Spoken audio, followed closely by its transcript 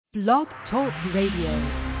Blog Talk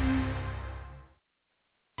Radio.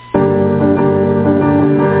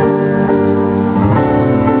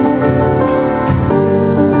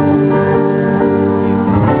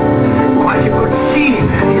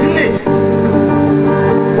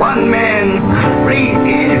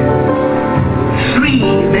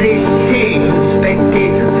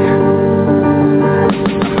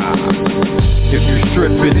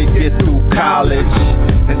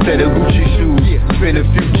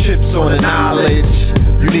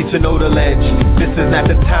 To know the ledge, this is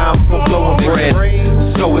not the time for blowing bread.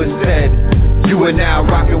 So it's said, you are now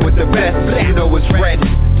rocking with the best. You know it's red,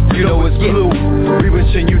 you know it's blue. We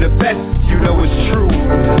wishing you the best, you know it's true.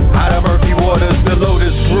 Out of murky waters, the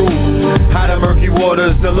lotus grew. Out of murky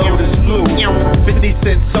waters, the lotus flew. 50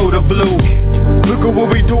 cent soda blue. Look at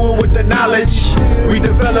what we doing with the knowledge. We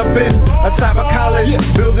developing a cyber college,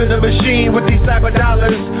 building a machine with these cyber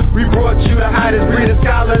dollars. We brought you the hottest breed of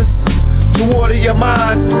scholars. To water your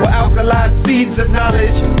mind with alkaline seeds of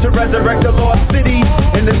knowledge, to resurrect the lost city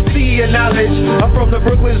in the sea of knowledge. I'm from the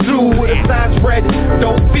Brooklyn Zoo with a sign spread,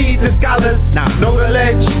 don't feed the scholars, know the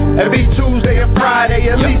ledge. Every Tuesday and Friday,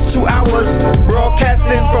 at least 2 hours,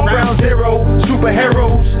 broadcasting from Ground Zero,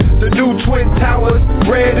 superheroes, the new Twin Towers,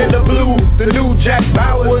 red and the blue, the new Jack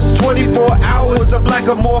Bowers, 24 hours of black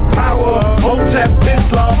and more power. Hotep,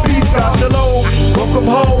 Islam, peace, God, shalom, welcome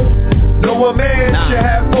home. No one man should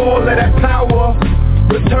have all of that power.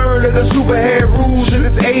 Return to the superhead rules in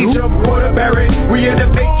this age of waterbearing. We in the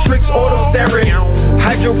matrix, auto staring,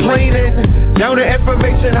 hydroplaning down the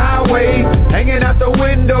information highway, hanging out the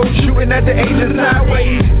window, shooting at the angels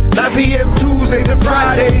sideways. 9 p.m. Tuesday to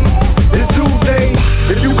Friday. It's Tuesday.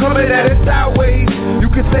 If you coming at it sideways,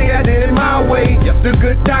 you can say I did it my way. The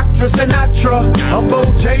good Dr. Sinatra, I'm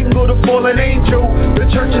Bojangle, the fallen angel, the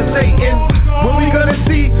church of Satan. When we gonna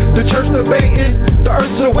see the church debating, the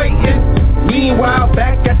earth's awaiting. Meanwhile,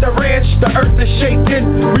 back at the ranch, the earth is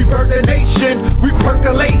shaking. We birth a nation, we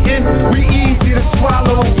percolating. We easy to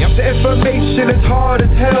swallow. The information is hard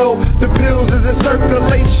as hell. The pills is in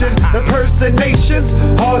circulation.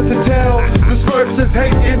 Impersonations, hard to tell. The Smurfs is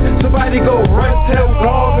hating. Somebody go run, tell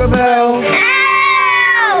Gargamel.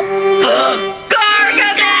 Help!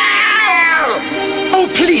 Gargamel! Oh,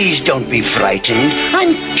 please don't be frightened.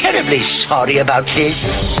 I'm terribly sorry about this.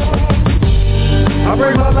 I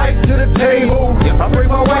bring my life to the table, I bring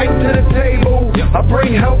my wife to the table, I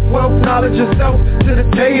bring health, wealth, knowledge, and self to the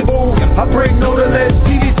table, I bring Know the Ledge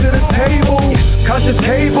TV to the table, conscious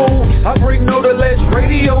cable, I bring Know the Ledge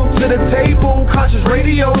radio to the table, conscious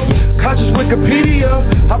radio, conscious Wikipedia,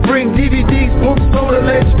 I bring DVDs, books, Know the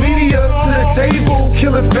Ledge media to the table,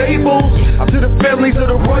 killing fables, to the families of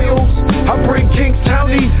the royals, I bring Kings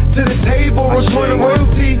County to the table, restoring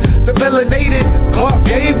royalty, the melanated Clark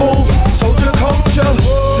Gable, soldier culture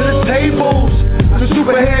to the tables, the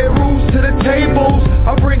superhead rules to the tables.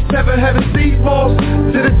 I bring 7 heaven sea balls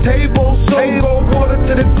to the table, soul gold water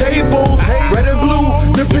to the table. Red and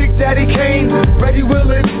blue, the Big Daddy Kane, ready,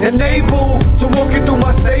 willing, and able to walk it through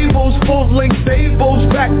my stables, full-length stables,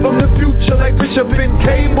 back from the future like Bishop in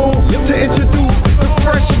Cable, to introduce the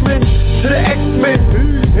freshmen to the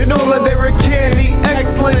X-Men, and all of their candy,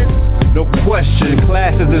 excellent. No question,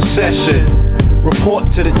 class is in session. Report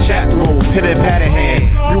to the chat room, pen and pad in hand.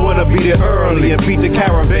 You wanna beat it early and beat the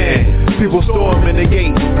caravan. People storming the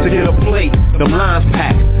gate to get a plate. The lines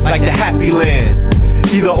packed like the Happy Land.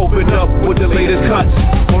 Either open up with the latest cuts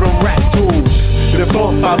or them rap tools. They're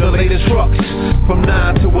bump out the latest trucks. From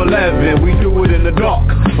 9 to 11, we do it in the dark,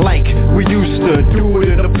 like we used to do it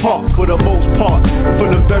in the park. For the most part,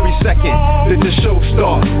 from the very second that the show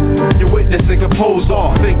starts, you're witnessing a pose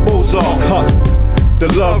off, think Mozart, huh? The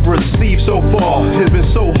love received so far has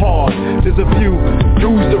been so hard. There's a few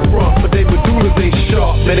dudes to front, but they medullas ain't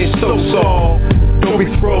sharp, man, they so soft. Don't be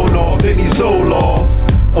thrown off, any Zoloft.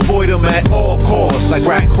 Avoid them at all costs, like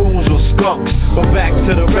raccoons or skunks. But back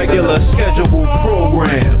to the regular scheduled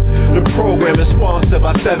program. The program is sponsored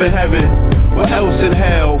by 7 Heaven. What else in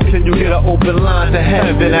hell can you get an open line to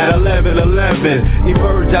heaven at 11:11?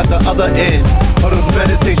 Emerge at the other end of those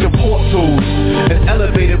meditation portals and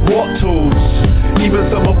elevated walk tools, even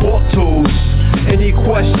some abort tools. Any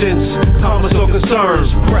questions, comments or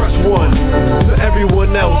concerns, press 1. To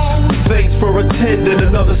everyone else, thanks for attending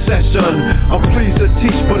another session. I'm pleased to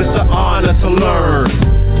teach, but it's an honor to learn.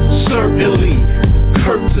 Certainly,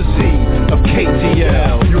 courtesy of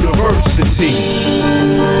KTL University.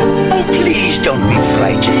 Oh, please don't be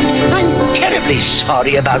frightened. I'm terribly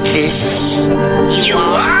sorry about this. You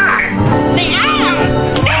are?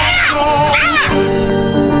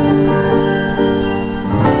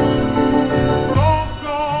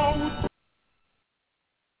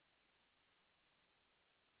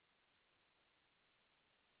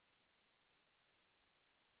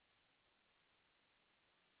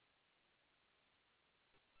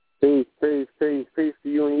 Peace to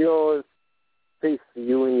you and yours. Peace to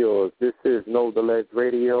you and yours. This is Know the Ledge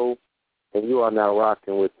Radio, and you are now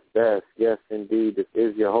rocking with the best. Yes, indeed, this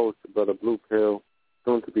is your host, Brother Blue Pill,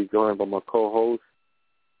 soon to be joined by my co-host.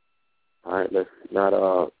 All right, let's not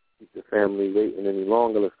keep the family waiting any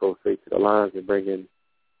longer. Let's go straight to the lines and bring in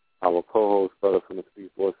our co-host, brother from the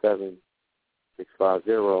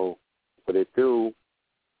 347-650. What it do?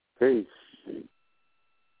 Peace.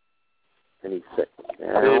 Any second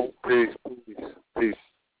now. Peace.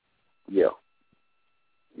 Yeah.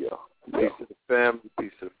 Peace to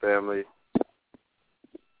the family.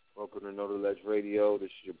 Welcome to Know the Ledge Radio. This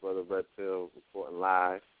is your brother Red Pill reporting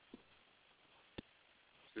live.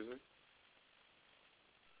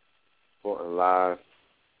 Reporting live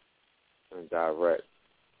and direct.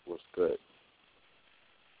 What's good?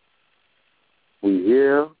 We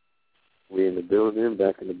here. We in the building,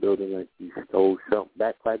 back in the building like you stole something.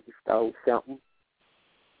 Back like you stole something.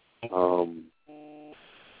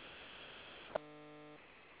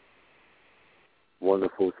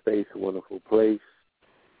 Wonderful space, wonderful place.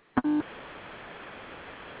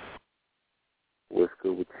 What's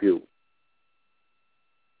good with you?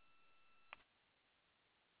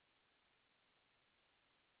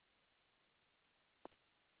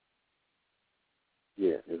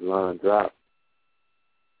 Yeah, his line dropped.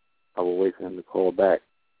 I will wait for him to call back.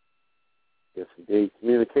 Yes, indeed.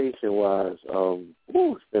 Communication-wise,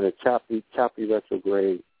 it's been a choppy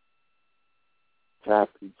retrograde.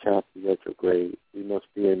 Choppy retrograde. We must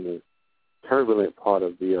be in the turbulent part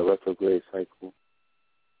of the retrograde cycle.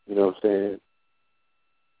 You know what I'm saying?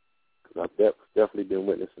 Because I've definitely been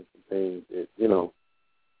witnessing some things that,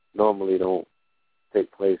 normally don't take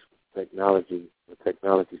place with technology, the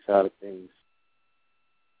technology side of things.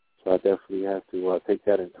 So I definitely have to take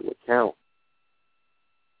that into account.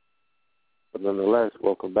 But nonetheless,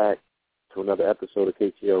 welcome back to another episode of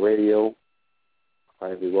KTL Radio. All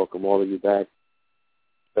right, we welcome all of you back,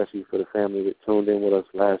 especially for the family that tuned in with us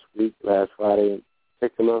last Friday in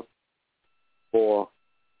particular, for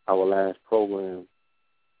our last program,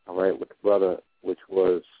 all right, with the brother, which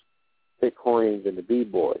was Bitcoins and the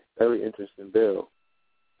B-Boy. Very interesting bill,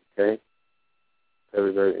 okay?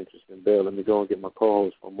 Very, very interesting bill. Let me go and get my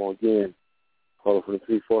co-host one more again. Caller from the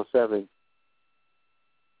 347.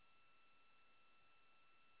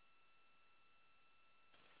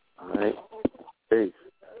 All right. Peace.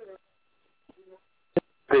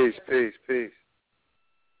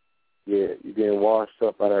 Yeah, you getting washed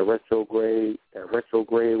up by that retrograde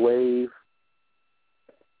wave?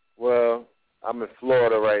 Well, I'm in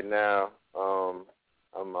Florida right now. I'm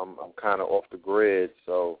kind of off the grid,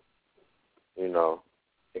 so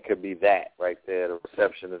it could be that right there. The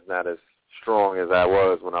reception is not as strong as I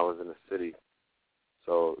was when I was in the city.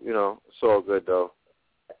 So, it's all good, though.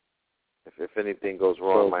 If anything goes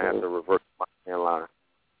wrong, I might have to revert my line.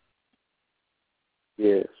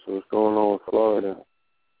 Yeah, so what's going on in Florida?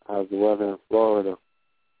 How's the weather in Florida?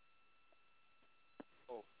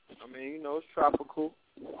 I mean, it's tropical.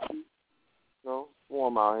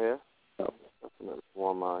 Warm out here. Definitely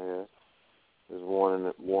warm out here. It was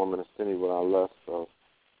warm in the city when I left, so,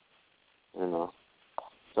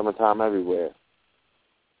 summertime everywhere.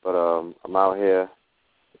 But I'm out here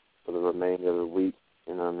for the remainder of the week,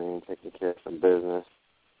 taking care of some business,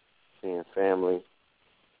 seeing family.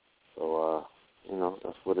 So,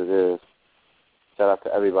 that's what it is. Shout out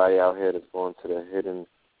to everybody out here that's going to the Hidden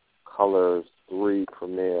Colors 3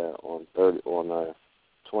 premiere on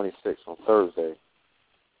 26th on Thursday.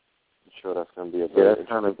 I'm sure that's going to be a very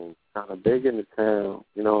interesting. Kind of big in the town,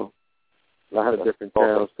 a lot of different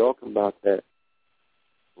towns talking about that.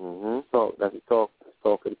 That's the talk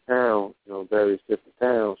of the town, various different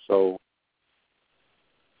towns. So,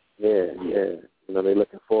 yeah, they're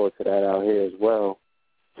looking forward to that out here as well,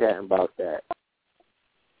 chatting about that.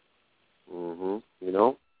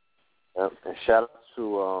 Yep. And shout out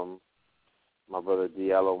to my brother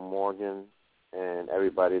Diallo Morgan and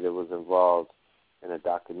everybody that was involved in a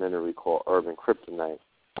documentary called Urban Kryptonite.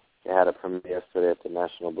 They had a premiere yesterday at the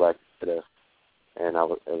National Black Theater, and I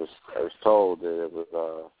was told that it was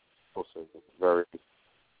very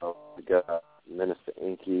together. Minister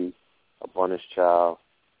Inky, Abundance Child,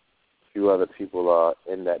 a few other people are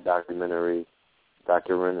in that documentary. I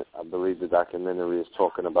believe the documentary is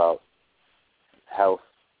talking about health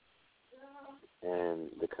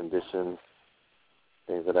and the conditions,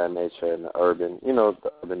 things of that nature in the urban,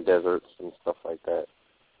 the urban deserts and stuff like that.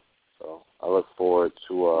 So I look forward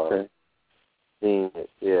to seeing it.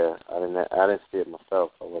 Yeah, I didn't see it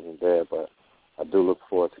myself. I wasn't there, but I do look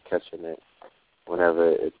forward to catching it whenever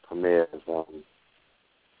it premieres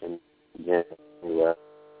in January.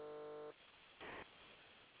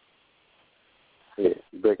 Yeah,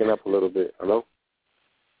 you're breaking up a little bit. Hello?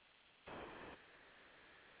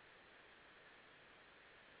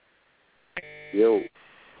 Yo.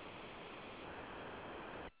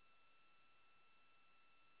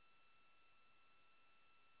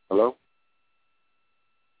 Hello?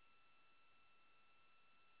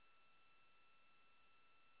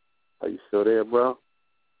 Are you still there, bro?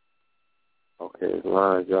 Okay, the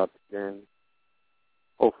line dropped again.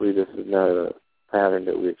 Hopefully this is not a pattern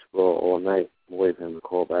that we explore all night. I'm waiting for him to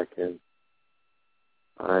call back in.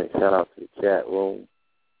 All right, shout out to the chat room.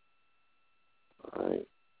 All right,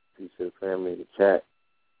 peace to the family in the chat.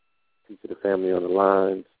 Peace to the family on the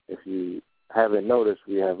lines. If you haven't noticed,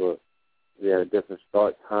 we had a different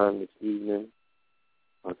start time this evening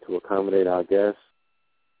to accommodate our guests.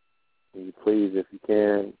 And you please, if you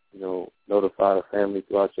can, notify the family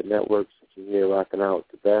throughout your networks that you're here rocking out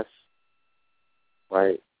the best.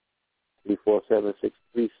 Right? 347-637-2135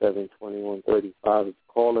 is the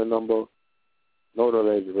calling number.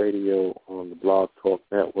 Notor Edge Radio on the Blog Talk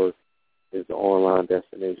Network is the online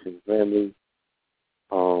destination family.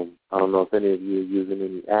 I don't know if any of you are using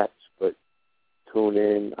any apps, but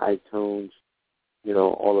TuneIn, iTunes,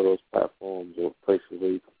 all of those platforms or places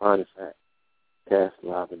where you can find us at. Cast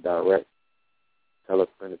live and direct. Tell a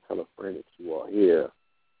friend that you are here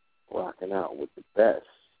rocking out with the best.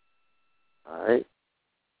 All right?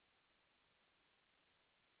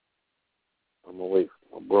 I'm going to wait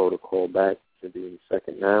for my bro to call back. Should be in a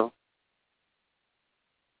second now.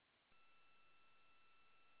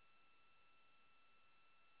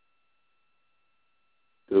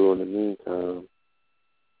 In the meantime,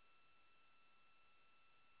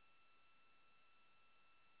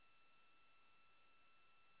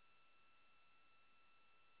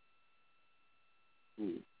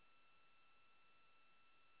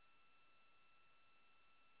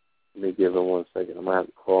 let me give him 1 second. I'm going to have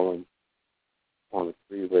to call him on the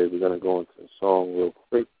three-way. We're going to go into a song real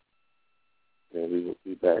quick, and we will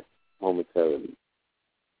be back momentarily.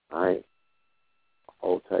 All right?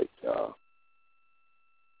 Hold tight, y'all.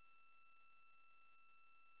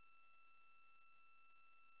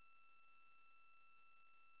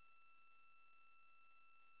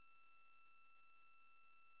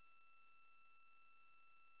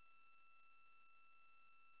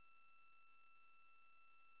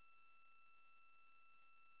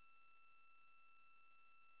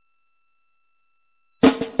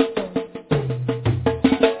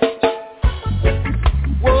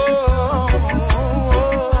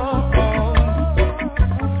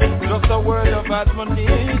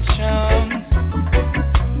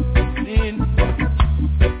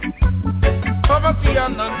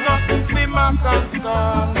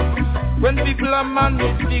 When people are man,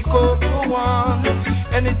 it speak up for one.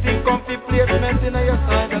 Anything come to placement in your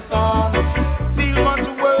side of town. Feel much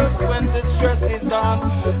worse when the stress is done.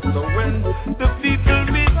 So when the people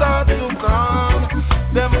resort to come,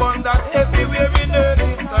 them one that everywhere in earth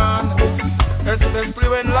is done. Especially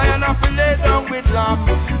when lion have to lay down with lamb.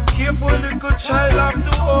 Careful little child have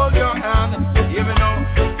to hold your hand. You know,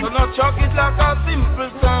 so not chuck it like a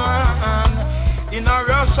simple son. In a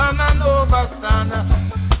Russian and overstand.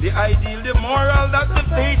 The ideal, the moral that the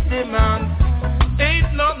faith demands.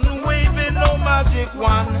 Ain't nothing waving, no magic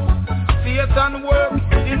one. Faith and work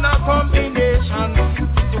in a combination.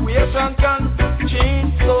 Situation can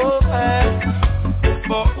change so fast.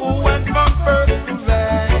 But who went from first to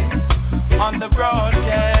last? On the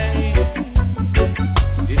broadcast.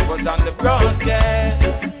 It was on the broadcast.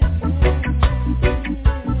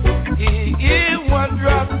 He was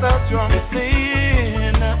dropped a drum scene.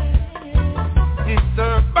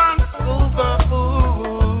 Disturbance over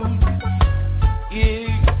food.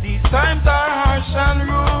 These times are harsh and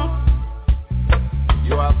rude.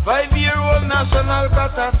 You have 5-year-old national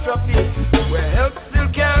catastrophe where help still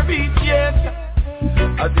can't reach yet.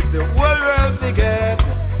 As if the whole world forget.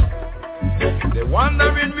 They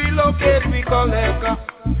wandering, relocate, we collect.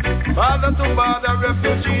 Father to father,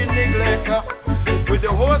 refugee neglect. With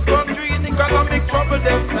the whole country in economic trouble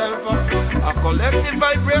themselves. A collective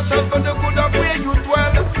vibration for the good of where you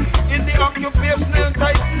dwell. In the occupational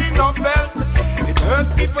tightening of belt. It hurts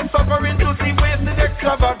people suffering to see wasted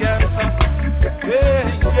extravagance.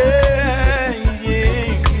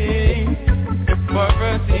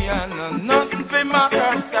 Poverty and nothing for my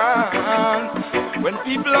stand. When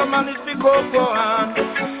people are managed to go on.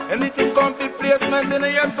 Anything come to placement in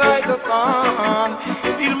your side of town.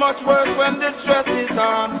 Feel much worse when the stress is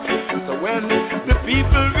on. So when the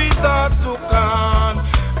people resort to come,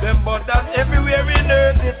 them borders everywhere in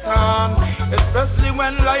earth is on. Especially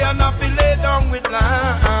when lion have to lay down with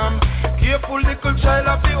lamb. Careful little child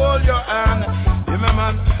have to hold your hand. You may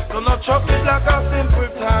man. So not chop it like a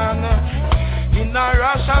simpleton. In a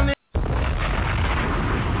rush and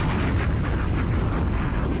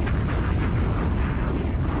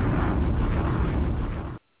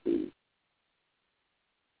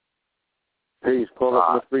Peace. Call us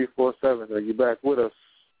on 347. Are you back with us?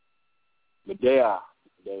 Medea.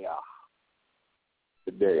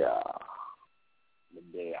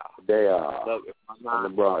 Look, if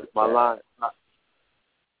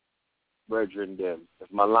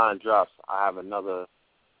my line drops, I have another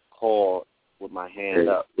call with my hand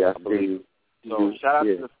up. Yeah, I believe. So shout out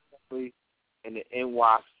to the family in the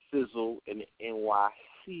NY Sizzle and the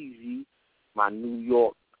NYCZ, my New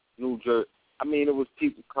York, New Jersey. I mean, it was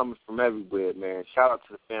people coming from everywhere, man. Shout out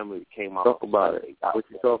to the family that came out. Talk about it. What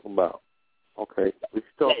you talking about? Okay, what you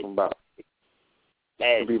talking about?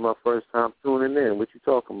 It'll be my first time tuning in. What you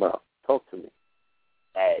talking about? Talk to me.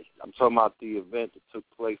 I'm talking about the event that took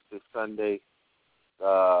place this Sunday,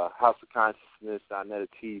 House of Consciousness, Donetta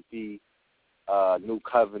TV, New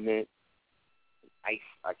Covenant,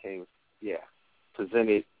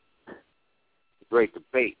 presented a great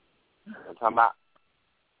debate. I'm talking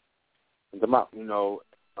about, you know,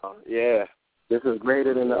 This is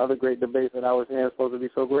greater than the other great debates that I was hearing supposed to be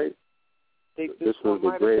so great. This was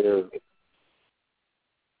the greater.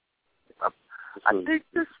 I think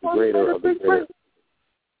this one greater of the greater.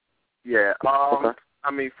 Yeah. Okay.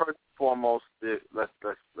 I mean, first and foremost, let's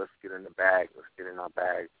get in the bag. Let's get in our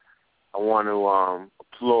bag. I want to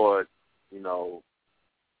applaud, you know,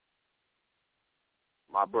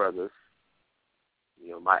 my brothers,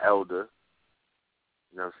 you know, my elder,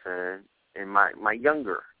 you know what I'm saying, and my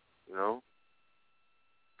younger, you know,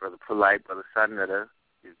 Brother Polite, Brother Sanetta.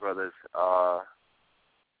 These brothers are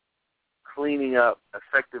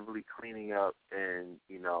effectively cleaning up and,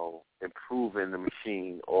 you know, improving the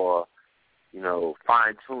machine, or, you know,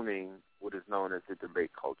 fine-tuning what is known as the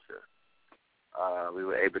debate culture. We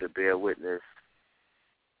were able to bear witness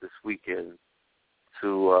this weekend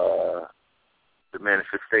to the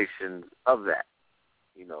manifestations of that.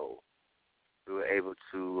 You know, we were able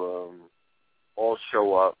to all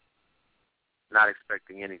show up, not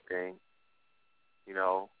expecting anything, you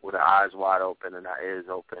know, with our eyes wide open and our ears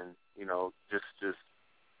open, you know, just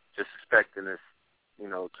expecting us, you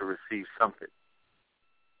know, to receive something.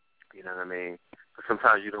 You know what I mean? But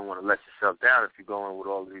sometimes you don't want to let yourself down if you're going with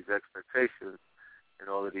all of these expectations and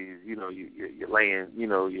all of these, you know, you're laying, you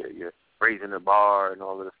know, you're raising the bar and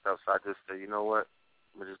all of this stuff. So I just said, you know what?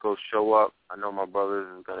 I'm going to just go show up. I know my brothers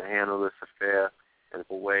is going to handle this affair in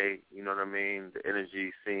a way, you know what I mean? The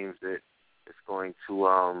energy seems that it's going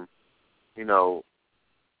to, you know,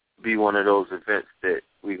 be one of those events that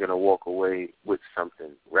we're going to walk away with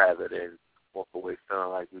something rather than walk away feeling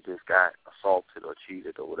like we just got assaulted or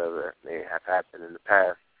cheated or whatever may have happened in the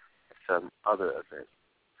past at some other event.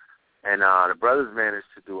 And the brothers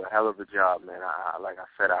managed to do a hell of a job, man. Like I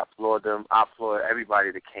said, I applaud them. I applaud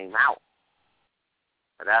everybody that came out.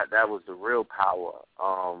 And that was the real power.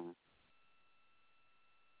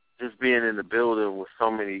 Just being in the building with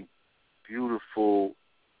so many beautiful,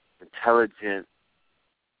 intelligent,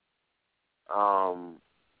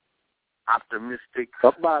 optimistic.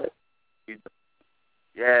 Talk about it.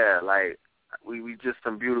 Yeah, like we just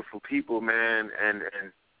some beautiful people, man, and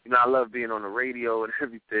you know, I love being on the radio and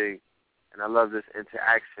everything, and I love this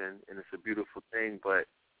interaction, and it's a beautiful thing, but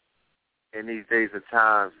in these days and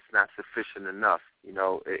times, it's not sufficient enough. You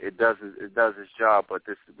know, it does its job, but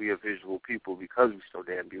we are visual people because we're so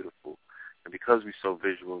damn beautiful, and because we're so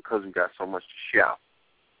visual, because we got so much to shout.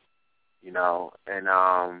 You know, and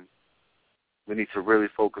we need to really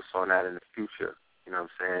focus on that in the future. You know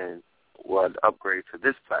what I'm saying? Well, the upgrade to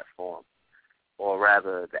this platform, or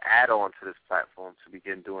rather the add-on to this platform to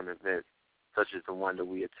begin doing events such as the one that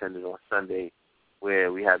we attended on Sunday,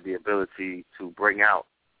 where we had the ability to bring out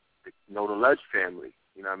the the Ledge family,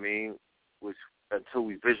 you know what I mean? Which until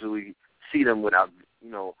we visually see them with our,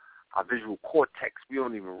 you know, our visual cortex, we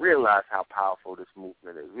don't even realize how powerful this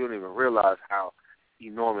movement is. We don't even realize how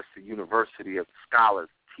enormous the university of scholars,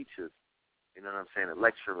 teachers, you know what I'm saying, the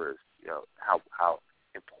lecturers, you know, how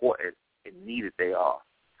important and needed they are.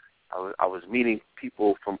 I was meeting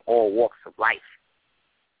people from all walks of life,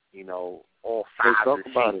 you know, all sizes,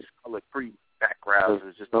 shapes, color, creed, backgrounds.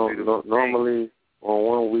 It's just normally on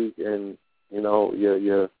one week, and you know, your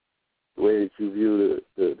the way that you view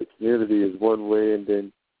the community is one way, and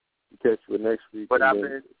then you catch you next week, but and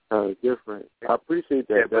then it's kind of different. I appreciate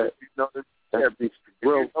that. Yeah, but if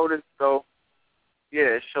you notice, though, yeah,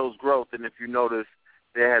 it shows growth, and if you notice,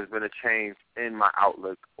 there has been a change in my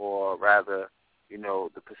outlook, or rather, you know,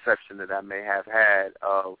 the perception that I may have had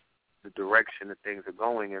of the direction that things are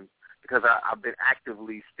going. And because I've been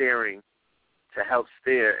actively steering to help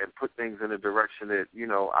steer and put things in a direction that,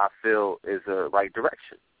 I feel is the right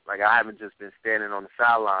direction. Like, I haven't just been standing on the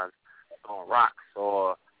sidelines throwing rocks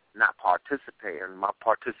or not participating. My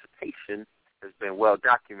participation has been well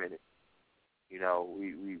documented.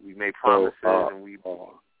 We made promises and we...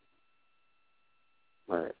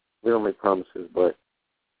 Right. We don't make promises, but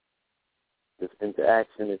this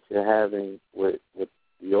interaction that you're having with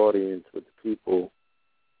the audience, with the people,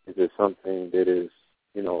 is just something that is,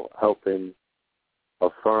 helping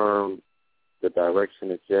affirm the direction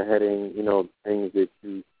that you're heading, things that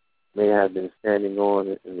you may have been standing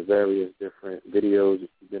on in the various different videos that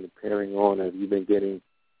you've been appearing on. Have you been getting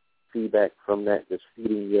feedback from that that's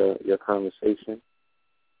feeding your conversation?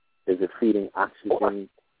 Is it feeding oxygen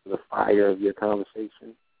to the fire of your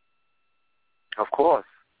conversation? Of course.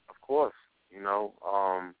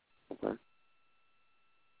 Okay.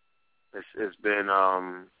 It's been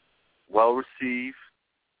well received.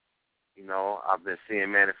 I've been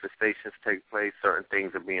seeing manifestations take place. Certain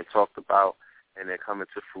things are being talked about, and they're coming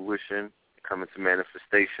to fruition, coming to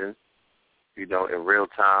manifestation, in real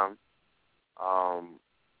time.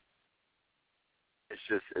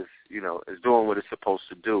 It's doing what it's supposed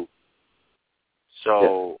to do.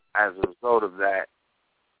 So as a result of that,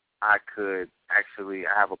 I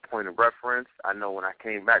have a point of reference. I know when I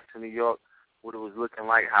came back to New York, what it was looking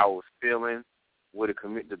like, how it was feeling, what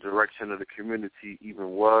the direction of the community even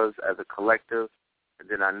was as a collective. And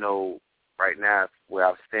then I know right now where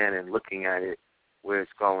I'm standing looking at it, where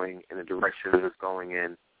it's going and the direction that it's going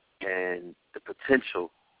in, and the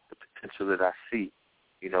potential that I see,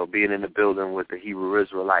 being in the building with the Hebrew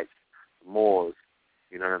Israelites, the Moors,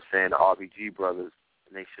 the RBG brothers,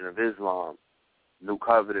 the Nation of Islam, New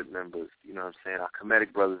Covenant members, our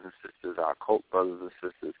Kemetic brothers and sisters, our cult brothers and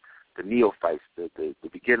sisters, the neophytes, the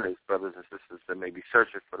beginners, brothers and sisters that may be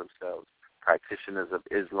searching for themselves, practitioners of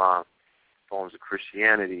Islam, forms of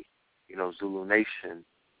Christianity, Zulu Nation,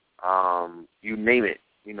 you name it,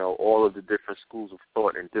 all of the different schools of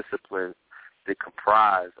thought and disciplines that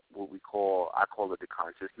comprise what I call it the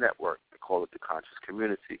conscious network. They call it the conscious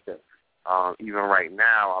community. Even right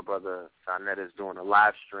now, our brother Sanet is doing a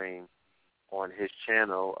live stream on his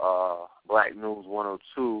channel, Black News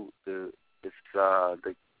 102. It's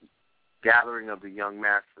the Gathering of the Young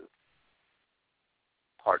Masters,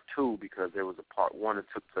 Part 2, because there was a Part 1 that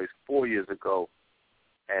took place 4 years ago,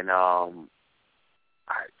 and I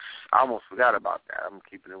almost forgot about that. I'm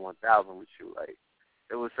keeping it 1,000 with you. Like,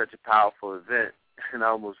 it was such a powerful event, and I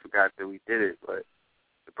almost forgot that we did it, but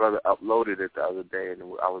the brother uploaded it the other day, and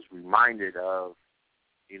I was reminded of,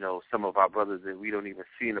 some of our brothers that we don't even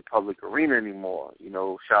see in the public arena anymore.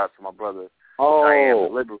 Shout out to my brother, Cheyenne the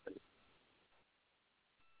Liberator.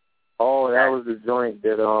 Oh, that was the joint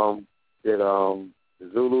that the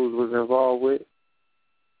Zulus was involved with?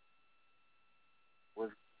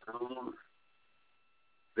 Was Zulus?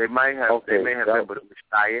 They may have been, but it was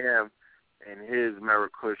Cheyenne and his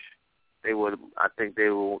Marrakush. I think they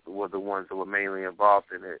were the ones that were mainly involved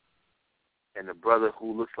in it. And the brother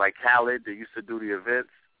who looks like Khaled that used to do the events,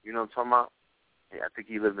 you know what I'm talking about? Yeah, I think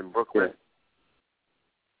he lived in Brooklyn. Yeah.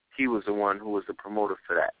 He was the one who was the promoter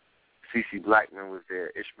for that. C.C. Blackman was there,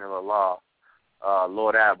 Ishmael Allah,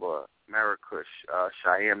 Lord Abba, Marrakush,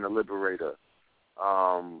 Cheyenne the Liberator,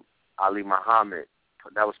 Ali Muhammad.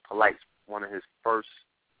 That was Polite's one of his first,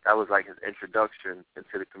 that was like his introduction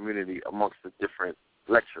into the community amongst the different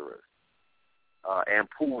lecturers. And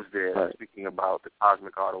Pooh was there, right, speaking about the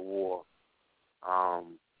cosmic art of war.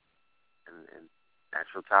 And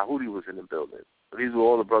Natural Tahuti was in the building. So these were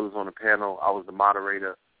all the brothers on the panel. I was the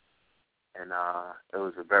moderator. And it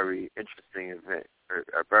was a very interesting event,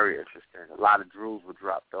 very interesting. A lot of jewels were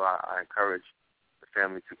dropped, though. I encourage the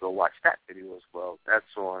family to go watch that video as well.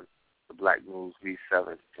 That's on the Black News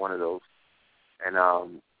V7, one of those. And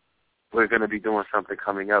we're going to be doing something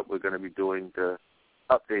coming up. We're going to be doing the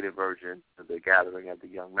updated version of the Gathering of the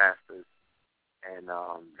Young Masters, and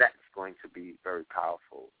that's going to be very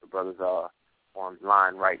powerful. The brothers are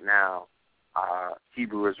online right now.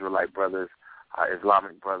 Hebrew Israelite brothers, our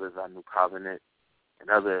Islamic brothers, our New Covenant, and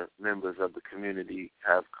other members of the community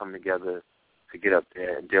have come together to get up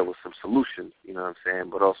there and deal with some solutions, you know what I'm saying,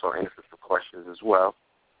 but also answer some questions as well,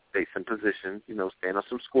 take some positions, stand on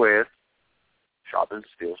some squares, sharpen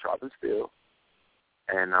steel,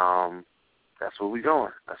 and that's where we're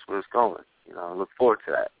going. That's where it's going. I look forward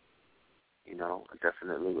to that. I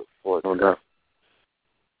definitely look forward to that.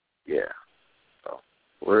 Yeah. So,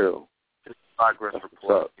 real. Just a progress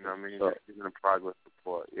report, you know what I mean? Just giving a progress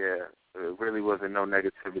report, yeah. It really wasn't no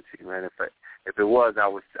negativity, man. In fact, if it was, I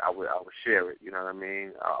would share it. You know what I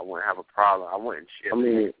mean? I wouldn't have a problem. I wouldn't share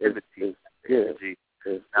the energy.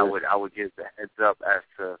 I would give the heads up as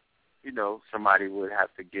to, you know, somebody would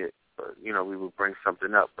have to get, you know, we would bring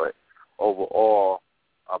something up. But overall,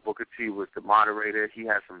 Booker T was the moderator. He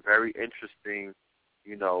had some very interesting,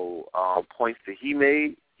 you know, points that he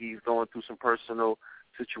made. He's going through some personal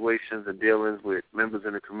situations and dealings with members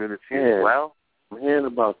in the community as well. I'm hearing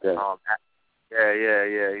about that.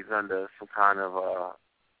 Yeah. He's under some kind of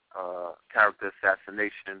character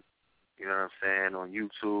assassination, you know what I'm saying, on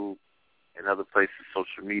YouTube and other places,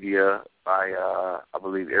 social media, by, I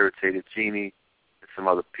believe, Irritated Genie and some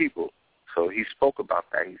other people. So he spoke about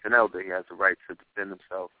that. He's an elder. He has the right to defend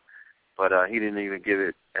himself. But he didn't even give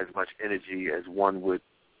it as much energy as one would,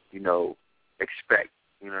 you know, expect,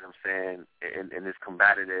 you know what I'm saying, in this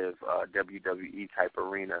combative WWE-type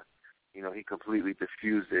arena. You know, he completely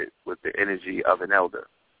diffused it with the energy of an elder,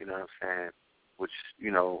 you know what I'm saying, which,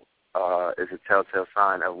 you know, is a telltale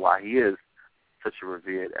sign of why he is such a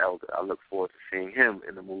revered elder. I look forward to seeing him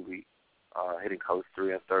in the movie Hidden Colors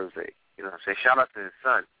 3 on Thursday. You know what I'm saying? Shout out to his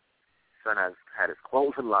son. His son has had his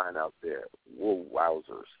clothing line out there. Whoa,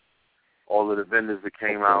 wowzers. All of the vendors that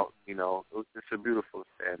came out, you know, it's a beautiful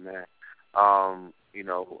thing, man. You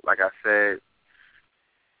know, like I said,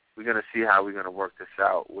 we're going to see how we're going to work this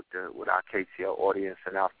out with our KTL audience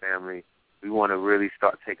and our family. We want to really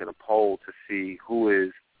start taking a poll to see who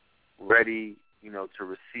is ready, you know, to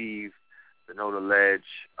receive the Know the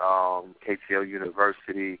Ledge, KTL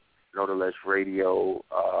University, Know the Ledge Radio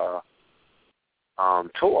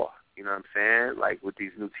tour. You know what I'm saying? Like with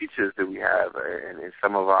these new teachers that we have and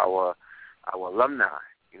some of our alumni.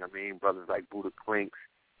 You know what I mean? Brothers like Buddha Clinks,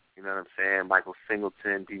 you know what I'm saying? Michael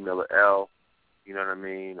Singleton, D. Miller L., you know what I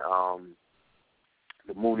mean?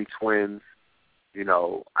 The Mooney Twins, you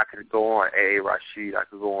know, I could go on, A.A. Rashid, I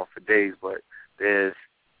could go on for days, but there's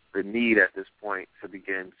the need at this point to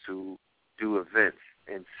begin to do events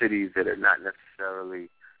in cities that are not necessarily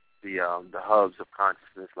the hubs of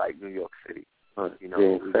consciousness like New York City. You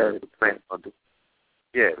know, we plan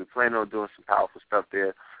on doing some powerful stuff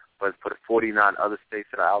there, but for the 49 other states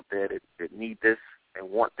that are out there that need this and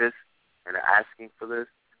want this and are asking for this,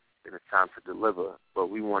 then it's time to deliver. But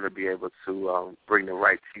we want to be able to bring the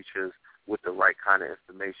right teachers with the right kind of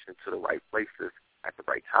information to the right places at the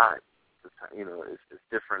right time. You know, it's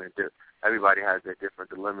different. Everybody has their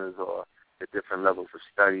different dilemmas or their different levels of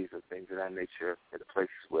studies and things of that nature in the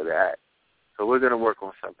places where they're at. So we're going to work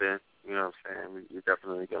on something. You know what I'm saying? We're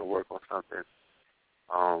definitely going to work on something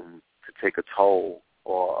to take a toll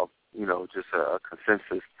or, you know, just a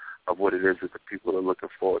consensus of what it is that the people are looking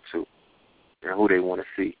forward to and who they want to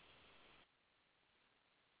see.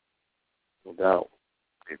 No doubt.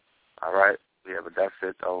 All right. Yeah, but that's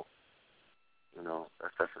it, though. You know,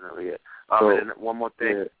 that's definitely it. And one more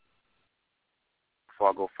thing before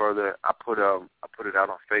I go further, I put it out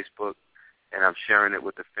on Facebook, and I'm sharing it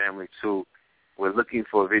with the family too. We're looking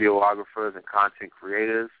for videographers and content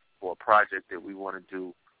creators for a project that we want to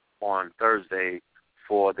do on Thursday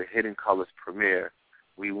for the Hidden Colors premiere.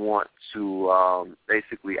 We want to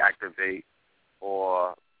basically activate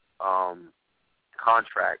or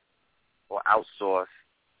contract or outsource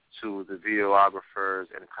to the videographers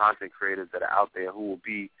and content creators that are out there who will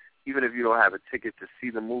be, even if you don't have a ticket to see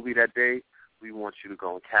the movie that day, we want you to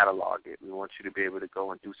go and catalog it. We want you to be able to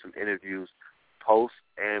go and do some interviews post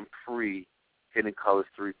and pre Hidden Colors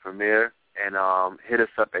 3 premiere, and hit us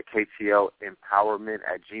up at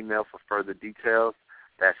KTLempowerment@gmail for further details.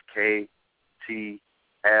 That's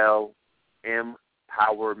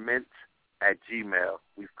KTLempowerment@gmail.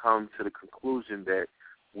 We've come to the conclusion that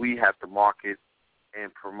we have to market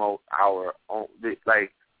and promote our own.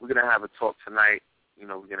 Like, we're going to have a talk tonight. You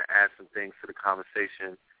know, we're going to add some things to the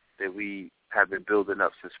conversation that we have been building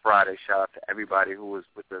up since Friday. Shout out to everybody who was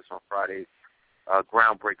with us on Friday's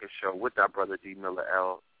groundbreaking show with our brother D. Miller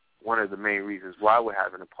L. One of the main reasons why we're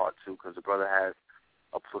having a part 2, because the brother has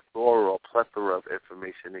a plethora of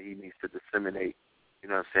information that he needs to disseminate, you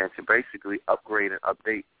know what I'm saying, to basically upgrade and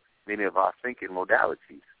update many of our thinking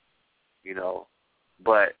modalities, you know.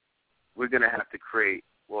 But we're going to have to create,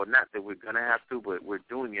 well, not that we're going to have to, but we're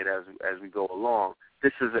doing it as we go along.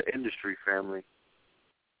 This is an industry, family.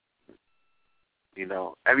 You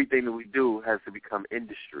know, everything that we do has to become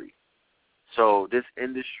industry. So this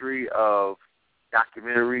industry of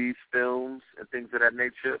documentaries, films, and things of that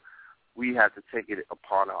nature, we have to take it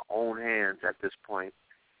upon our own hands at this point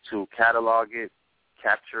to catalog it,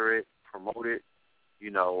 capture it, promote it,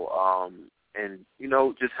 you know, and, you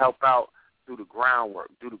know, just help out, do the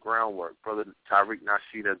groundwork. Brother Tariq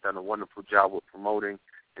Nasheed has done a wonderful job with promoting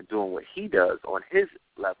and doing what he does on his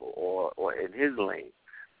level or in his lane.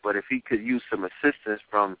 But if he could use some assistance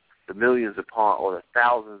from the millions upon or the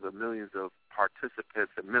thousands of millions of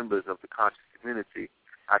participants and members of the conscious community,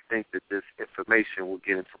 I think that this information will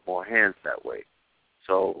get into more hands that way.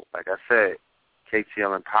 So, like I said,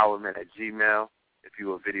 KTLempowerment@gmail. If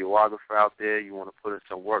you're a videographer out there, you want to put in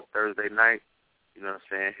some work Thursday night, you know what I'm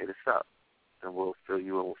saying, hit us up, and we'll fill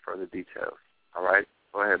you in with further details. All right?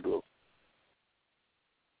 Go ahead, Blue.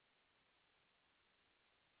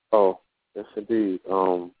 Oh, yes, indeed.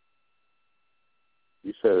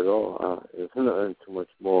 You said it all. There's nothing too much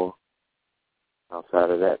more outside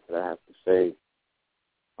of that I have to say.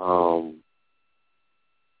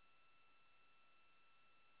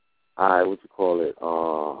 I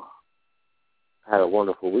had a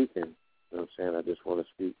wonderful weekend. You know what I'm saying? I just want to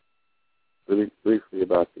speak really briefly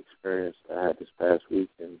about the experience that I had this past week.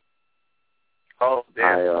 And oh,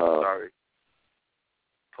 damn. Sorry.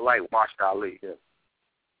 Polite watched Ali.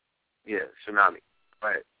 Yeah, Tsunami.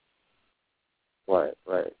 Right.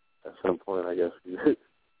 At some point, I guess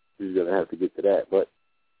we're going to have to get to that. But,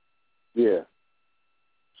 yeah.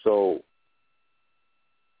 So,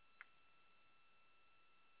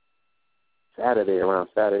 around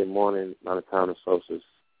Saturday morning, by the time the solstice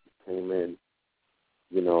came in,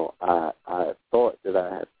 you know, I thought that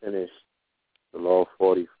I had finished the Law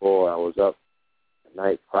 44. I was up the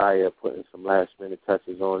night prior putting some last-minute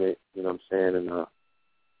touches on it, you know what I'm saying? And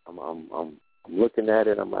I'm looking at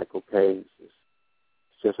it. I'm like, okay, it's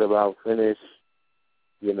just about finished.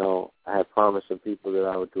 You know, I had promised some people that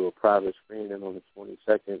I would do a private screening on the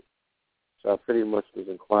 22nd. So I pretty much was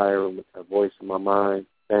inquiring with that voice in my mind,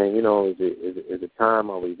 saying, you know, is it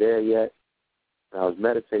time? Are we there yet? And I was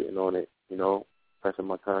meditating on it, you know, pressing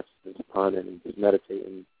my consciousness upon it and just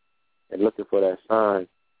meditating and looking for that sign.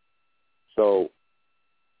 So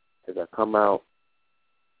as I come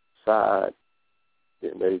outside,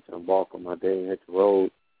 getting ready to embark on my day and hit the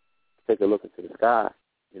road, take a look into the sky,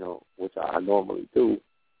 you know, which I normally do.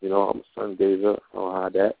 You know, I'm a sun gazer, I don't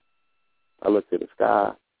hide that. I look to the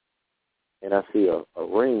sky, and I see a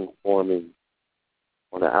ring forming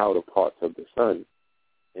on the outer parts of the sun.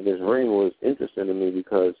 And this ring was interesting to me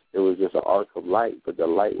because it was just an arc of light, but the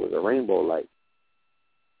light was a rainbow light.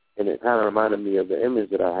 And it kind of reminded me of the image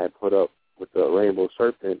that I had put up with the rainbow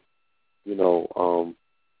serpent,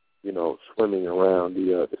 swimming around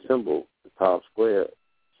the symbol, the Times Square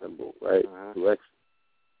symbol, right? Uh-huh.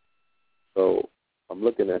 So I'm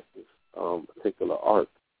looking at this particular arc,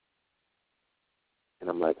 and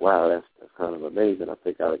I'm like, wow, that's kind of amazing. I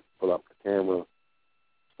think I pull up the camera,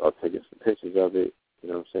 start taking some pictures of it, you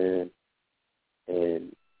know what I'm saying?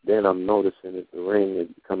 And then I'm noticing that the ring is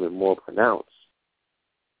becoming more pronounced,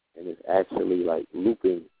 and it's actually like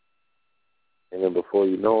looping. And then before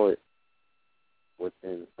you know it,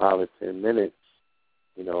 within 5 or 10 minutes,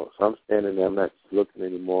 you know, so I'm standing there, I'm not just looking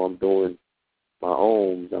anymore, I'm doing my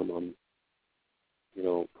ohms, I'm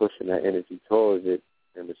pushing that energy towards it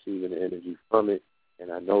and receiving the energy from it,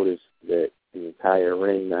 and I noticed that the entire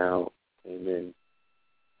ring now came in,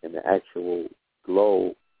 and the actual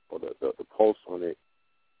glow or the pulse on it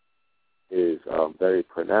is very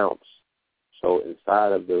pronounced. So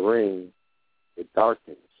inside of the ring, it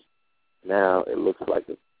darkens. Now it looks like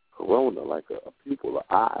a corona, like a pupil, an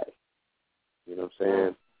eye. You know what I'm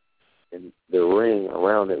saying? And the ring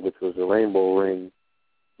around it, which was a rainbow ring,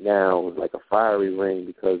 now was like a fiery ring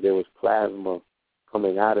because there was plasma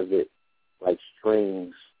coming out of it, like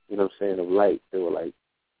strings, you know what I'm saying, of light. They were like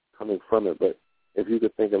coming from it. But if you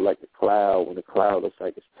could think of like a cloud, when the cloud looks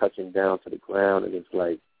like it's touching down to the ground, and it's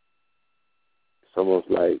almost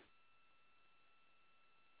like,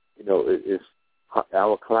 you know, it's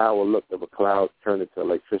our cloud will look if a cloud turned into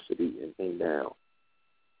electricity and came down.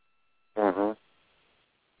 Uh-huh.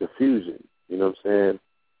 The fusion, you know what I'm saying?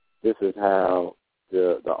 This is how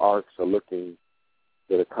the arcs are looking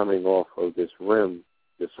that are coming off of this rim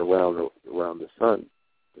that's around the sun,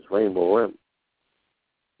 this rainbow rim.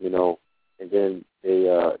 You know, and then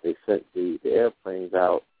they sent the airplanes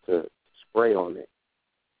out to spray on it.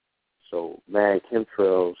 So mad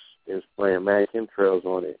chemtrails, they was spraying mad chemtrails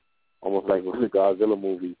on it, almost like it was a Godzilla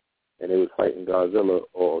movie, and they was fighting Godzilla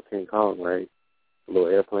or King Kong, right? The little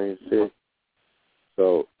airplane shit.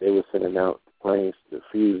 So they were sending out the planes to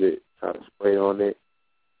fuse it, try to spray on it.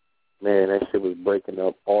 Man, that shit was breaking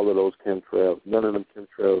up all of those chemtrails. None of them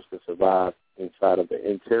chemtrails could survive inside of the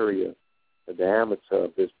interior, the diameter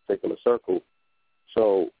of this particular circle.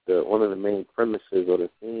 So one of the main premises or the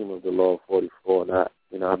theme of the Law 44,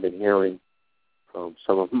 and I've been hearing from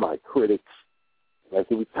some of my critics, like,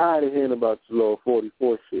 we tired of hearing about the Law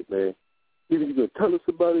 44 shit, man. Either you're going to tell us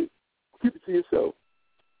about it, keep it to yourself.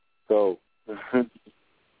 So,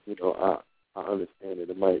 you know, I understand that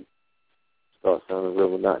it might start sounding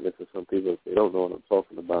real monotonous to some people if they don't know what I'm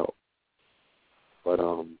talking about. But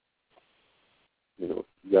you know,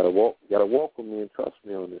 you gotta walk with me and trust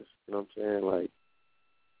me on this. You know what I'm saying? Like,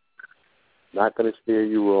 not gonna steer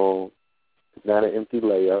you wrong. It's not an empty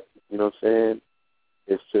layup. You know what I'm saying?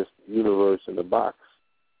 It's just the universe in the box.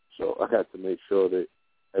 So I have to make sure that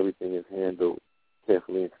everything is handled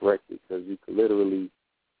carefully and correctly, because you can literally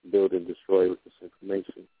build and destroy with this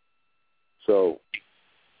information. So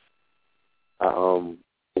I'm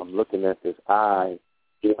looking at this eye.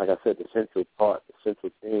 Like I said, the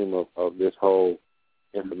central theme of this whole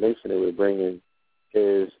information that we're bringing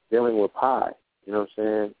is dealing with pi. You know what I'm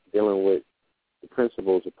saying? Dealing with the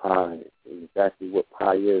principles of pi, exactly what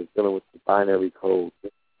pi is, dealing with the binary code,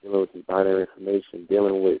 dealing with this binary information,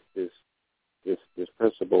 dealing with this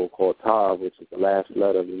principle called Tav, which is the last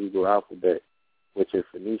letter of the Hebrew alphabet, which in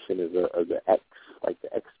Phoenician is a X, like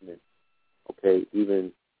the X-Men. Okay,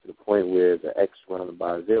 even to the point where the X surrounded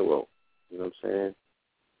by a zero. You know what I'm saying?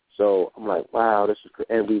 So I'm like, wow, this is,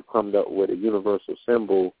 and we've come up with a universal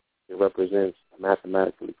symbol that represents a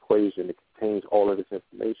mathematical equation that contains all of this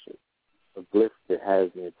information. A glyph that has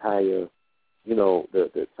the entire, you know, the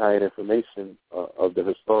entire information of the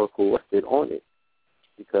historical record on it,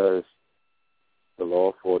 because the law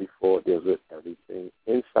of 44 deals with everything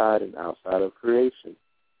inside and outside of creation,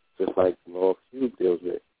 just like the law of cube deals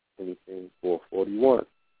with anything 441.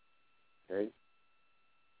 Okay?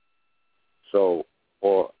 So,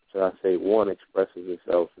 or should I say, one expresses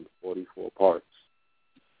itself in 44 parts,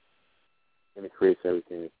 and it creates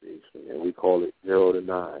everything in creation, and we call it 0 to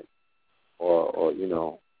 9, or you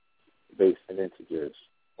know, based in integers,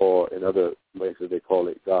 or in other places they call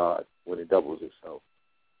it God when it doubles itself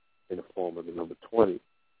in the form of the number 20.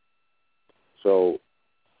 So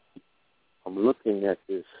I'm looking at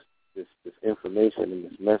this information and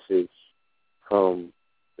this message from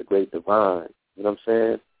the great divine, you know what I'm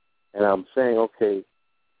saying? And I'm saying, okay,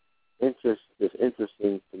 it's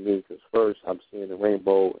interesting to me because first I'm seeing the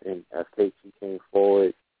rainbow, and as KT came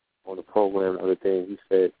forward on the program the other day, and he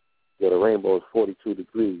said, yeah, the rainbow is 42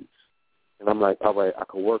 degrees. And I'm like, all right, I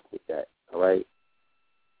can work with that, all right?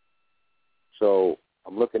 So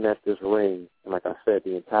I'm looking at this ring, and like I said,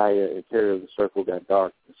 the entire interior of the circle got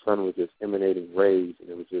dark. The sun was just emanating rays, and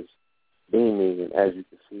it was just beaming. And as you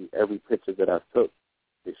can see, every picture that I took,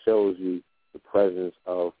 it shows you the presence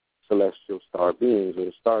of celestial star beings or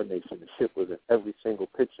the Star Nation. The ship was in every single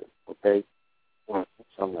picture, okay? So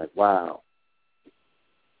I'm like, wow,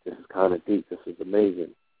 this is kind of deep. This is amazing.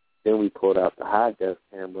 Then we pulled out the high-def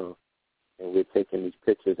camera, and we're taking these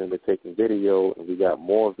pictures, and we're taking video, and we got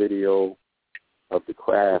more video of the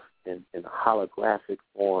craft in a holographic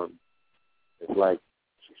form. It's like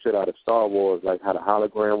shit out of Star Wars, like how the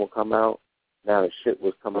hologram will come out. Now the shit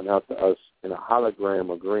was coming out to us in a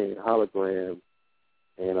hologram, a green hologram,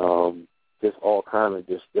 and just all kind of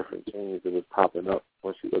just different things that was popping up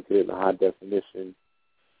once you look at it in high definition.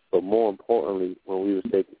 But more importantly, when we was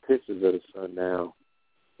taking pictures of the sun now,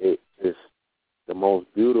 it is the most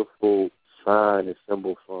beautiful sign and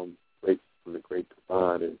symbol from the great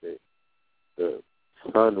divine is that the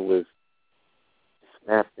sun was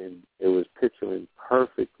snapping. It was picturing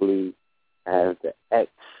perfectly as the X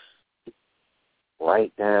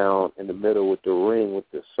right down in the middle with the ring with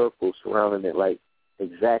the circle surrounding it, like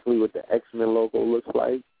exactly what the X-Men logo looks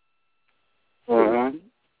like. Mm-hmm.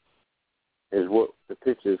 Is what the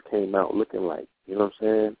pictures came out looking like. You know what I'm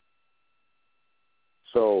saying?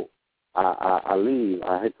 So I leave.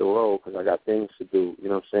 I hit the road because I got things to do. You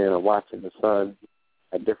know what I'm saying? I'm watching the sun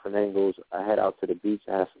at different angles. I head out to the beach.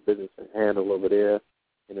 I have some business to handle over there,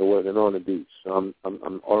 and it wasn't on the beach. So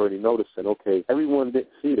I'm already noticing, okay, everyone didn't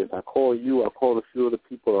see this. I called you. I called a few of the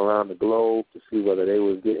people around the globe to see whether they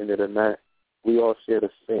was getting it or not. We all share the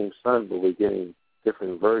same sun, but we're getting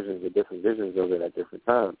different versions or different visions of it at different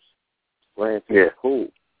times. Granted, it's cool.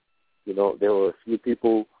 You know, there were a few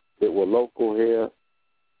people that were local here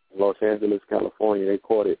in Los Angeles, California. They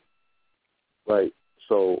caught it. Right.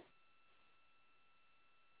 So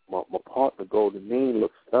my partner, Golden Mean,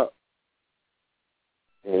 looks it up,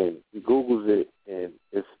 and he Googles it, and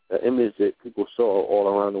it's an image that people saw all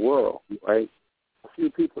around the world, right? A few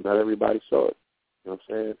people, not everybody saw it. You know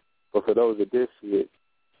what I'm saying? But for those that did see it,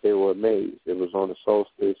 they were amazed. It was on the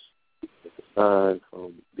solstice. It's a sign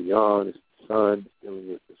from beyond. It's the sun dealing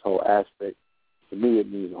with this whole aspect. To me,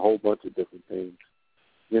 it means a whole bunch of different things,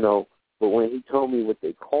 you know. But when he told me what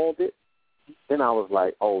they called it, then I was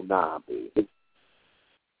like, oh, nah, baby.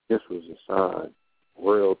 This was a sign.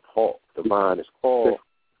 Real talk. Divine. It's called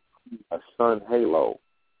a sun halo,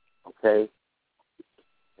 okay?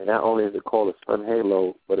 And not only is it called a sun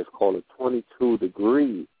halo, but it's called a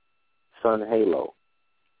 22-degree sun halo.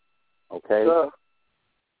 Okay?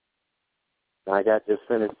 Now I got just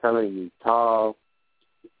finished telling you Tav,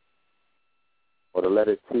 or the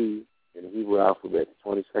letter T in the Hebrew alphabet,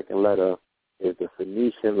 the 22nd letter is the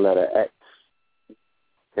Phoenician letter X.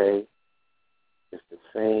 Okay? It's the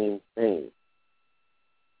same thing.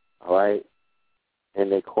 All right?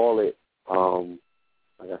 And they call it,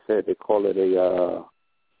 like I said, they call it a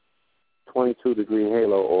 22-degree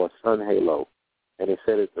halo or a sun halo. And they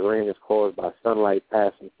said that the ring is caused by sunlight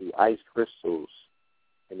passing through ice crystals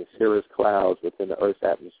in the cirrus clouds within the Earth's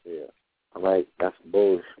atmosphere. All right? That's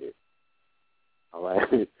bullshit. All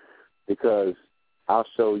right? Because I'll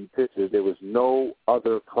show you pictures. There was no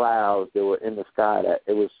other clouds that were in the sky. That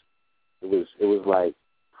it was like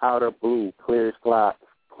powder blue, clear skies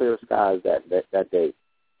that day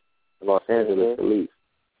in Los Angeles, at least.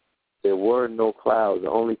 There were no clouds. The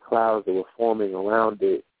only clouds that were forming around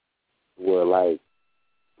it were like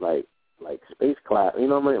space clouds. You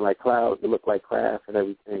know what I mean? Like clouds that look like craft and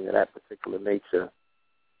everything of that particular nature.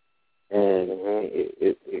 And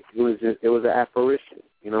it was an apparition.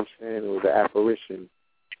 You know what I'm saying? It was an apparition.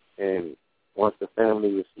 And once the family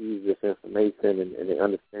receives this information and they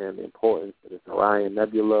understand the importance of this Orion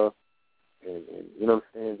Nebula, and you know what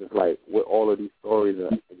I'm saying, just like what all of these stories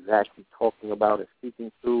are exactly talking about and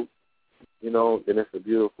speaking to, you know, then it's a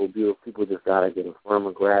beautiful, beautiful. People just got to get a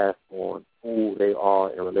firmer grasp on who they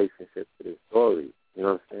are in relationship to this story. You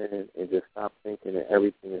know what I'm saying? And just stop thinking that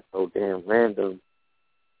everything is so damn random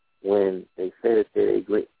when they say that they're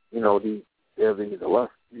great, you know, they're these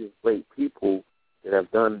illustrious, great people that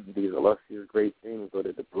have done these illustrious, great things, or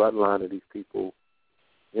that the bloodline of these people,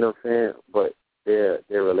 you know what I'm saying? But their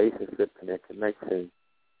relationship and their connection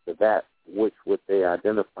to that which what they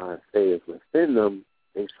identify and say is within them,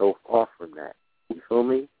 they so far from that. You feel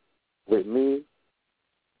me? With me,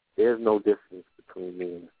 there's no difference between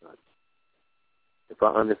me and the sun. If I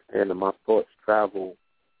understand that my thoughts travel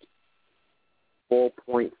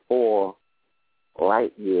 4.4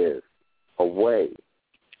 light years away,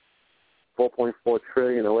 4.4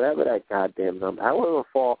 trillion or whatever that goddamn number, however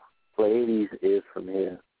far Pleiades is from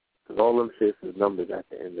here, because all them shits is numbers at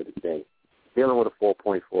the end of the day. Dealing with a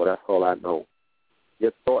 4.4, that's all I know.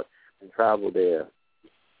 Your thoughts can travel there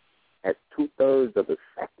at 2/3 of a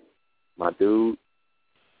second, my dude,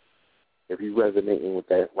 if you're resonating with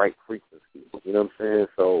that right frequency. You know what I'm saying?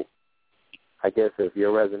 So I guess if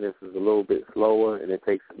your resonance is a little bit slower and it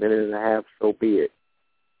takes a minute and a half, so be it.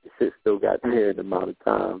 The shit still got there in the amount of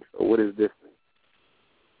time. So what is distance?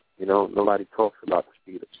 You know, nobody talks about the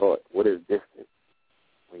speed of thought. What is distance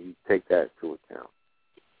when you take that into account?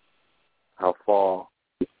 How far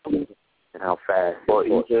and how fast your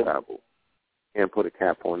thoughts travel. Can't put a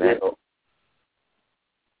cap on that.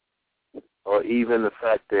 Or even the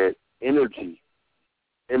fact that energy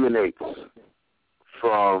emanates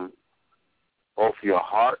from both your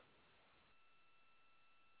heart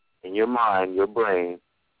and your mind, your brain,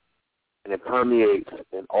 and it permeates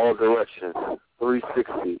in all directions,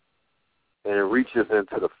 360, and it reaches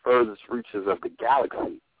into the furthest reaches of the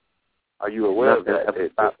galaxy. Are you aware of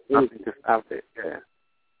that? Nothing can stop it. Yeah.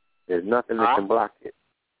 There's nothing that can block it.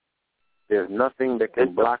 There's nothing that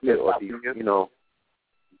can block it or, you know,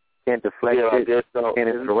 can't deflect it, can't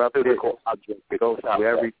interrupt it. It goes through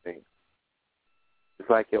everything. It's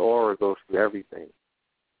like your aura goes through everything.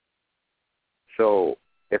 So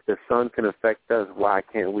if the sun can affect us, why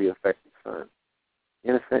can't we affect the sun?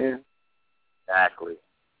 You understand? Exactly.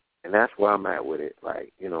 And that's where I'm at with it.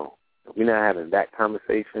 Like, you know, if we're not having that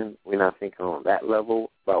conversation, we're not thinking on that level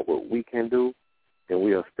about what we can do, then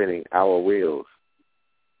we are spinning our wheels.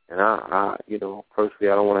 And I you know,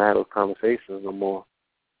 personally, I don't want to have those conversations no more.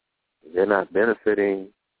 They're not benefiting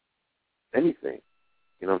anything.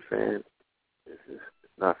 You know what I'm saying?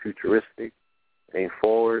 It's not futuristic. It ain't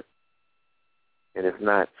forward. And it's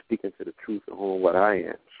not speaking to the truth of who and what I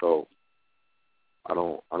am. So I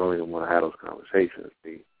don't even want to have those conversations.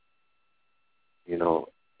 You know,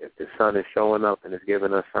 if the sun is showing up and it's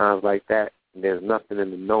giving us signs like that, there's nothing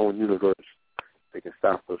in the known universe that can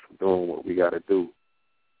stop us from doing what we got to do.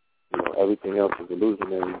 You know, everything else is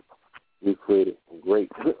illusionary. We created some great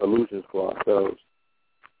illusions for ourselves.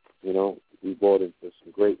 You know, we bought into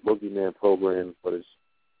some great boogeyman programs, but it's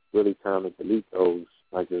really time to delete those,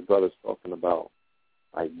 like your brother's talking about.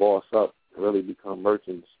 Like boss up and really become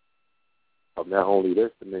merchants of not only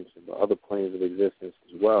this dimension, but other planes of existence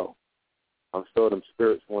as well. I'm sure them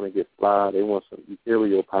spirits want to get fly. They want some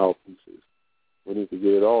ethereal power pieces. We need to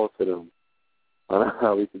get it all to them. I don't know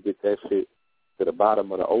how we can get that shit to the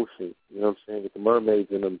bottom of the ocean. You know what I'm saying? Get the mermaids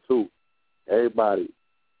in them, too. Everybody.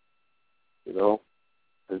 You know,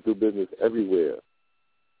 let's do business everywhere.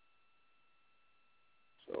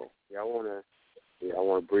 So I want to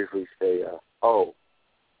briefly say, damn.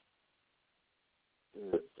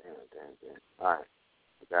 All right,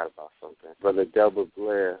 forgot about something. Brother Delbert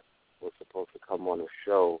Blair was supposed to come on the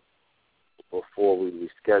show before we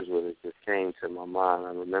rescheduled. It just came to my mind.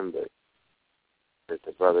 I remembered that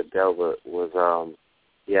the brother Delbert was,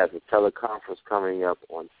 he has a teleconference coming up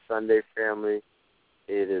on Sunday, family.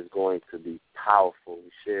 It is going to be powerful.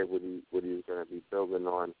 We shared what he's going to be building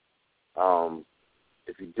on.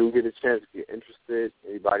 If you do get a chance, if you're interested,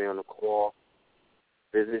 anybody on the call,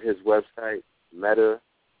 visit his website, Meta,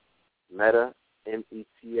 META,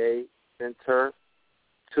 Center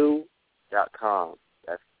 2.com.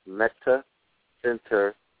 That's Meta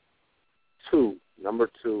Center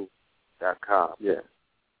 2.com. Yeah.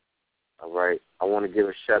 All right. I want to give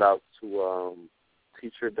a shout out to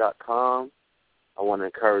teacher.com. I want to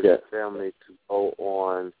encourage the family to go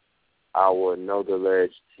on our Know the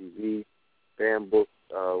Ledge TV fan book,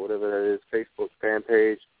 whatever that is, Facebook fan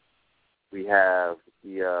page. We have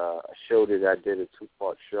the show that I did, a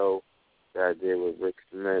 2-part show that I did with Rick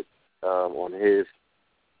Smith on his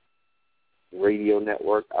radio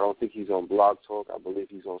network. I don't think he's on Blog Talk. I believe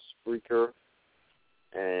he's on Spreaker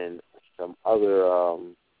and some other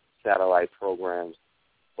satellite programs.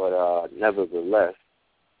 But nevertheless,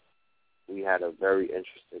 we had a very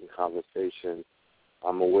interesting conversation.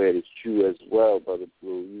 I'm aware that you as well, Brother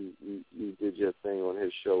Blue, you did your thing on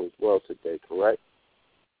his show as well today, correct?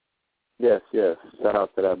 Yes. Shout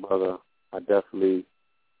out to that brother. I definitely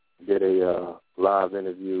did a live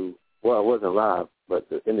interview. Well, it wasn't live, but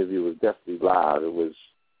the interview was definitely live. It was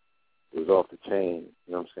off the chain.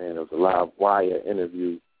 You know what I'm saying? It was a live wire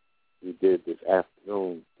interview we did this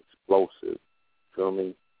afternoon. Explosive. Feel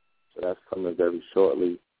me? So that's coming very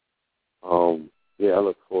shortly. I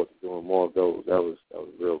look forward to doing more of those. That was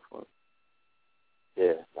real fun.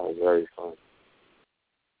 Yeah, that was very fun.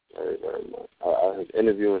 Very, very much. His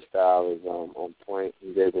interviewing style is on point.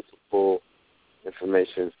 He's able to pull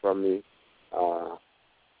information from me.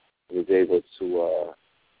 He was able to,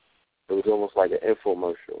 it was almost like an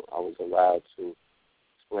infomercial. I was allowed to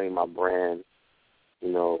explain my brand,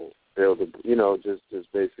 build just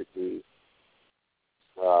basically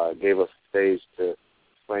gave us a stage to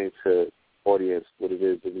explain to audience what it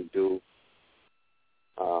is that we do,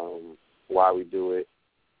 why we do it,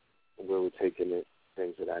 where we're taking it,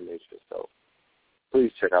 things of that nature. So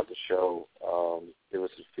please check out the show. Give us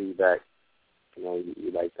some feedback.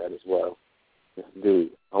 You like that as well. Yes,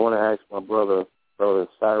 dude. I want to ask my brother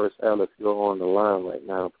Cyrus L, if you're on the line right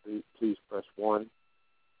now, please press 1.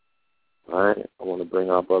 All right. I want to bring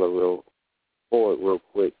our brother forward real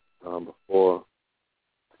quick before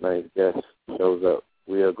tonight's guest shows up.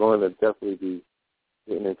 We are going to definitely be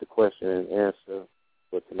getting into question and answer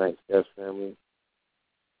for tonight's guest, family.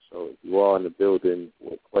 So if you are in the building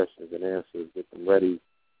with questions and answers, get them ready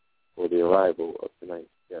for the arrival of tonight's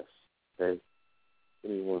guest. Okay?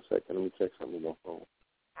 Give me 1 second. Let me check something on my phone.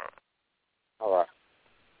 All right.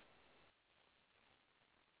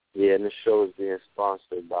 Yeah, and this show is being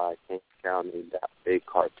sponsored by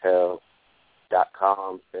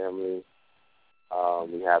KingsCounty.BigCartel.com, family.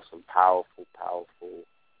 We have some powerful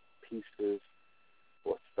pieces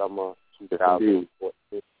for summer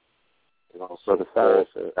 2014. And also Brother Cyrus,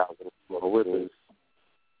 with us.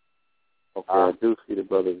 Okay, I do see the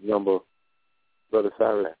brother's number. Brother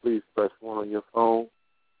Cyrus, please press 1 on your phone.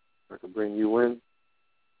 I can bring you in.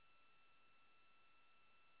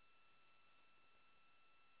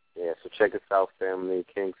 Yeah, so check us out, family.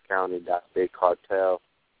 KingsCounty.BigCartel,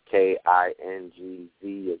 KINGZ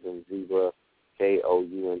as in zebra,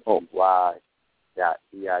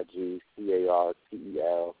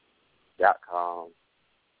 KOUNTY.BIGCARTEL.com.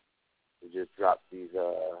 We just dropped these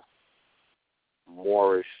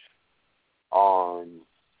Moorish on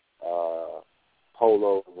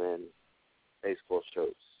polos and baseball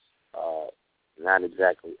shirts. Not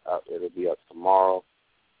exactly up. It'll be up tomorrow,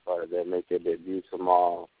 but they'll make their debut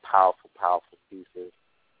tomorrow. Powerful pieces.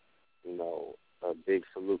 A big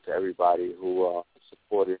salute to everybody who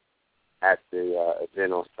supported at the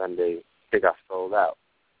event on Sunday. They got sold out.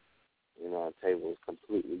 Our table was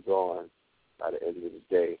completely gone by the end of the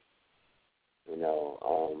day.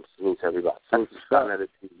 Salute to everybody. Salute to Skynetter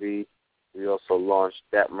TV. We also launched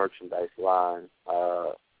that merchandise line.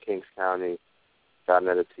 Kings County,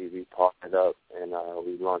 Skynetter TV partnered up, and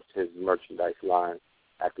we launched his merchandise line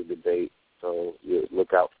at the debate. So you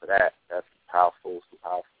look out for that. That's some powerful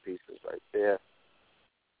pieces right there.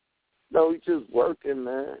 No, we just working,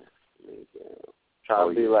 man. Trying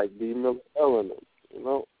to be like D. Miller Ellen,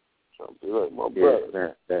 Trying to be like my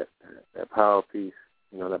brother. That that power piece,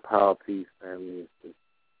 that power piece, family, the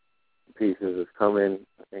pieces is coming.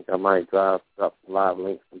 I think I might drop some live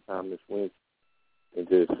links sometime this week and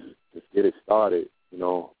just get it started.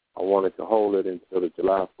 I wanted to hold it until the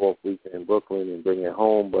July 4th weekend in Brooklyn and bring it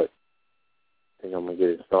home, but I think I'm going to get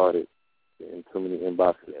it started. Getting too many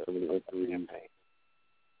inboxes, too many inquiries.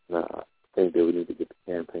 I think that we need to get the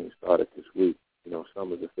campaign started this week.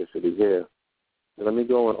 Summer's officially here. So let me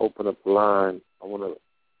go and open up the line. I want to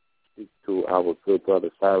speak to our good brother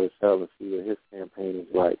Cyrus Hell and see what his campaign is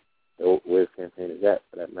like, where his campaign is at,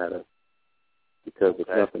 for that matter. Because if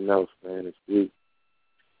nothing else, man, this week,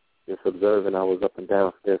 just observing, I was up and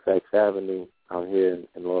down Fairfax Avenue out here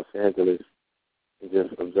in Los Angeles, and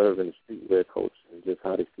just observing the streetwear culture and just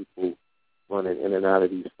how these people running in and out of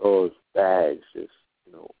these stores, bags, just,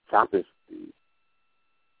 shopping street.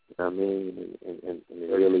 You know what I mean? And they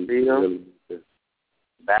really just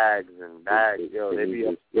bags and bags. Yo, they be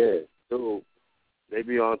dude, they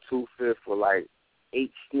be on 2/5 for like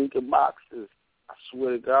 8 sneaker boxes. I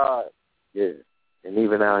swear to God. Yeah. And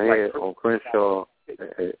even out here on Crenshaw,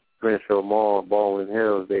 at Crenshaw Mall, Baldwin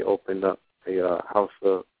Hills, they opened up a house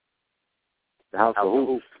of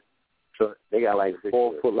hoops. So they got like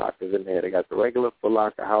 4 Foot Lockers in there. They got the regular Foot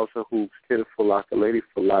Locker, House of Hoops, Kid Foot Locker, Lady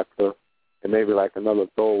Foot Locker, and maybe like another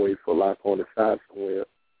throwaway Foot Locker on the side somewhere.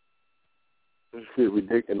 Shit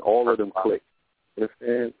ridiculous. And all of them click. You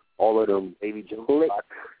understand? All of them baby click.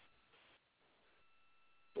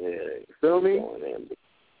 Yeah. You feel me?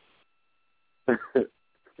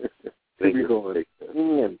 Baby going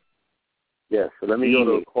in. Yeah, so let me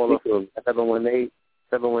go to call up from 718-300.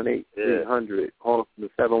 Call up from the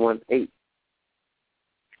 718.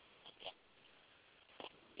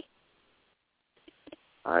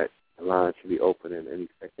 All right, the line should be opening any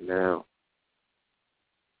second now.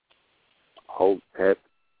 Hotep,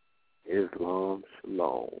 Islam,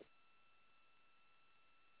 Shalom.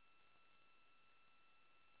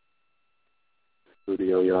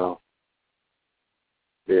 Studio, y'all.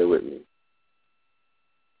 Bear with me.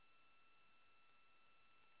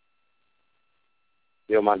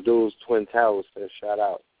 Yo, my dude's Twin Towers said shout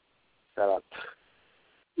out.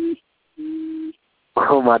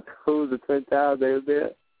 Oh, my dude's the Twin Towers, they was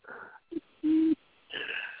there?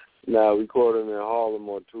 Nah, we caught him in Harlem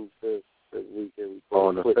on 2/5 this weekend.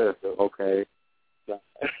 On the 5th, okay.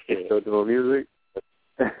 They still doing music?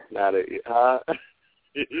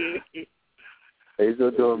 They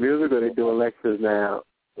still doing music or they doing lectures now?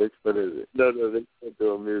 Which one is it? No, they still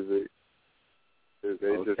doing music. They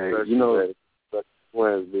okay. just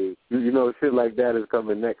Wednesday. Shit like that is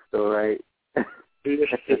coming next, though, right? I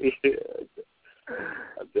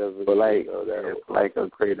definitely know that. It's like a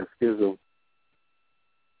creative schism.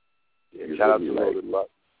 Yeah, shout out to Loaded Luck.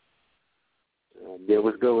 Yeah,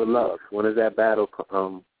 what's good with Lux? When is that battle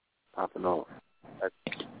popping off?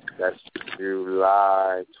 That's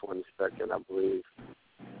July 22nd, I believe.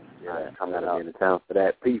 Yeah, I'm going to be in town for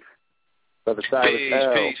that. Peace. Brother Cyrus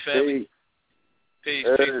L. Peace, family. Peace,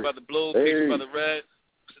 Brother Blue. Peace, Brother Red.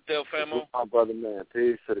 What's the deal, famo? My brother, man.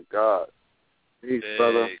 Peace to the God. Peace,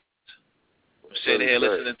 brother. I'm sitting here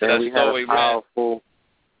listening to that story, man.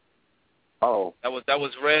 Oh, that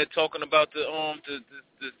was Red talking about the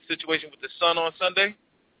situation with the sun on Sunday.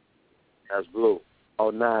 That's Blue.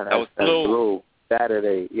 Oh, nah, that was Blue.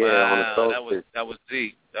 Saturday, yeah, wow, on the solstice. That was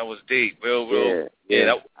deep. That was deep. Real.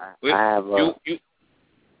 Yeah. I have.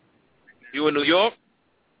 You in New York?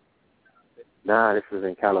 Nah, this was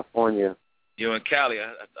in California. You're in Cali.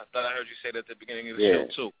 I thought I heard you say that at the beginning of the show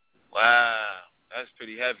too. Wow, that's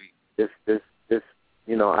pretty heavy. This.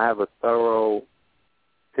 I have a thorough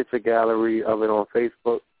picture gallery of it on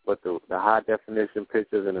Facebook, but the high definition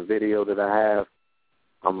pictures and the video that I have,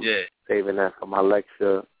 I'm saving that for my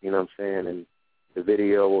lecture. You know what I'm saying? And the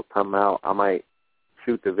video will come out. I might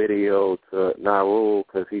shoot the video to Narul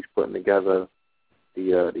because he's putting together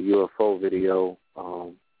the UFO video.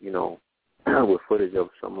 With footage of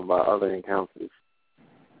some of our other encounters.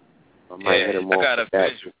 I might hit him off with that.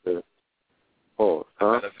 I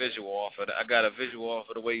got a visual off of that. I got a visual off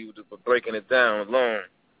of the way you were breaking it down alone.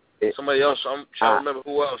 Somebody else, I'm trying to remember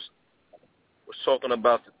who else was talking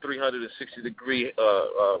about the 360-degree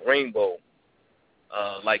rainbow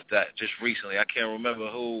like that just recently. I can't remember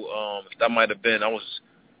who. That might have been. I was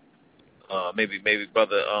maybe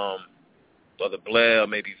Brother Blair or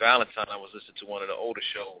maybe Valentine. I was listening to one of the older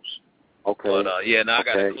shows. Okay. But, I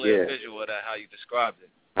got a clear visual of that, how you described it.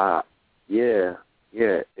 Yeah.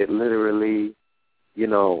 It literally,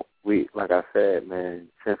 like I said, man,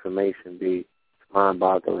 this information be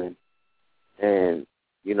mind-boggling. And,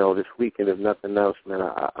 this weekend, if nothing else, man,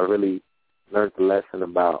 I really learned the lesson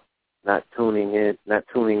about not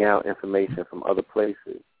tuning out information from other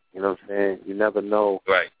places. You know what I'm saying? You never know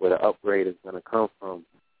where the upgrade is going to come from.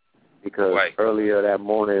 Because earlier that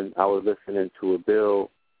morning I was listening to a bill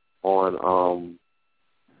on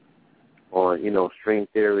string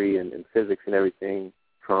theory and physics and everything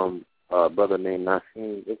from a brother named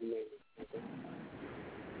Nassim. What's his name?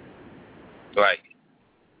 Right.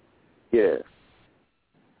 Yeah.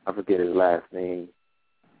 I forget his last name.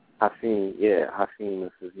 Hassim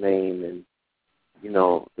is his name, and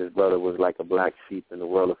this brother was like a black sheep in the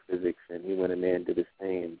world of physics, and he went in there and did his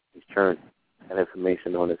thing, and he's churned that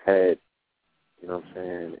information on his head, you know what I'm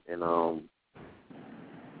saying, and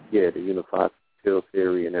the unified field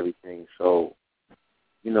theory and everything. So,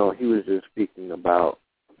 he was just speaking about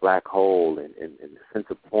the black hole and the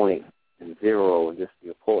center point and zero and just the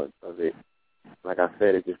importance of it. Like I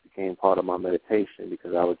said, it just became part of my meditation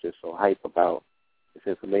because I was just so hyped about this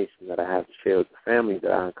information that I have to share with the family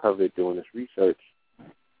that I uncovered doing this research.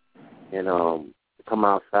 And to come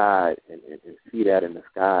outside and see that in the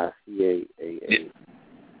sky, see a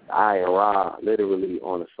Ra literally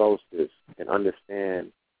on a solstice and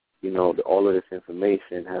understand, that all of this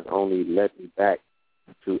information has only led me back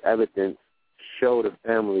to evidence, show the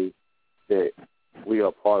family that we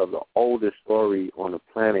are part of the oldest story on the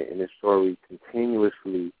planet, and this story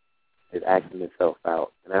continuously is acting itself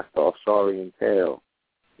out. And that's the Osarian tale.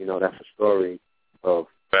 That's a story of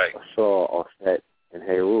Asar, Osset, and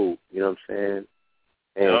Heru. You know what I'm saying?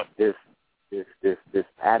 And this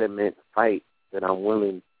adamant fight that I'm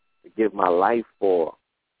willing to give my life for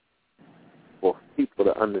people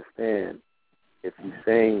to understand. If you're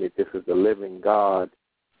saying that this is the living God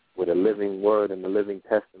with a living word and a living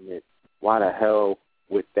testament, why the hell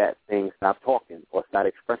would that thing stop talking or start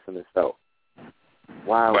expressing itself?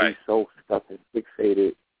 Why are we so stuck and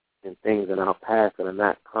fixated in things in our past that are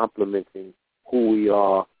not complementing who we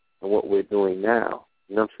are and what we're doing now?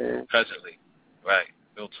 You know what I'm saying? Presently. Right.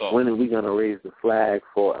 Real talk. When are we going to raise the flag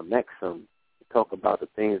for a Maxim to talk about the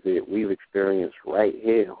things that we've experienced right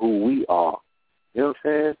here, who we are? You know what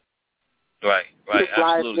I'm saying? Right. We're the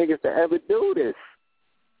flyest niggas to ever do this.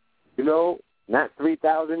 Not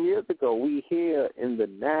 3,000 years ago. We here in the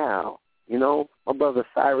now. My brother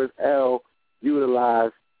Cyrus L.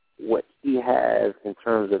 utilized what he has in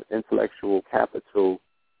terms of intellectual capital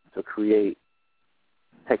to create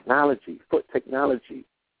technology, foot technology,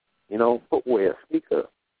 footwear, sneaker.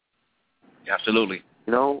 Absolutely.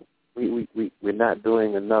 We're not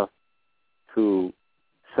doing enough to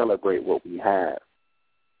celebrate what we have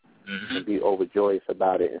and be overjoyous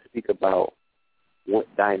about it and speak about what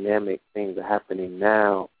dynamic things are happening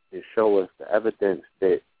now and show us the evidence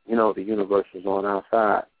that, the universe is on our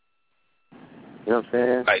side. You know what I'm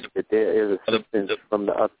saying? Right. That there is assistance from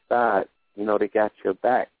the other side. They got your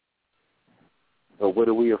back. So what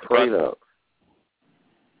are we afraid of?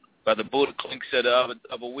 Brother Buddha Klink said the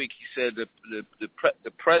other week, he said the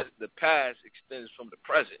past extends from the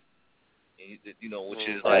present. Which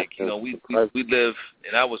is like, we live,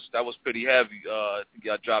 and that was pretty heavy. I think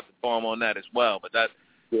y'all dropped the bomb on that as well, but that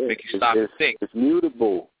makes you stop and think. It's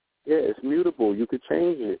mutable. Yeah, it's mutable. You could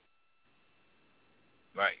change it.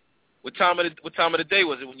 Right. What time of the day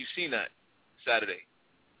was it when you seen that Saturday?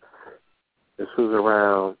 This was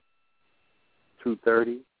around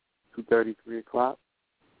 2:30, 3 o'clock.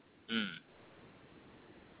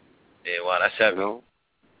 Yeah, wow, that's heavy.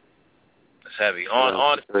 That's heavy.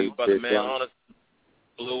 Honest to you, brother, man. Honest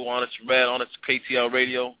Blue, honest Red, honest KTL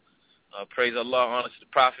Radio. Praise Allah, honest to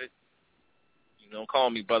the Prophet. Call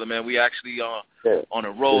me, brother, man. We actually on the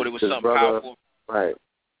road. It was something powerful. Right.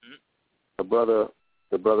 The brother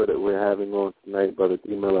that we're having on tonight, Brother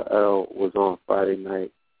D. Miller L., was on Friday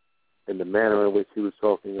night, and the manner in which he was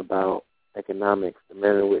talking about economics, the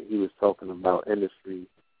manner in which he was talking about industry,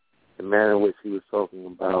 the manner in which he was talking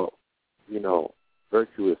about,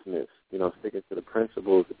 virtuousness, sticking to the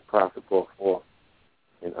principles that the Prophet brought forth,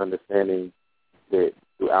 and understanding that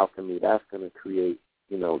through alchemy, that's going to create,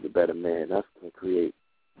 the better man. That's going to create,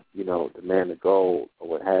 the man of gold or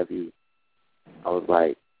what have you. I was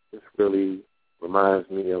like, this really reminds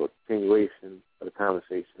me of a continuation of the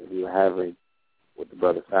conversation we were having with the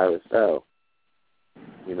brother Cyrus L.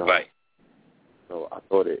 Right. So I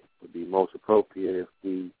thought it would be most appropriate if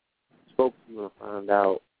we spoke to you and found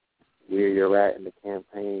out where you're at in the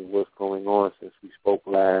campaign, what's going on since we spoke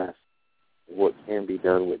last, what can be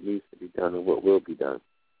done, what needs to be done, and what will be done.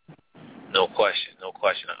 No question.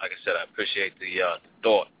 Like I said, I appreciate the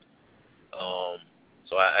thought.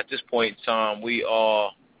 So at this point in time, we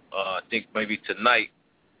are, I think maybe tonight,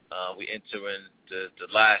 we enter in the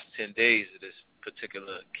last 10 days of this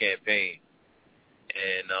particular campaign.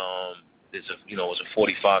 And it was a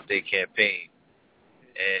 45-day campaign,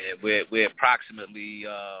 and we're approximately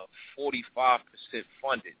 45%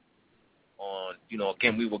 funded. On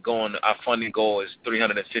again, we were going. Our funding goal is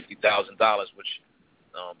 $350,000, which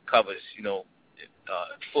covers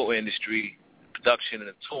footwear industry production, and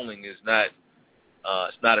the tooling is not.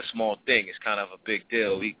 It's not a small thing. It's kind of a big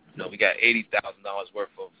deal. We got $80,000 worth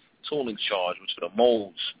of tooling charge, which are the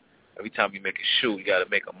molds. Every time you make a shoe, you got to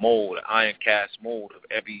make a mold, an iron cast mold of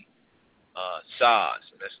every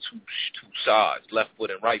size, and that's two sides, left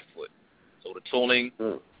foot and right foot. So the tooling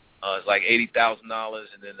is like $80,000,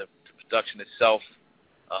 and then the production itself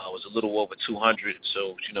was a little over $200,000.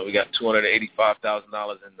 So we got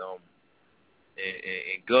 $285,000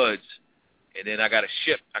 in goods. And then I got to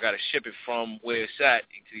ship it from where it's at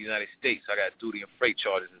into the United States. I got duty and freight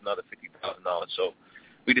charges, another $50,000. So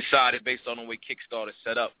we decided, based on the way Kickstarter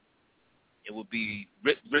set up, it would be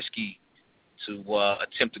risky to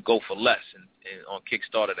attempt to go for less. And on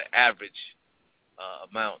Kickstarter, the average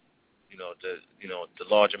amount, the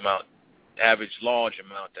large amount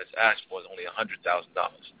that's asked for is only $100,000.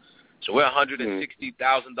 So we're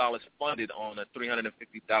 $160,000 funded on a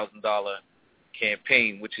 $350,000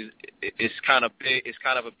 campaign, which is kind of big. It's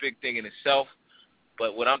kind of a big thing in itself.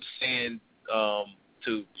 But what I'm saying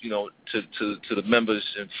to the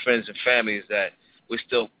members and friends and family is that we're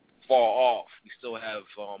still far off. We still have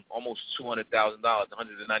almost $200,000,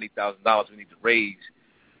 $190,000 we need to raise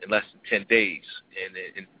in less than 10 days. And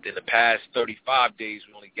in the past 35 days,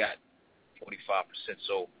 we only got 45%.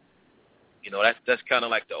 So, that's kind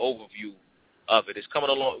of like the overview of it. It's coming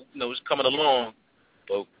along,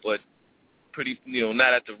 but pretty,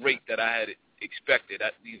 not at the rate that I had expected.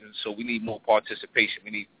 So we need more participation.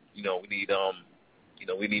 We need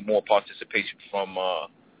more participation from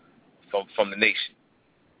the nation.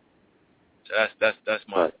 So that's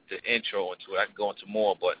the intro into it. I can go into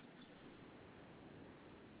more, but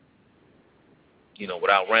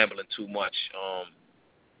without rambling too much,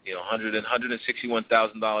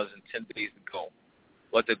 $161,000 in 10 days to go.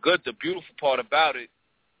 But the beautiful part about it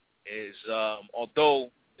is,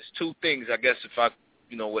 although there's two things, I guess, if I,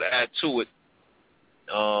 would add to it,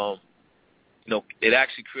 it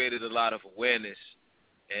actually created a lot of awareness,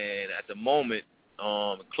 and at the moment,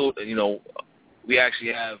 we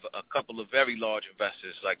actually have a couple of very large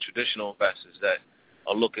investors, like traditional investors, that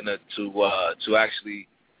are looking to actually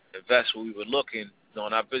invest what we were looking.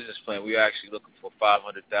 On our business plan, we were actually looking for $500,000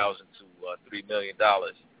 to $3 million,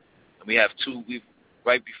 and we have two.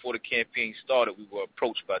 Right before the campaign started, we were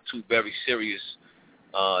approached by two very serious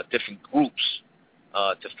different groups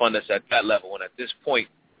to fund us at that level. And at this point,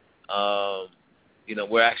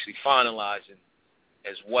 we're actually finalizing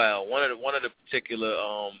as well. One of the particular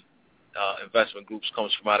investment groups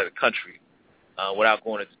comes from out of the country. Without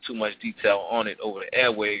going into too much detail on it over the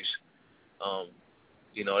airwaves,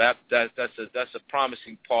 that's a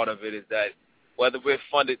promising part of it, is that whether we're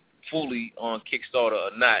funded fully on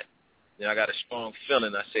Kickstarter or not, I got a strong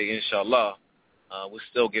feeling. I say, inshallah, we'll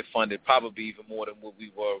still get funded, probably even more than what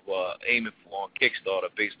we were aiming for on Kickstarter,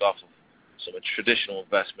 based off of some traditional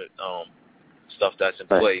investment stuff that's in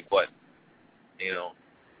play. But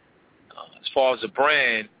as far as the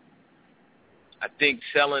brand, I think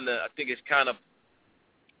it's kind of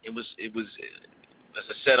it was as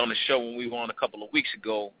I said on the show when we were on a couple of weeks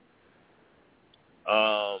ago.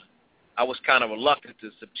 I was kind of reluctant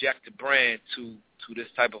to subject the brand to this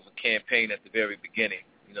type of a campaign at the very beginning.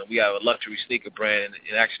 We have a luxury sneaker brand,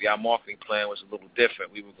 and actually our marketing plan was a little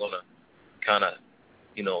different. We were going to kind of,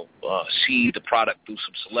 seed the product through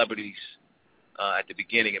some celebrities at the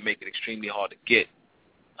beginning and make it extremely hard to get.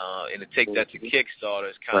 And to take that to Kickstarter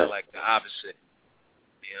is kind of like the opposite.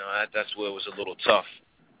 That's where it was a little tough.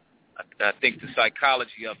 I think the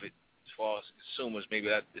psychology of it, as far as consumers, maybe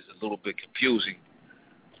that is a little bit confusing.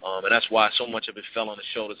 And that's why so much of it fell on the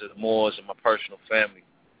shoulders of the Moores and my personal family,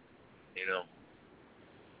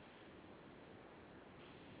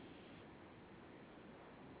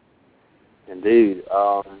 Indeed.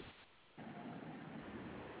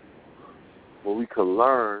 What we could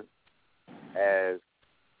learn as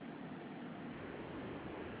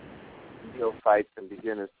neophytes and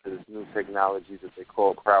beginners to this new technology that they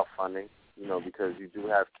call crowdfunding, because you do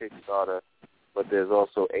have Kickstarter, but there's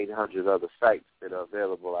also 800 other sites that are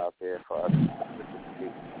available out there for us to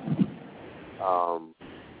participate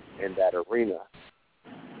in that arena.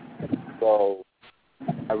 So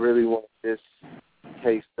I really want this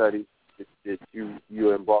case study that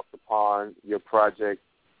you embarked upon, your project,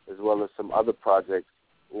 as well as some other projects,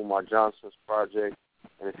 Umar Johnson's project,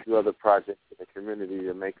 and a few other projects in the community,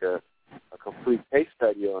 to make a complete case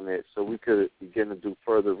study on it, so we could begin to do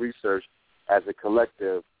further research as a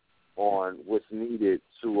collective on what's needed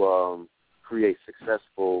to create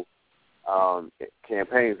successful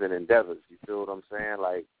campaigns and endeavors. You feel what I'm saying?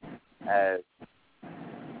 Like, as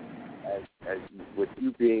with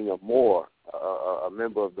you being a Moor, a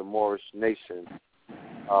member of the Moorish nation,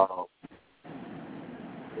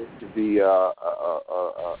 it should be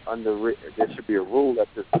underwritten. There should be a rule at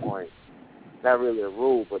this point. Not really a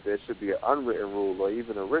rule, but there should be an unwritten rule or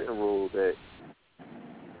even a written rule that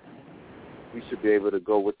we should be able to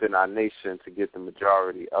go within our nation to get the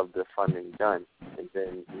majority of the funding done, and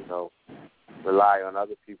then, rely on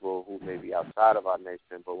other people who may be outside of our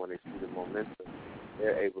nation, but when they see the momentum,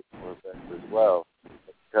 they're able to invest as well.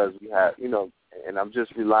 Because we have, and I'm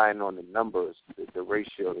just relying on the numbers, the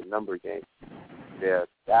ratio, the number game. There are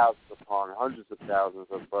thousands upon hundreds of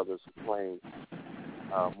thousands of brothers who claim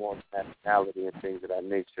more nationality and things of that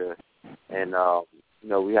nature. And,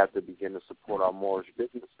 we have to begin to support our Moorish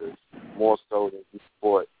businesses more so than we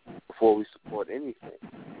support before we support anything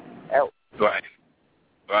else. Right,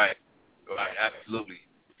 absolutely.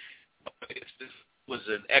 This was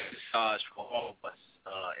an exercise for all of us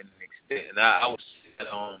in an extent. And I would say that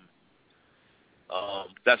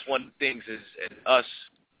that's one of the things is us,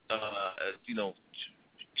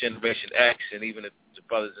 Generation X, and even the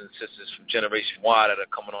brothers and sisters from Generation Y that are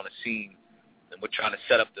coming on the scene, and we're trying to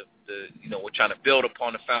set up we're trying to build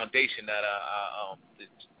upon the foundation that the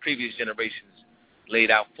previous generations laid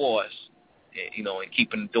out for us, and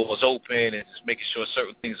keeping the doors open and just making sure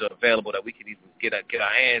certain things are available that we can even get our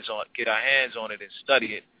hands on it and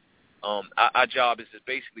study it. Our job is to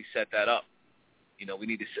basically set that up. We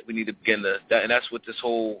need to begin and that's what this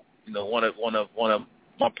whole one of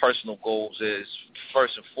my personal goals is,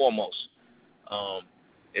 first and foremost,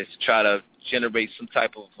 is to try to generate some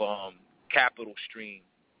type of capital stream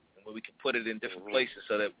where we can put it in different places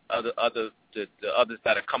so that the others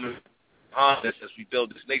that are coming behind us as we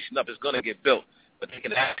build this nation up is going to get built, but they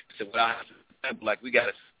can access it without having to, like, we got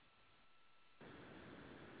to.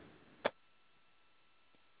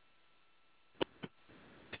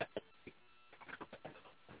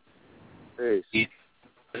 To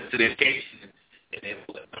the occasion, and then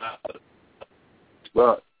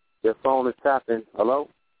well, your phone is tapping. Hello?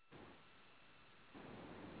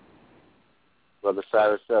 Brother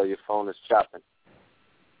Cyrus, your phone is chopping.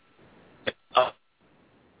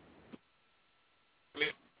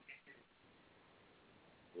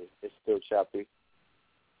 It's still choppy.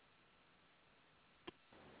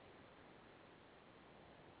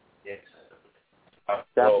 Yes.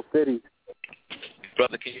 Chapel City.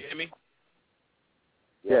 Brother, can you hear me?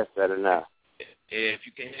 Yes, better now. If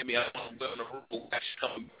you can hear me, I'm on the road actually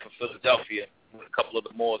coming from Philadelphia with a couple of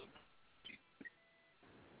the more.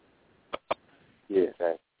 Yeah,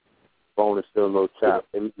 that phone is still a little choppy.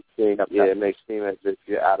 It makes it seem as if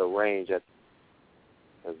you're out of range as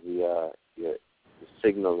the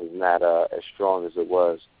signal is not as strong as it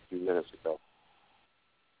was a few minutes ago.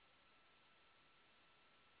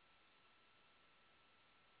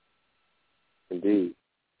 Indeed.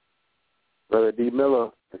 Brother D.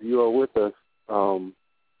 Miller, if you are with us,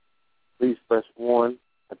 please press 1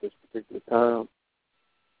 at this particular time.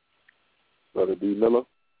 Brother D. Miller.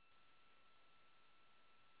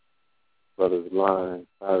 Brother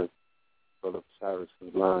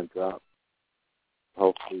Cyrus's line dropped.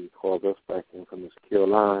 Hopefully he calls us back in from the secure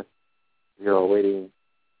line. We are awaiting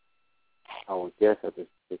our guest at this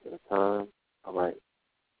particular time. All right.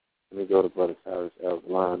 Let me go to Brother Cyrus L's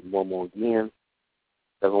line one more again.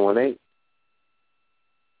 718-300.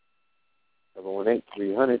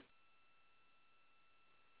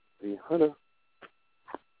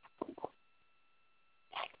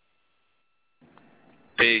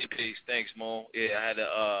 Peace. Thanks, Mo. Yeah, I had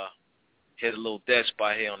to hit a little dead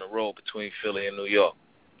spot here on the road between Philly and New York.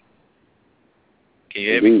 Can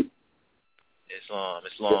you hear me? It's long.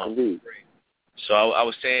 Yes, indeed. So I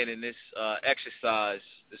was saying in this exercise,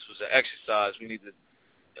 this was an exercise. We need to,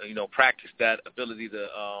 practice that ability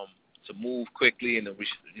to move quickly and to,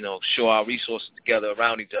 show our resources together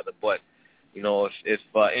around each other. But, if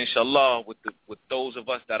inshallah, with those of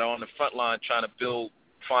us that are on the front line trying to build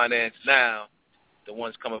finance now, the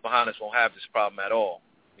ones coming behind us won't have this problem at all,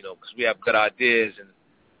 because we have good ideas, and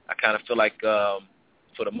I kind of feel like,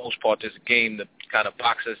 for the most part, there's a game to kind of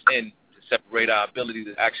box us in to separate our ability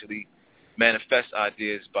to actually manifest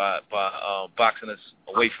ideas by boxing us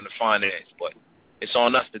away from the finance. But it's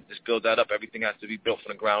on us to just build that up. Everything has to be built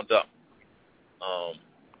from the ground up.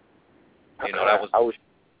 That was.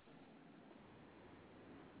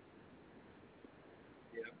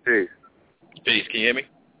 Peace. Peace. Can you hear me?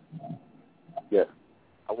 Yes.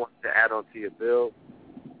 I want to add on to your bill.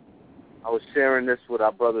 I was sharing this with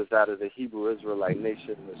our brothers out of the Hebrew Israelite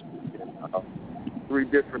nation this weekend. three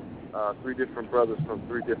different brothers from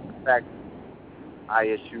three different factions.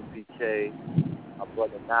 ISUPK, my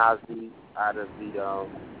brother Nazi out of the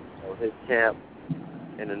his camp,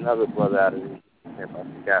 and another brother out of his camp. I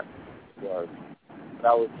forgot who it was. But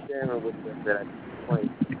I was sharing with them that at this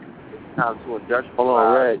point it's time to industrialize. Hold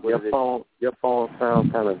on, Red. Your phone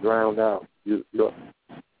sounds kind of drowned out.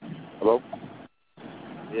 Hello?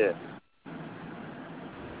 Yeah.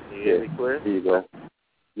 Can you hear me clear? Here you go.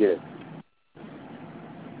 Yeah.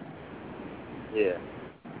 Yeah.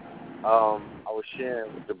 I was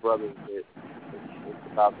sharing with the brothers that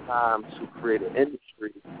it's about time to create an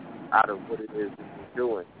industry out of what it is that we're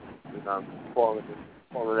doing. You know, I'm calling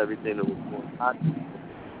everything that we're doing content,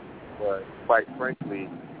 but quite frankly,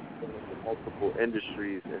 there's multiple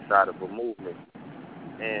industries inside of a movement.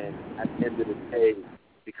 And at the end of the day,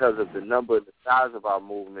 because of the number and the size of our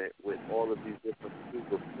movement, with all of these different schools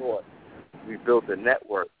of thought, we built a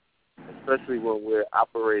network. Especially when we're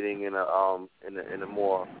operating in a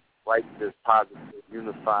more righteous, positive,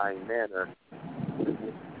 unifying manner,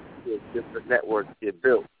 different networks get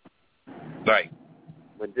built. Right.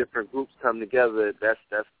 When different groups come together, that's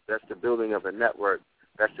the building of a network.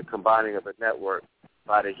 That's the combining of a network.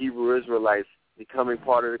 By the Hebrew Israelites becoming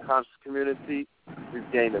part of the conscious community,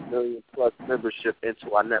 we've gained 1 million+ membership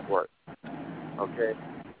into our network. Okay?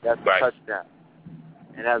 That's the touchdown.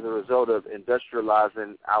 And as a result of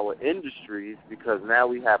industrializing our industries, because now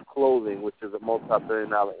we have clothing, which is a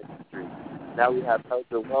multi-billion-dollar industry. Now we have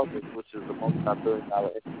health and wellness, which is a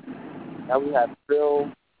multi-billion-dollar industry. Now we have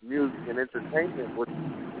film, music, and entertainment, which is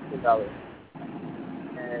a $1 billion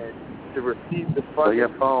industry. And to receive the funding, so your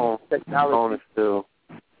phone is still.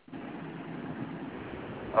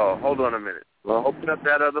 Oh, hold on a minute. Well, open up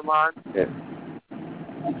that other line. Yeah.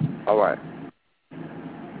 All right.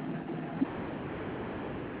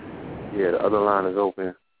 Yeah, the other line is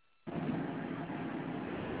open.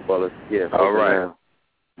 Well, it's all right. Now.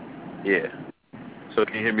 Yeah. So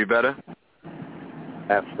can you hear me better?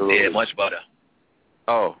 Absolutely. Yeah, much better.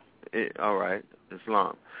 Oh, all right.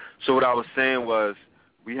 Islam. So what I was saying was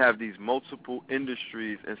we have these multiple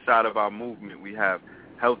industries inside of our movement. We have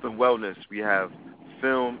health and wellness. We have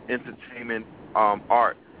film, entertainment,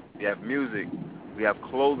 art. We have music. We have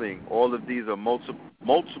clothing. All of these are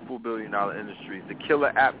multiple billion-dollar industries. The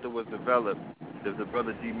killer app that was developed, the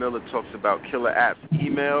brother D. Miller talks about killer apps.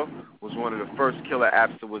 Email was one of the first killer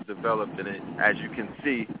apps that was developed, and as you can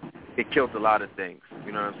see, it killed a lot of things.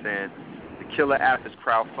 You know what I'm saying? The killer app is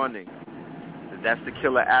crowdfunding. That's the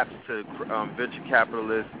killer apps to venture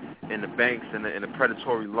capitalists and the banks and the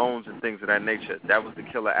predatory loans and things of that nature. That was the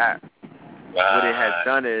killer app. Right. What it has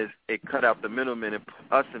done is it cut out the middlemen and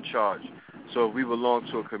put us in charge. So if we belong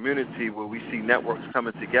to a community where we see networks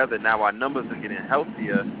coming together, now our numbers are getting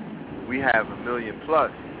healthier. We have 1 million+.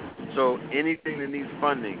 So anything that needs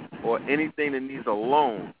funding or anything that needs a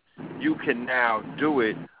loan, you can now do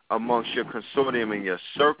it amongst your consortium and your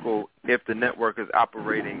circle if the network is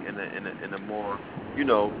operating in a more, in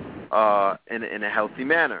a healthy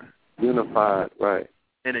manner. Unified, right.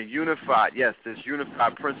 In a unified, yes, this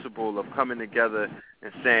unified principle of coming together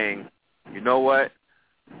and saying, you know what?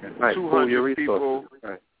 Right. 200 people,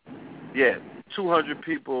 right. 200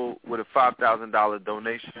 people with a $5,000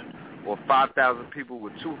 donation, or 5,000 people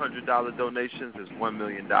with $200 donations is $1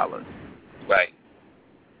 million. Right.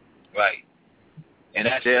 And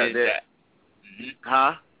that's that. Mm-hmm.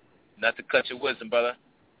 Huh? Not to cut your wisdom, brother.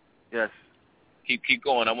 Yes. Keep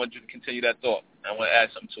going. I want you to continue that thought. I want to add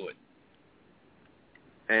something to it.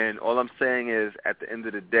 And all I'm saying is, at the end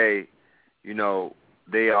of the day,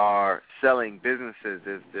 they are selling businesses.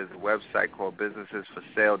 There's a website called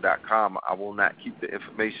businessesforsale.com. I will not keep the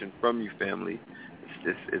information from you, family.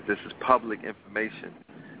 This is public information.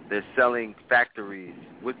 They're selling factories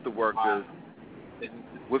with the workers,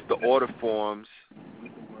 with the order forms,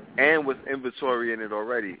 and with inventory in it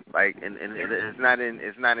already. Like, and it's not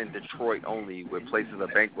in Detroit only, where places are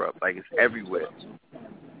bankrupt. Like, it's everywhere.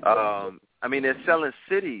 They're selling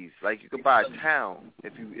cities. Like, you could buy a town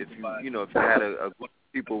if you had a group of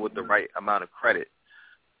people with the right amount of credit.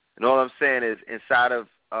 And all I'm saying is, inside of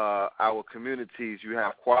our communities, you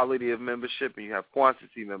have quality of membership and you have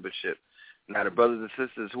quantity membership. Now, the brothers and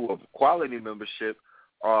sisters who have quality membership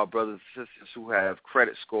are brothers and sisters who have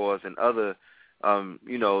credit scores and other,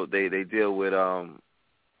 they deal with,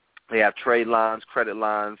 they have trade lines, credit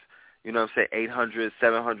lines, 800,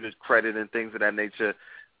 700 credit and things of that nature.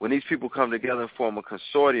 When these people come together and form a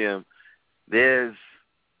consortium, there's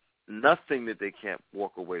nothing that they can't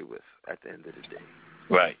walk away with at the end of the day.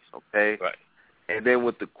 Right. Okay. Right. And then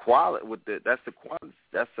with the quality, that's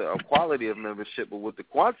a quality of membership, but with the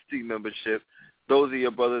quantity membership, those are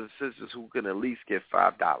your brothers and sisters who can at least get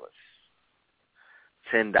 $5,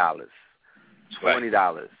 $10,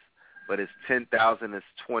 $20. But it's 10,000, it's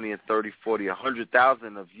 20 and 30, 40,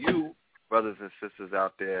 100,000 of you, brothers and sisters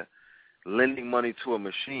out there, lending money to a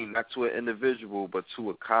machine, not to an individual, but to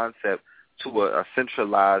a concept, to a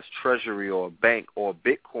centralized treasury or a bank or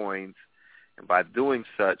Bitcoins. And by doing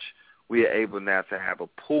such, we are able now to have a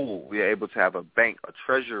pool. We are able to have a bank, a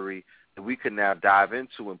treasury that we can now dive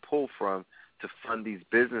into and pull from to fund these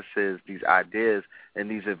businesses, these ideas,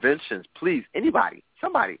 and these inventions. Please, anybody,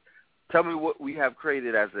 somebody, tell me what we have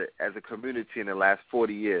created as a community in the last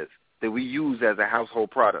 40 years that we use as a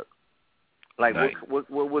household product. Like right. what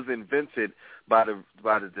was invented by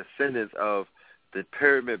the descendants of the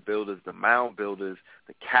pyramid builders, the mound builders,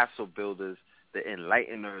 the castle builders, the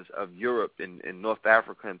enlighteners of Europe and North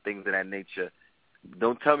Africa and things of that nature.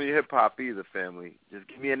 Don't tell me hip-hop either, family. Just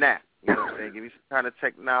give me a nap. You know what I'm saying? Give me some kind of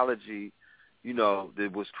technology,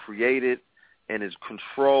 that was created and is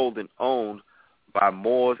controlled and owned by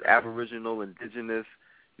Moors, Aboriginal, Indigenous,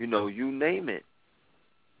 you name it.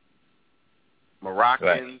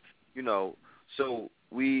 Moroccans, right. So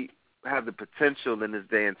we have the potential in this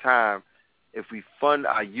day and time if we fund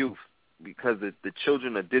our youth, because the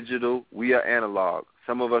children are digital, we are analog.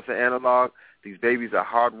 Some of us are analog. These babies are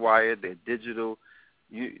hardwired. They're digital.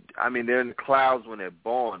 They're in the clouds when they're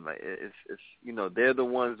born. Like it's they're the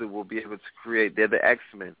ones that will be able to create. They're the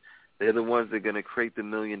X-Men. They're the ones that are going to create the $1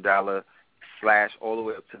 million / all the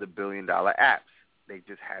way up to the $1 billion apps. They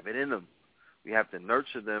just have it in them. We have to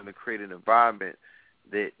nurture them and create an environment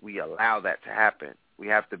that we allow that to happen. We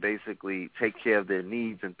have to basically take care of their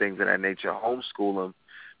needs and things of that nature, homeschool them,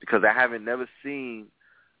 because I haven't never seen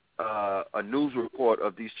a news report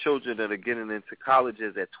of these children that are getting into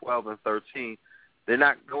colleges at 12 and 13. They're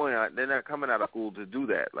not coming out of school to do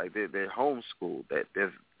that. Like they're homeschooled.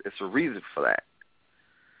 It's a reason for that.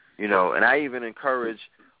 And I even encourage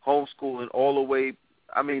homeschooling all the way.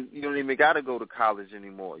 You don't even got to go to college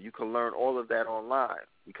anymore. You can learn all of that online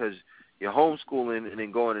because you're homeschooling and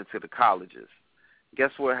then going into the colleges.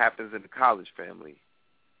 Guess what happens in the college, family?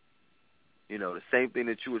 The same thing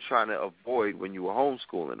that you were trying to avoid when you were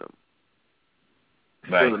homeschooling them.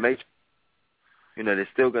 Right. Still the matrix. They're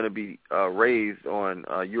still going to be raised on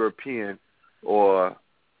European or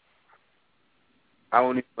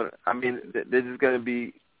they're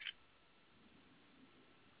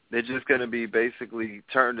just going to be basically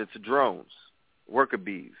turned into drones, worker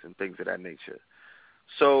bees and things of that nature.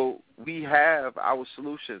 So we have our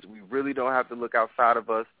solutions. We really don't have to look outside of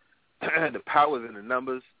us. The power's in the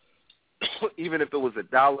numbers. Even if it was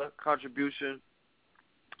 $1 contribution,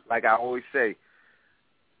 like I always say,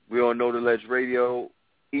 we all know the Ledge Radio.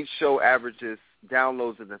 Each show averages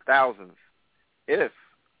downloads in the thousands. If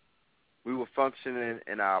we were functioning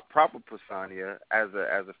in our proper persona as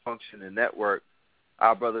a functioning network,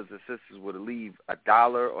 our brothers and sisters would leave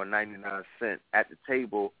 $1 or 99 cents at the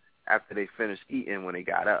table after they finished eating when they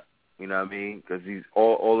got up. You know what I mean? Because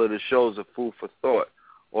all of the shows are food for thought.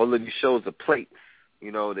 All of these shows are plates.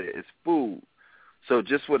 It's food. So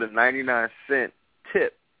just with a 99-cent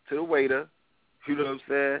tip to the waiter, you know what I'm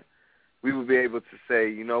saying, we would be able to say,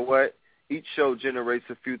 you know what, each show generates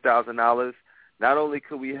a few $1,000s. Not only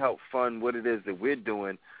could we help fund what it is that we're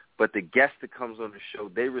doing, but the guest that comes on the show,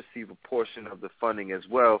 they receive a portion of the funding as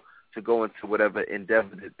well to go into whatever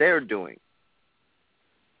endeavor that they're doing.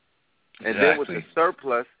 And then with the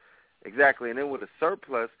surplus, and then with the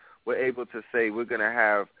surplus, we're able to say we're going to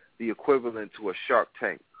have the equivalent to a Shark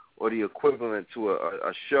Tank or the equivalent to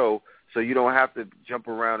a show, so you don't have to jump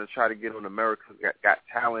around and try to get on America's Got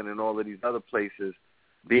Talent and all of these other places,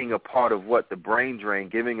 being a part of the brain drain,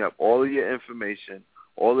 giving up all of your information,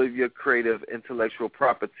 all of your creative intellectual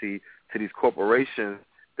property to these corporations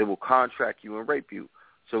that will contract you and rape you.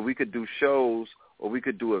 So we could do shows or we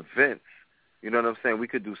could do events. You know what I'm saying? We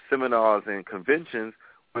could do seminars and conventions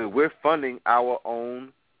where we're funding our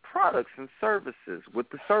own products and services with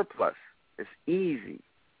the surplus. It's easy.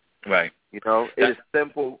 Right. It is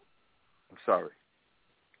simple. I'm sorry.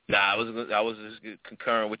 I was just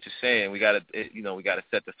concurring with what you're saying. We got to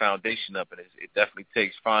set the foundation up, and it definitely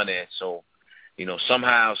takes finance. So,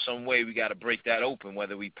 somehow, some way, we got to break that open.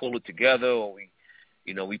 Whether we pull it together or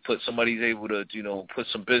we put somebody's able to, put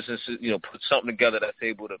some businesses, put something together that's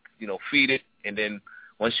able to, feed it, and then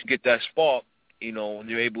once you get that spark, when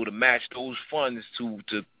you're able to match those funds to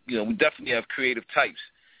we definitely have creative types.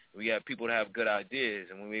 We have people that have good ideas,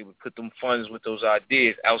 and when we're able to put them funds with those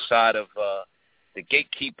ideas outside of the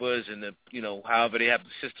gatekeepers and the, however they have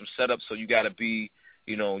the system set up, so you got to be,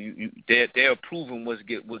 they're approving what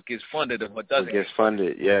gets funded and what doesn't. What gets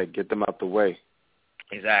funded, yeah, get them out the way.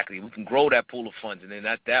 Exactly. We can grow that pool of funds, and then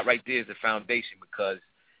that right there is the foundation. Because,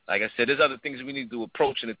 like I said, there's other things we need to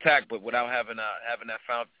approach and attack, but without having that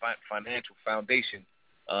financial foundation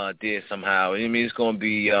there somehow, I mean, it's going to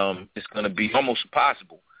be almost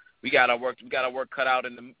impossible. We got our work cut out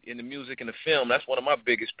in the music and the film. That's one of my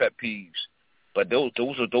biggest pet peeves. But those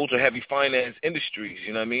are heavy finance industries.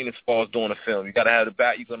 You know what I mean? As far as doing a film, you got to have the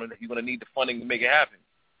back. You're gonna need the funding to make it happen.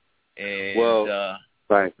 And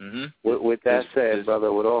right. Mm-hmm. With that said,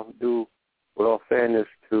 brother, with all fairness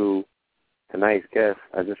to tonight's guest,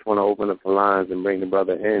 I just want to open up the lines and bring the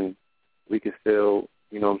brother in. We can still,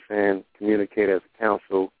 you know what I'm saying, communicate as a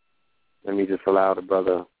council. Let me just allow the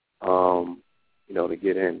brother, to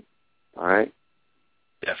get in. All right?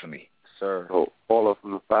 Definitely. Sir. So call up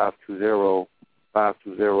from the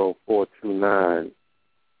 520-429.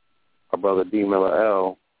 Our brother D. Miller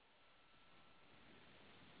L.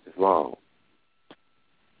 is wrong.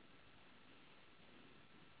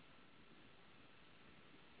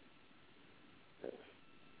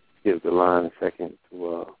 Give the line a second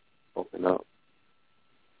to open up.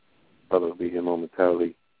 Brother will be here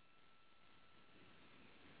momentarily.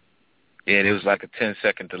 Yeah, there was like a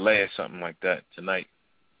 10-second delay or something like that tonight,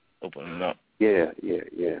 opening up. Yeah.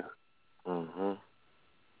 Mm-hmm.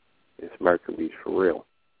 It's Mercury's for real.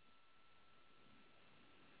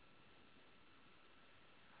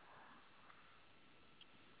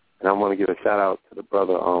 And I want to give a shout-out to the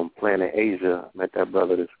brother Planet Asia. I met that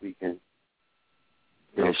brother this weekend.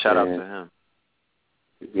 Yeah, shout out to him.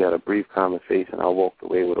 We had a brief conversation. I walked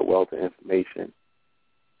away with a wealth of information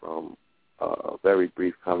from a very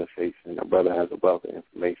brief conversation. My brother has a wealth of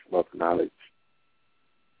information, wealth of knowledge.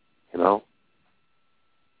 You know?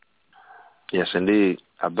 Yes, indeed.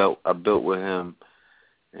 I built with him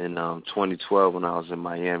in 2012 when I was in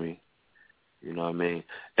Miami. You know what I mean?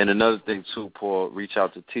 And another thing, too, Paul, reach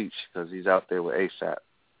out to Teach because he's out there with ASAP.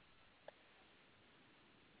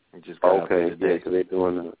 He just got out there today. Because they're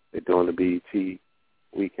doing the BET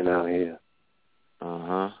weekend out here.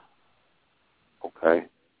 Uh-huh. Okay.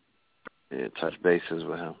 Yeah, touch bases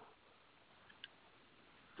with him.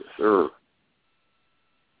 Yes, sir.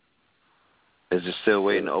 Is it still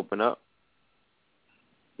waiting to open up?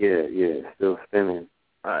 Yeah, still spinning.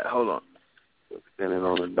 All right, hold on. Still spinning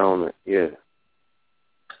on the donut, yeah.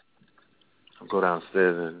 I'll go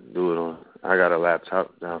downstairs and do it on. I got a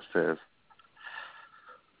laptop downstairs.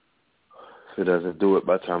 If it doesn't do it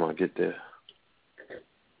by the time I get there.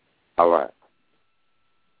 All right.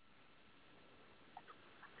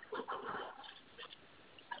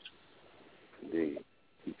 Indeed.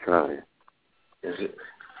 Keep trying. Is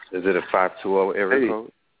it a 520 area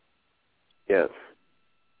code? Yes.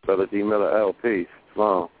 Brother D. Miller L. Peace.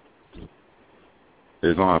 Islam.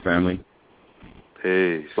 Islam, family.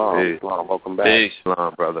 Peace. Islam. Welcome back. Peace.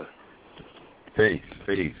 Islam, brother. Peace.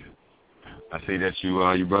 I see that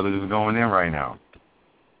you brothers is going in right now.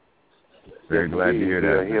 Very glad to hear that.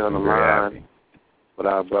 We're here on the line with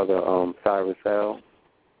our brother Cyrus L.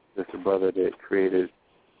 This is the brother that created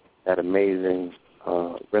that amazing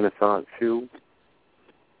Renaissance shoe.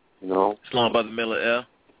 You know? Islam, Brother Miller L.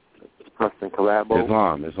 Custom collabo.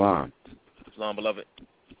 Islam, beloved.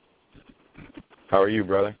 How are you,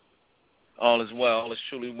 brother? All is well. All is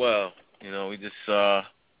truly well. You know, we just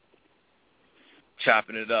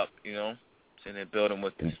chopping it up, you know, sitting there building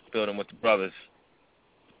with the brothers.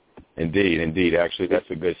 Indeed. Actually, that's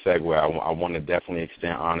a good segue. I want to definitely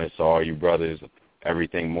extend honor to all you brothers,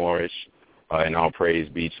 everything Moorish, and all praise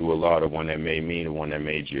be to Allah, the one that made me, the one that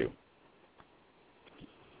made you.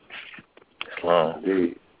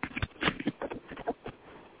 Indeed.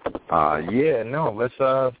 Let's.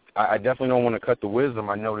 I definitely don't want to cut the wisdom.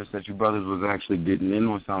 I noticed that you brothers was actually getting in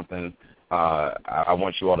on something. I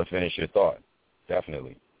want you all to finish your thought.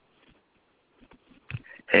 Definitely.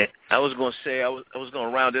 Hey, I was going to say I was going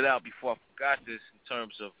to round it out before I forgot this in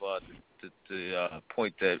terms of the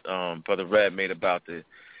point that Brother Red made about the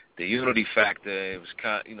unity factor. It was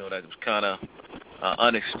that was kind of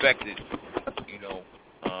unexpected,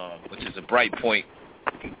 which is a bright point.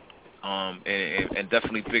 And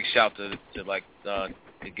definitely big shout to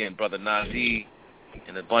again, Brother Nazi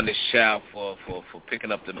and Abundance Shout for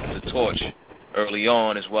picking up the torch early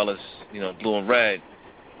on, as well as Blue and Red.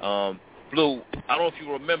 Blue, I don't know if you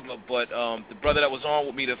remember, but the brother that was on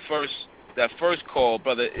with me that first call,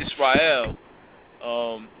 Brother Israel,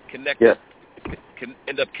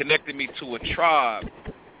 ended up connecting me to a tribe.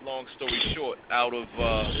 Long story short, out of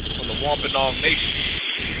from the Wampanoag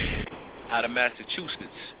Nation, out of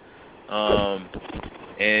Massachusetts.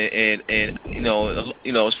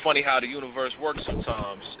 It's funny how the universe works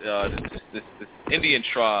sometimes. This Indian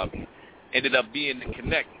tribe ended up being the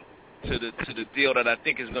connect to the deal that I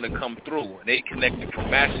think is going to come through. And they connected from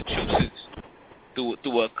Massachusetts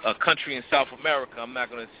through a country in South America. I'm not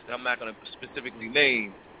gonna specifically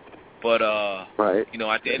name, but right. You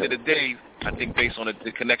know, at the end of the day, I think based on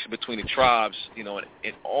the connection between the tribes, you know, and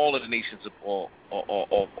all of the nations or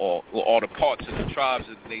all the parts of the tribes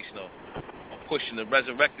of the nation are pushing to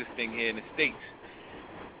resurrect this thing here in the States.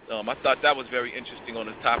 I thought that was very interesting on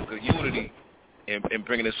the topic of unity and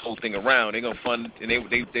bringing this whole thing around. They're gonna fund, and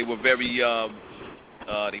they were very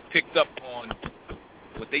they picked up on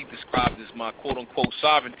what they described as my quote-unquote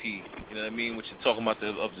sovereignty, you know what I mean, which is talking about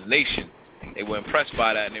of the nation. They were impressed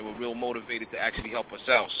by that, and they were real motivated to actually help us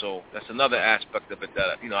out. So that's another aspect of it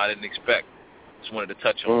that, you know, I didn't expect. Just wanted to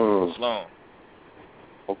touch on Islam.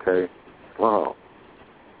 Okay. Wow.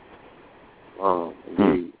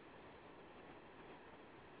 Indeed.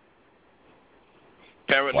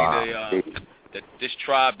 Apparently this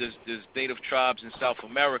tribe, there's native tribes in South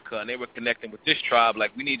America, and they were connecting with this tribe.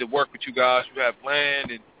 Like, we need to work with you guys. You have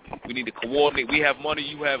land, and we need to coordinate. We have money,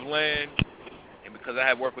 you have land. And because I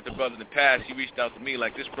had worked with the brother in the past, he reached out to me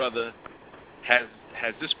like, this brother has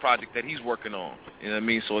this project that he's working on. You know what I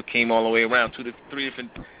mean? So it came all the way around. Three different,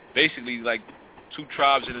 basically like two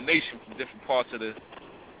tribes in the nation from different parts of the,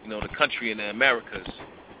 you know, the country in the Americas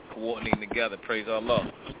coordinating together. Praise Allah.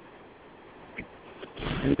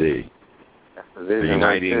 Indeed.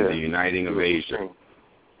 The uniting of Asia.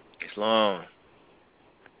 Islam.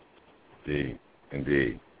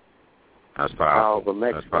 Indeed. That's powerful.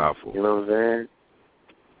 That's powerful. You know what I'm saying?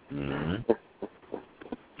 Mm-hmm.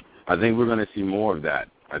 I think we're going to see more of that.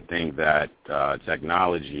 I think that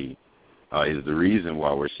technology is the reason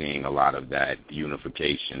why we're seeing a lot of that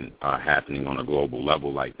unification happening on a global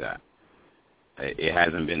level like that. It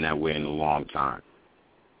hasn't been that way in a long time.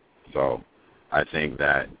 So I think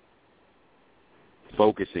that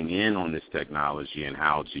focusing in on this technology and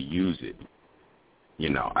how to use it, you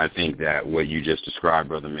know, I think that what you just described,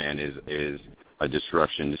 Brother Man, is a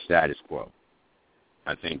disruption to status quo.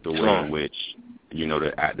 I think the way in which, you know,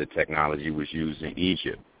 the technology was used in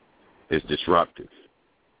Egypt is disruptive.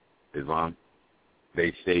 Islam,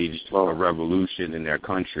 they staged a revolution in their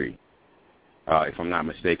country, if I'm not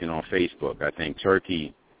mistaken, on Facebook. I think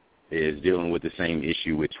Turkey is dealing with the same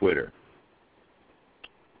issue with Twitter.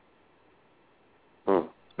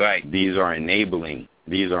 Right. These are enabling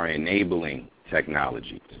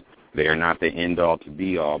technologies. They are not the end all to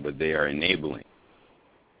be all, but they are enabling.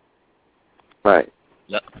 Right.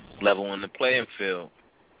 Leveling the playing field.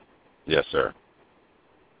 Yes, sir.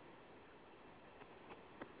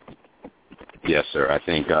 Yes, sir. I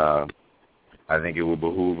think it will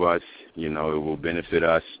behoove us, you know, it will benefit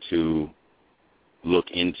us to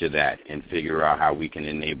look into that and figure out how we can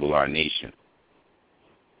enable our nation.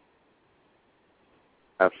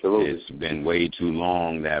 Absolutely. It's been way too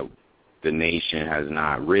long that the nation has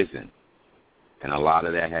not risen. And a lot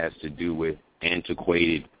of that has to do with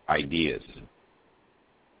antiquated ideas.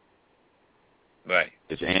 Right.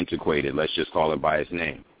 It's antiquated. Let's just call it by its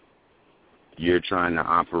name. You're trying to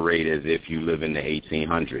operate as if you live in the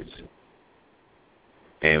 1800s.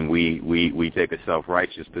 And we take a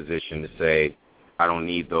self-righteous position to say, I don't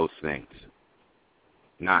need those things,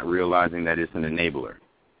 not realizing that it's an enabler.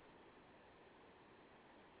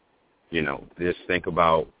 You know, just think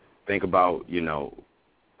about, you know,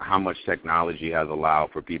 how much technology has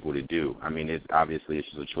allowed for people to do. I mean, it's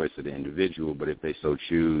just a choice of the individual, but if they so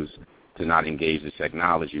choose to not engage the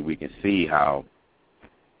technology, we can see how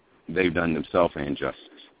they've done themselves an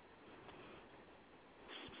injustice.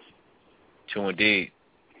 True indeed.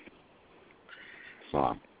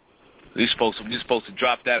 So, we supposed to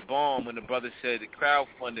drop that bomb when the brother said the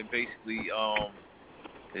crowdfunding basically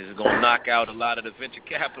is going to knock out a lot of the venture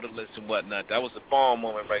capitalists and whatnot. That was the bomb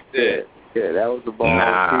moment right there. Yeah, that was the bomb.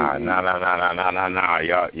 Nah.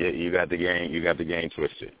 Y'all, you got the game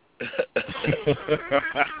twisted.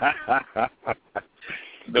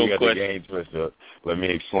 No you got question. The game twisted. Let me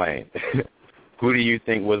explain. Who do you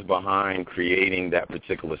think was behind creating that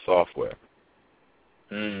particular software?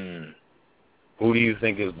 Who do you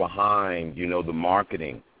think is behind, you know, the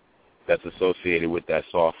marketing that's associated with that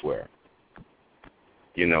software?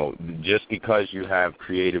 You know, just because you have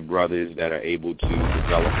creative brothers that are able to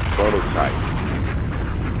develop a prototype.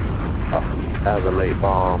 That was a late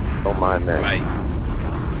bomb. Don't mind that. Right.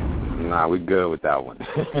 Nah, we good with that one.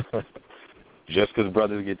 Just because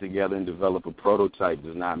brothers get together and develop a prototype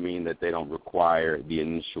does not mean that they don't require the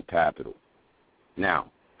initial capital.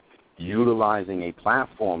 Now, utilizing a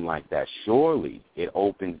platform like that, surely it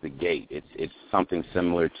opens the gate. It's something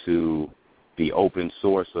similar to the open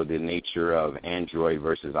source or the nature of Android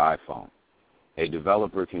versus iPhone. a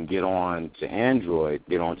developer can get on to Android,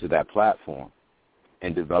 get onto that platform,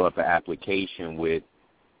 and develop an application with,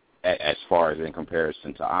 as far as in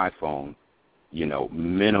comparison to iPhone,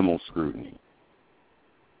 minimal scrutiny.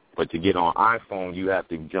 But to get on iPhone, you have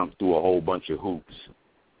to jump through a whole bunch of hoops.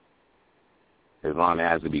 As long as it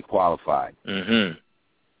has to be qualified. Mm-hmm.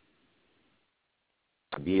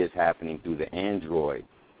 Ideas happening through the Android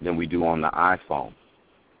than we do on the iPhone.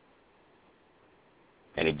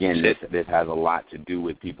 And again, this has a lot to do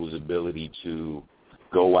with people's ability to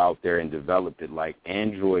go out there and develop it. Like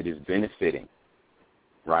Android is benefiting,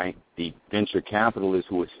 right? The venture capitalists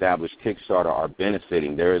who established Kickstarter are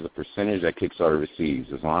benefiting. There is a percentage that Kickstarter receives.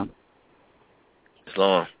 Islam?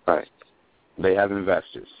 Right. They have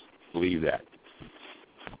investors. Believe that.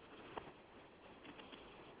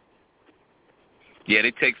 Yeah,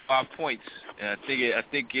 they take 5 points, and I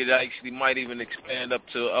think it actually might even expand up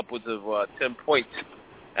to upwards of 10 points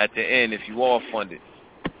at the end if you are funded.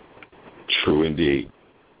 True indeed.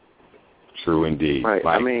 Right.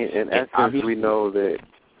 Like, in essence, we know that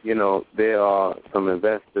there are some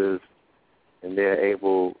investors, and they're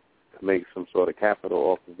able to make some sort of capital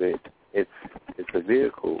off of it. It's a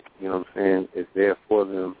vehicle. You know what I'm saying? It's there for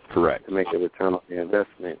them. Correct. To make a return on their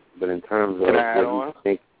investment. But in terms of what you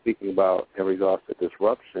think. Speaking about in regards to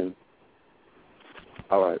disruption.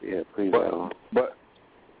 All right, yeah, please add on. But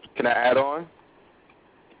can I add on?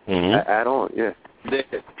 Mm-hmm. Add on, yeah.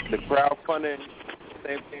 The crowdfunding,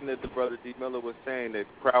 same thing that the brother D. Miller was saying, that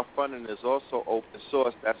crowdfunding is also open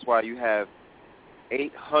source. That's why you have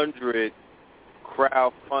 800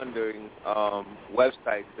 crowdfunding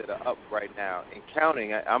websites that are up right now and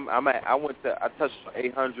counting. I touched on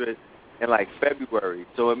 800 in February,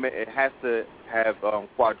 so it has to have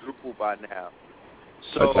quadrupled by now.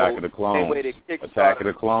 So Attack of the Clones. Attack of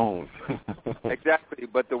the Clones. Exactly,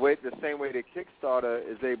 but the same way that Kickstarter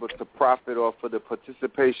is able to profit off of the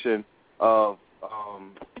participation of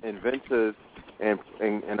inventors and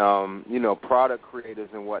product creators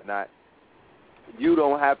and whatnot, you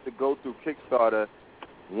don't have to go through Kickstarter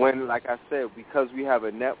when, like I said, because we have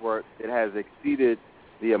a network that has exceeded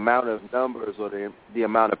the amount of numbers or the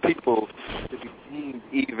amount of people to be deemed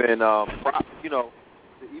even, to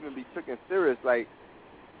even be taken serious. Like,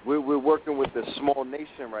 we're working with a small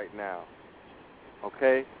nation right now,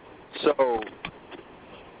 okay? So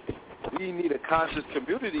we need a conscious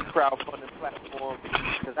community crowdfunding platform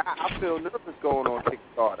because I feel nervous going on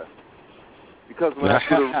Kickstarter. Because when I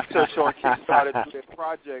do the research on Kickstarter through their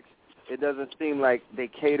projects, it doesn't seem like they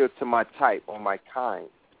cater to my type or my kind.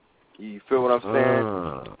 You feel what I'm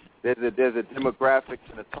saying? There's a demographic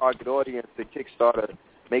and a target audience that Kickstarter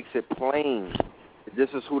makes it plain. This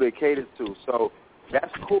is who they cater to. So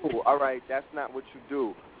that's cool. All right, that's not what you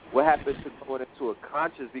do. What happens to going into a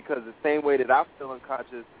conscious? Because the same way that I feel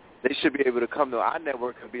unconscious, they should be able to come to our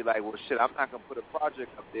network and be like, well, shit, I'm not going to put a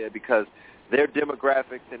project up there because their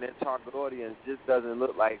demographics and their target audience just doesn't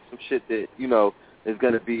look like some shit that, is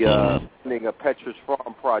going to be funding a Petrus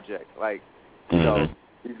Farm project. Like,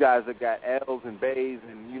 these guys have got L's and Bays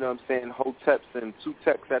and, Hoteps and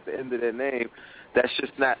Suteps at the end of their name. That's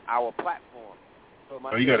just not our platform.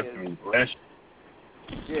 So you got to flash.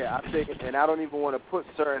 Yeah, I think, and I don't even want to put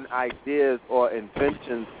certain ideas or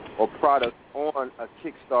inventions or products on a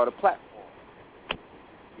Kickstarter platform.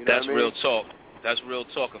 That's real talk. That's real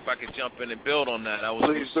talk. If I could jump in and build on that, I was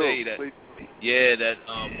going to say that. That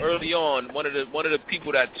early on, one of the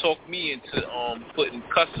people that talked me into putting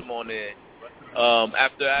custom on there.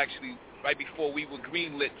 After actually, right before we were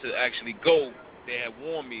greenlit to actually go, they had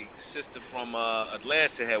warned me. The sister from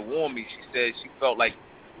Atlanta had warned me. She said she felt like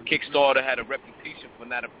Kickstarter had a reputation for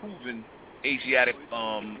not approving Asiatic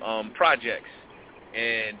projects.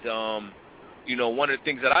 And, one of the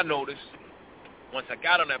things that I noticed once I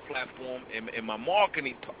got on that platform, and my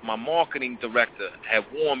marketing director had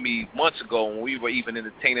warned me months ago when we were even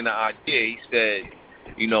entertaining the idea. He said,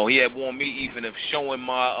 he had warned me even of showing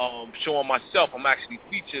myself. I'm actually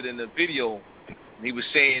featured in the video. And he was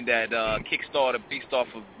saying that Kickstarter, based off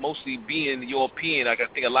of mostly being European, like I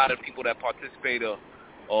think a lot of people that participate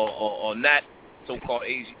are not so-called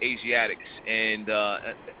Asiatics. And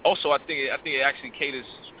also, I think it actually caters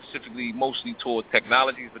specifically mostly toward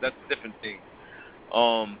technologies, but that's a different thing.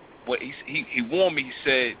 But he warned me. He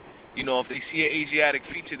said, if they see an Asiatic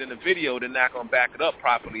featured in the video, they're not going to back it up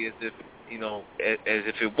properly, as if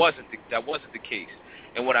it wasn't the case.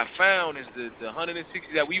 And what I found is that the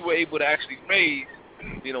 160 that we were able to actually raise,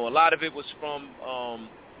 a lot of it was from,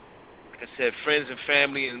 like I said, friends and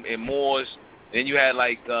family and Moors. Then you had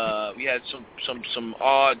we had some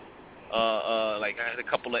odd, like I had a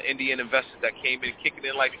couple of Indian investors that came in kicking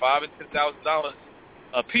in like $5,000 and $10,000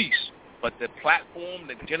 a piece. But the platform,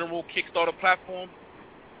 the general Kickstarter platform,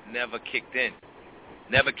 never kicked in.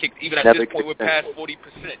 Never kicked. Even at this point, we're past 40%,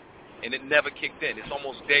 and it never kicked in. It's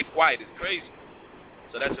almost dead quiet. It's crazy.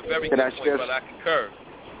 So that's a very good point, brother. I concur.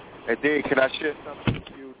 And then, can I share something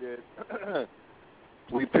with you that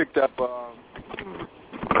we picked up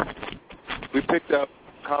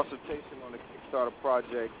consultation on the Kickstarter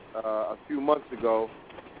project a few months ago,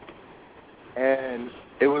 and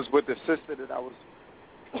it was with the sister that I was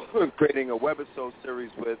creating a webisode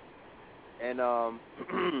series with, and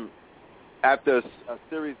after a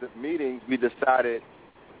series of meetings, we decided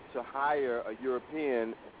to hire a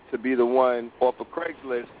European to be the one off of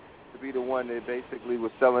Craigslist, to be the one that basically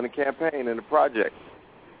was selling the campaign and the project.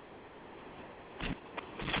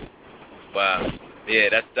 Wow. Yeah,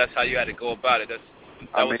 that's how you had to go about it. That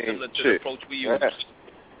was similar to the approach we used.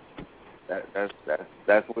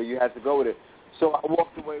 That's where you had to go with it. So I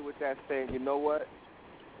walked away with that saying, you know what?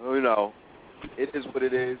 It is what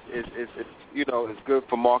it is. It's good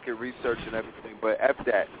for market research and everything, but after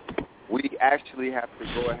that, we actually have to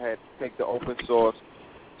go ahead and take the open source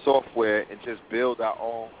software and just build our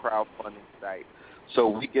own crowdfunding site. So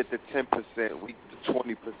we get the 10%, we get the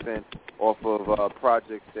 20% off of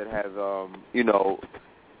projects that have,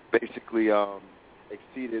 basically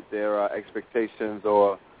exceeded their expectations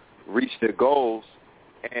or reached their goals.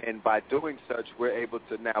 And by doing such, we're able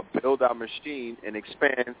to now build our machine and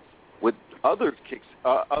expand with other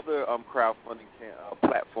crowdfunding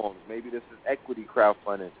platforms. Maybe this is equity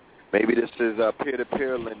crowdfunding. Maybe this is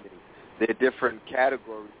peer-to-peer lending. There are different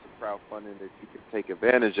categories of crowdfunding that you can take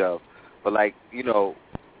advantage of. But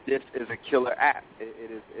this is a killer app.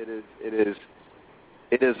 It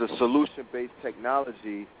is a solution-based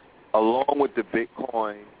technology, along with the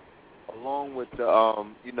Bitcoin, along with the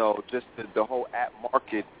just the whole app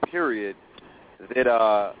market period.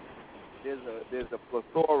 That there's a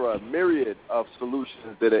plethora, a myriad of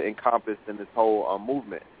solutions that are encompassed in this whole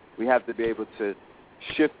movement. We have to be able to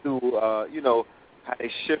shift through, how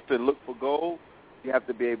they shift and look for gold. You have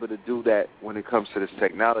to be able to do that when it comes to this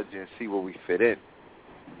technology and see where we fit in.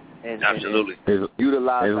 And, absolutely. And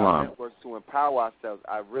utilize our networks to empower ourselves.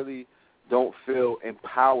 I really don't feel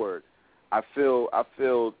empowered. I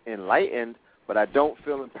feel enlightened, but I don't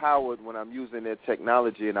feel empowered when I'm using their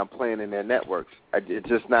technology and I'm playing in their networks.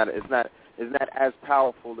 It's not as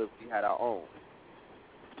powerful if we had our own.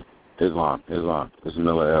 Islam. This is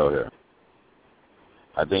Miller L here.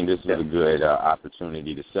 I think this is a good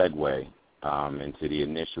opportunity to segue into the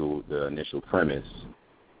initial premise,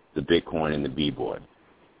 the Bitcoin and the B-Boy.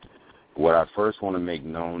 What I first want to make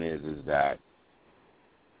known is that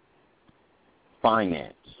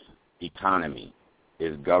finance, economy,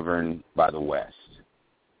 is governed by the West.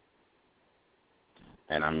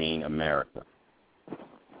 And I mean America.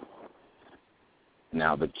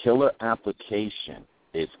 Now, the killer application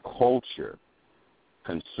is culture.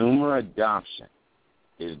 Consumer adoption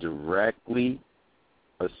is directly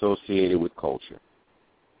associated with culture.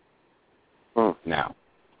 Now,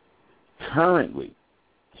 currently,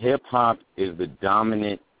 hip-hop is the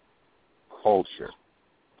dominant culture.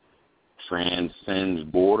 Transcends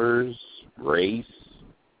borders, race,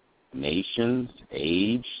 nations,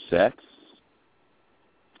 age, sex.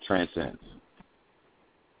 Transcends.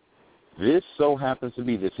 This so happens to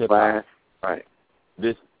be this hip-hop. Right.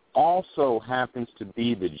 This also happens to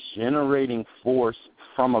be the generating force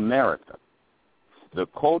from America. The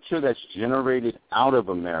culture that's generated out of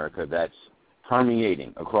America that's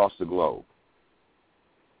permeating across the globe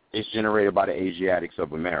is generated by the Asiatics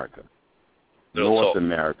of America. North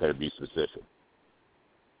America, to be specific.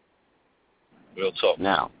 Real talk.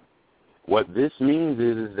 Now, what this means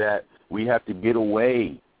is that we have to get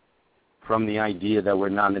away from the idea that we're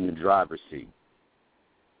not in the driver's seat.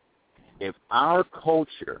 If our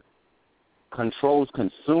culture controls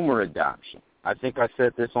consumer adoption, I think I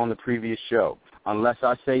said this on the previous show, unless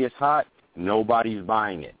I say it's hot, nobody's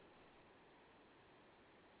buying it.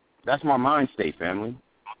 That's my mind state, family.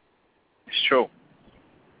 It's true.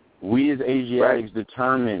 We as Asiatics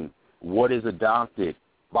determine what is adopted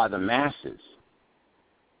by the masses.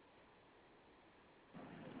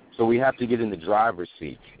 So we have to get in the driver's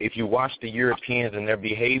seat. If you watch the Europeans and their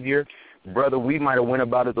behavior, brother, we might have went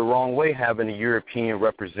about it the wrong way having a European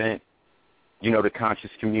represent, the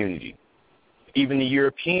conscious community. Even the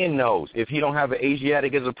European knows if he don't have an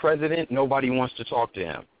Asiatic as a president, nobody wants to talk to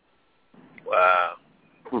him. Wow.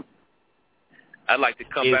 I'd like to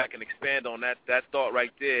come back and expand on that thought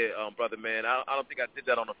right there, brother man. I don't think I did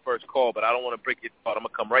that on the first call, but I don't want to break your thought. I'm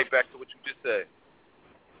going to come right back to what you just said.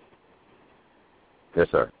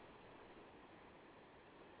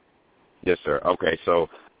 Yes, sir. Okay, so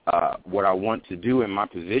what I want to do in my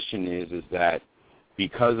position is that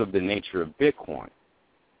because of the nature of Bitcoin,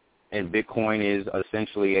 and Bitcoin is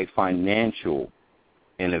essentially a financial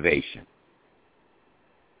innovation,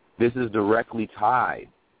 this is directly tied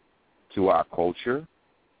to our culture,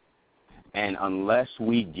 and unless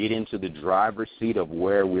we get into the driver's seat of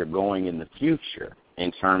where we're going in the future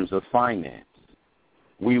in terms of finance,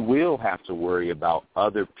 we will have to worry about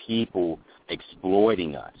other people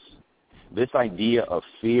exploiting us. This idea of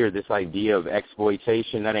fear, this idea of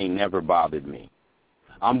exploitation, that ain't never bothered me.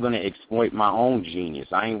 I'm going to exploit my own genius.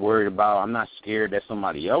 I'm not scared that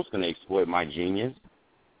somebody else going to exploit my genius.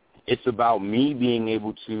 It's about me being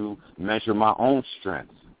able to measure my own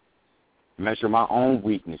strengths, measure my own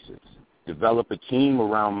weaknesses, develop a team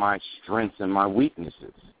around my strengths and my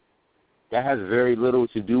weaknesses. That has very little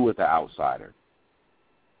to do with the outsider.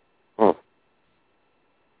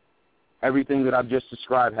 Everything that I've just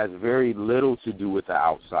described has very little to do with the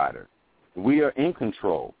outsider. We are in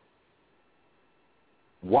control.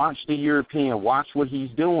 Watch the European. Watch what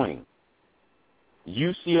he's doing.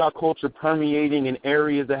 You see our culture permeating in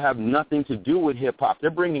areas that have nothing to do with hip-hop.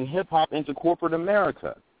 They're bringing hip-hop into corporate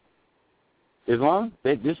America. Islam,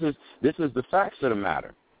 this is the facts of the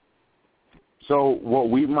matter. So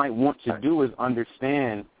what we might want to do is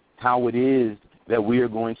understand how it is that we are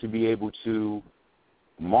going to be able to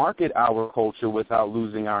market our culture without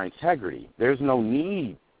losing our integrity. There's no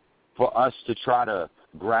need for us to try to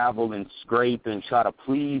gravel and scrape and try to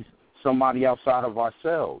please somebody outside of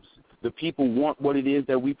ourselves. The people want what it is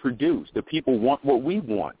that we produce. The people want what we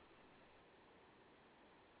want.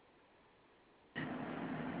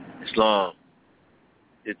 Islam,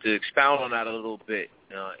 to expound on that a little bit,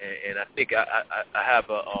 and I think I have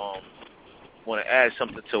want to add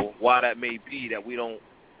something to why that may be that we don't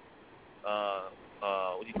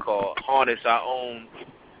harness our own,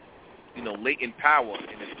 latent power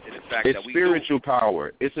in the fact it's that we spiritual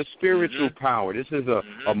power. It's a spiritual power. This is a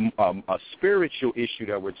spiritual issue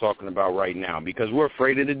that we're talking about right now because we're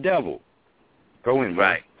afraid of the devil. Go in,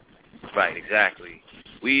 right, exactly.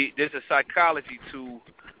 There's a psychology to.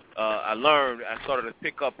 I started to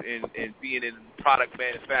pick up in being in product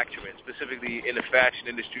manufacturing, specifically in the fashion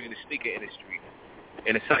industry and the sneaker industry.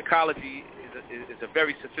 And the psychology is a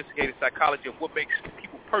very sophisticated psychology of what makes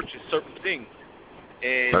people purchase certain things.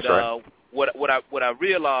 And that's right. What I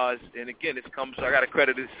realized, and again, I got to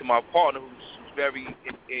credit this to my partner who's very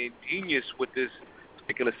ingenious with this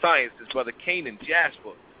particular science, his brother Kanan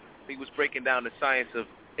Jasper. He was breaking down the science of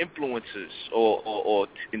influencers or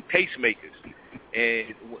tastemakers.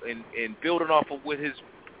 And building off of what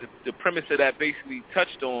the premise of that basically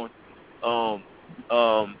touched on,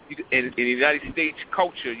 in the United States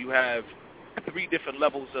culture, you have 3 different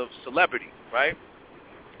levels of celebrity, right?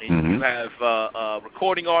 And you have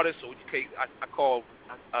recording artists, or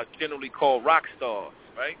I generally call rock stars,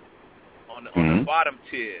 right? On the bottom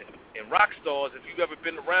tier. And rock stars, if you've ever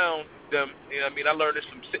been around them, I learned this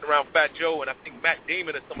from sitting around Fat Joe, and I think Matt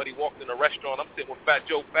Damon or somebody walked in a restaurant. I'm sitting with Fat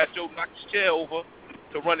Joe. Fat Joe knocked his chair over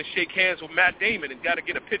to run and shake hands with Matt Damon and got to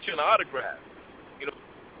get a picture and an autograph.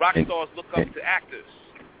 Rock stars look up to actors.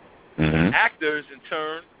 Actors, in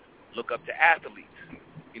turn, look up to athletes.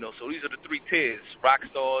 So these are the 3 tiers: rock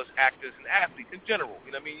stars, actors, and athletes in general.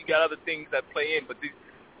 You got other things that play in, but these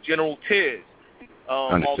general tiers.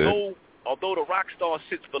 Although the rock star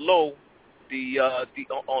sits below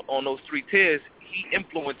on those 3 tiers,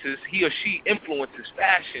 he or she influences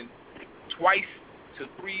fashion twice to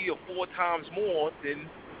 3 or 4 times more than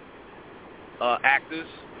actors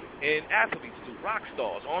and athletes do. Rock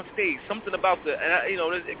stars on stage, something about I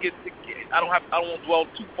don't want to dwell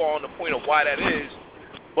too far on the point of why that is,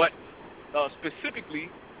 but specifically,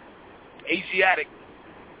 Asiatic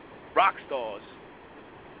rock stars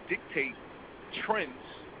dictate trends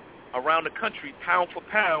around the country, pound for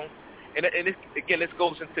pound, and this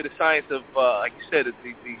goes into the science of, like you said,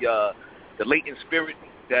 the latent spirit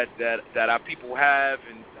that our people have,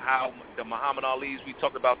 and how the Muhammad Ali's. We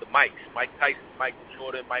talked about the Mike Tyson, Michael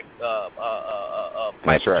Jordan, Michael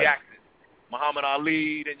Jackson, Muhammad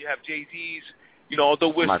Ali. Then you have Jay-Z's. Although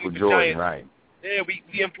we're Michael super Jordan, giants, right? Yeah, we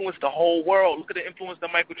influenced the whole world. Look at the influence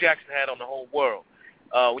that Michael Jackson had on the whole world.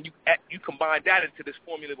 When you combine that into this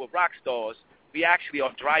formula with rock stars, we actually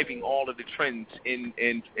are driving all of the trends in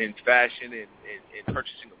fashion and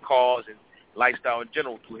purchasing of cars and lifestyle in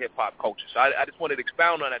general through hip-hop culture. So I just wanted to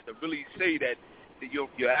expound on that to really say that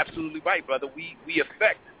you're absolutely right, brother. We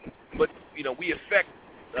affect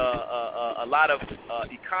a lot of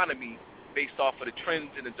economy based off of the trends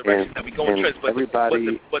and the direction that we go in trends.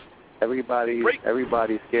 But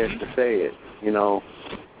everybody's scared to say it.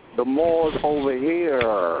 The mall's over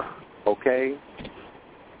here, okay?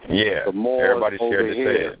 Yeah, the Moors everybody's scared over to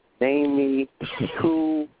here. say it. Name me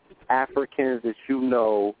 2 Africans that you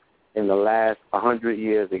know in the last 100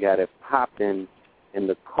 years that got it popping in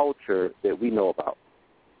the culture that we know about.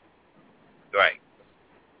 Right.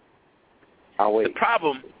 I'll wait. The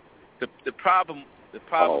problem arises,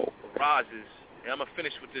 and I'm going to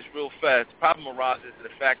finish with this real fast. The problem arises in the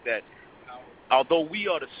fact that although we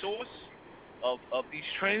are the source of these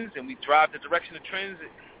trends and we drive the direction of trends,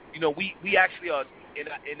 we actually are in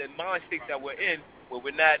the mind state that we're in, where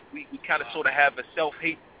we're not, we kind of sort of have a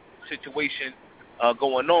self-hate situation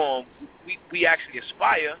going on. We actually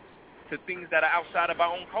aspire to things that are outside of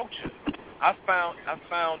our own culture. I found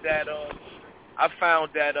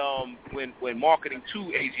that when marketing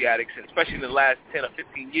to Asiatics, and especially in the last 10 or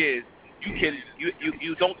 15 years,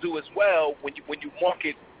 you don't do as well when you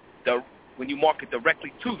market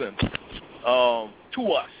directly to them,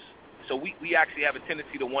 to us. So we actually have a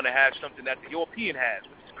tendency to want to have something that the European has,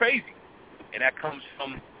 which is crazy, and that comes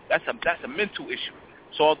from that's a mental issue.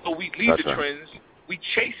 So although we lead the trends, we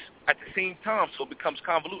chase at the same time, so it becomes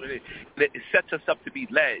convoluted. It sets us up to be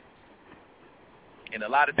led. And a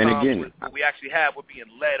lot of times what we actually have, we're being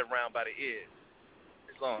led around by the ears.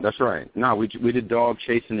 That's right. No, we the dog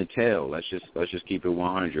chasing the tail. Let's just keep it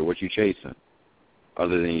 100. What you chasing,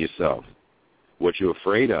 other than yourself? What you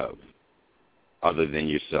afraid of, other than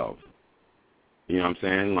yourself? You know what I'm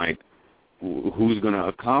saying? Like, who's going to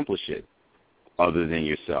accomplish it, other than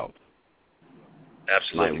yourself?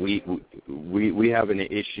 Absolutely. Like we have an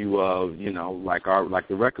issue of, like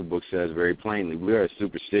the record book says very plainly, we are a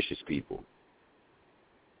superstitious people.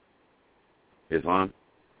 Islam.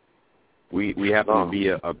 We happen to be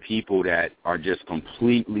a people that are just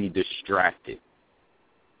completely distracted.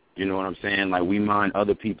 You know what I'm saying? Like, we mind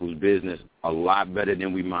other people's business a lot better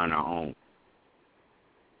than we mind our own.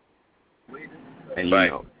 And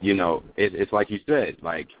it's like you said.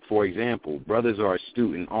 Like, for example, brothers are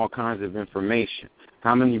astute in all kinds of information.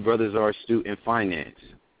 How many brothers are astute in finance?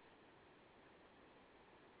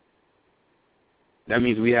 That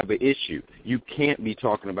means we have an issue. You can't be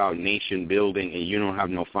talking about nation building and you don't have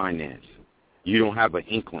no finance. You don't have an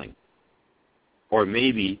inkling. Or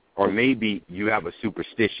maybe you have a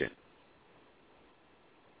superstition.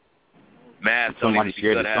 Math. Somebody's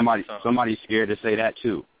scared to say that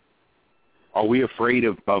too. Are we afraid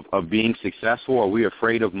of being successful? Are we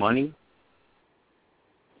afraid of money?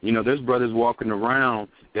 There's brothers walking around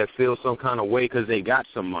that feel some kind of way because they got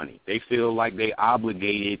some money. They feel like they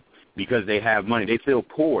obligated because they have money. They feel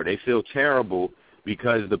poor. They feel terrible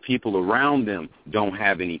because the people around them don't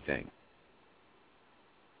have anything.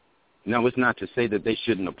 Now, it's not to say that they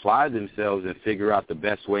shouldn't apply themselves and figure out the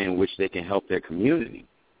best way in which they can help their community.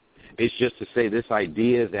 It's just to say this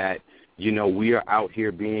idea that, we are out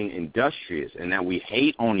here being industrious and that we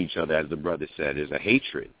hate on each other, as the brother said, is a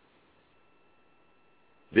hatred.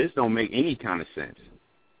 This don't make any kind of sense.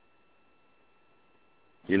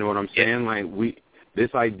 You know what I'm saying? Like,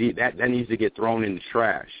 this idea, that needs to get thrown in the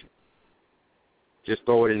trash. Just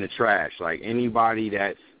throw it in the trash. Like, anybody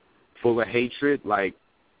that's full of hatred, like,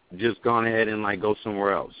 just go ahead and, like, go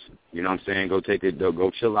somewhere else. You know what I'm saying?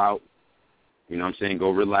 Go chill out. You know what I'm saying?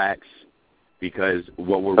 Go relax. Because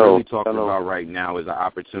what we're really talking about right now is an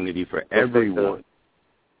opportunity for everyone.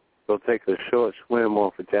 Go take a short swim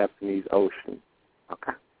off the Japanese Ocean.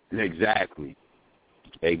 Okay. Exactly.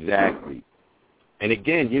 And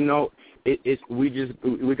again,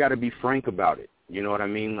 we got to be frank about it. You know what I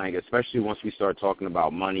mean? Like, especially once we start talking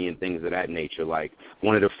about money and things of that nature. Like,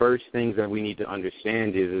 one of the first things that we need to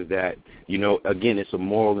understand is that, again, it's a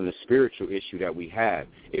moral and a spiritual issue that we have.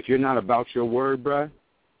 If you're not about your word, bruh,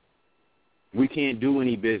 we can't do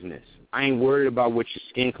any business. I ain't worried about what your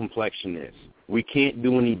skin complexion is. We can't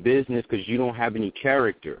do any business because you don't have any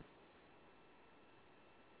character.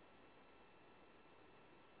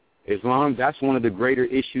 Islam, that's one of the greater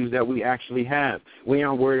issues that we actually have. We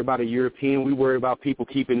aren't worried about a European. We worry about people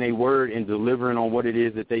keeping their word and delivering on what it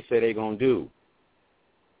is that they say they're going to do.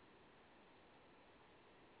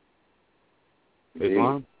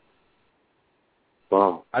 Islam?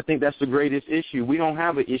 Wow. I think that's the greatest issue. We don't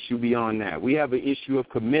have an issue beyond that. We have an issue of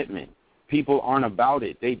commitment. People aren't about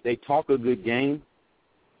it. They talk a good game.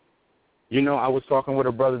 I was talking with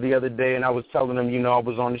a brother the other day, and I was telling them, I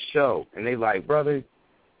was on the show. And they like, brother,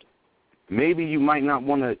 maybe you might not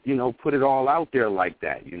want to, put it all out there like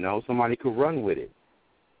that. Somebody could run with it.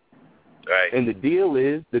 Right. And the deal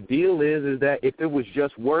is that if it was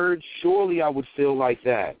just words, surely I would feel like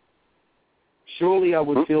that. Surely I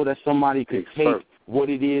would feel that somebody could take what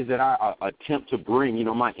it is that I attempt to bring,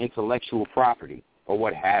 my intellectual property or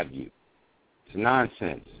what have you. It's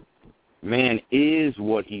nonsense. Man is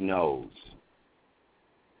what he knows.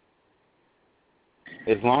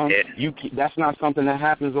 Islam, that's not something that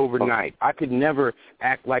happens overnight. I could never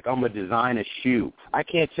act like I'm a designer shoe. I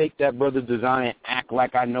can't take that brother's design and act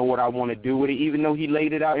like I know what I want to do with it, even though he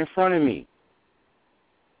laid it out in front of me.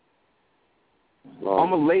 I'm going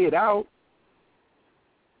to lay it out.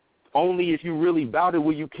 Only if you really about it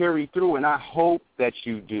will you carry through, and I hope that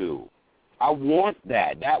you do. I want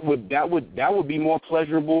that. That would be more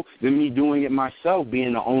pleasurable than me doing it myself,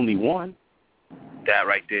 being the only one. That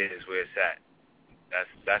right there is where it's at.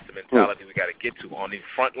 That's the mentality we got to get to. On the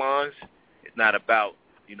front lines, it's not about,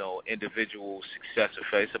 individual success or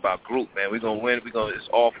failure. It's about group, man. We're going to win. It's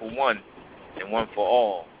all for one and one for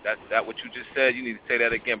all. That what you just said. You need to say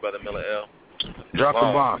that again, Brother Miller L. Drop the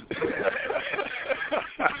bomb.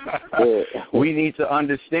 We need to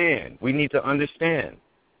understand.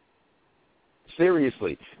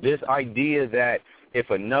 Seriously, this idea that if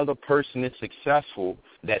another person is successful,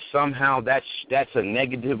 that somehow that's a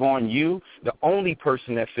negative on you, the only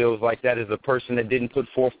person that feels like that is the person that didn't put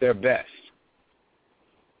forth their best.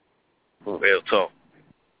 Real talk.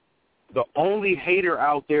 The only hater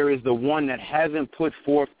out there is the one that hasn't put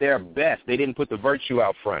forth their best. They didn't put the virtue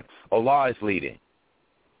out front. Allah is leading.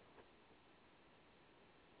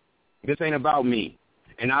 This ain't about me.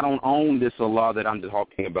 And I don't own this Allah that I'm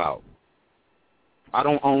talking about. I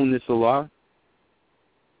don't own this Allah.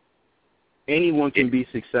 Anyone can be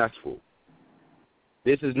successful.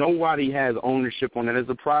 Nobody has ownership on it. As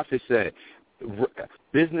the Prophet said,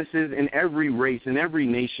 businesses in every race, in every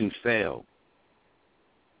nation fail.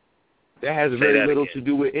 That has very little to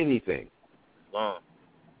do with anything. That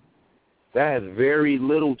has very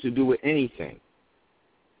little to do with anything.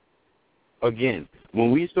 Again,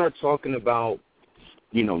 when we start talking about,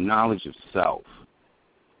 knowledge of self,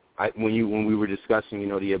 when we were discussing,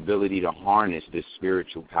 the ability to harness this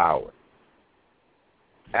spiritual power,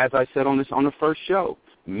 as I said on the first show,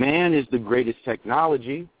 man is the greatest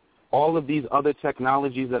technology. All of these other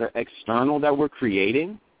technologies that are external that we're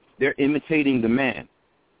creating, they're imitating the man.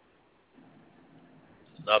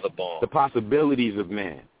 Another bomb. The possibilities of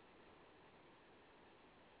man.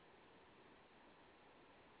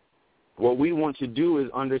 What we want to do is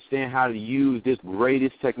understand how to use this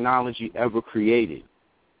greatest technology ever created.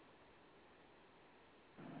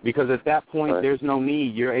 Because at that point, there's no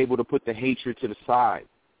need. You're able to put the hatred to the side.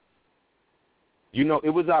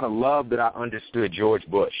 It was out of love that I understood George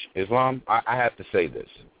Bush. Islam, I have to say this.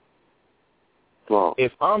 Well,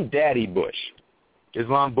 if I'm Daddy Bush,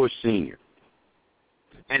 Islam Bush Sr.,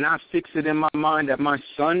 and I fix it in my mind that my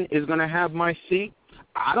son is going to have my seat,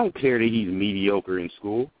 I don't care that he's mediocre in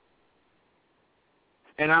school.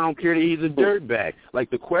 And I don't care that he's a dirtbag. Like,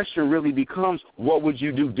 the question really becomes, what would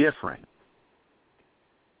you do different?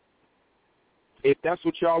 If that's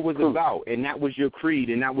what y'all was about, and that was your creed,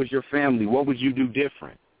 and that was your family, what would you do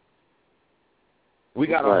different? We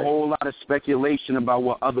got a whole lot of speculation about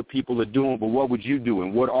what other people are doing, but what would you do,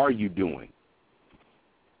 and what are you doing?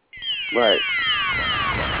 Right.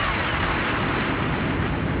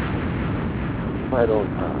 Right on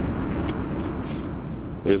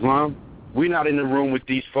time. Islam, we're not in the room with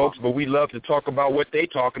these folks, but we love to talk about what they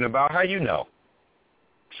talking about. How you know?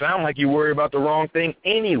 Sound like you worry about the wrong thing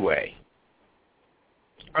anyway.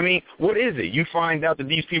 I mean, what is it? You find out that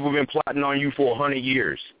these people have been plotting on you for 100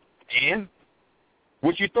 years. And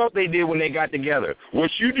what you thought they did when they got together. What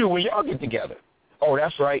you do when y'all get together. Oh,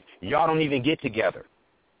 that's right. Y'all don't even get together.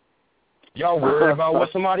 Y'all worry about what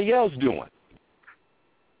somebody else doing.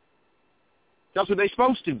 That's what they're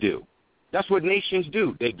supposed to do. That's what nations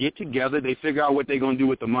do. They get together. They figure out what they're going to do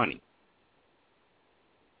with the money.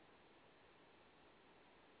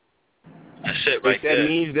 That's it right there.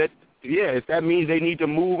 If that means they need to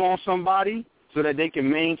move on somebody so that they can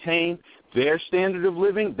maintain their standard of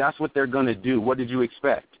living, that's what they're going to do. What did you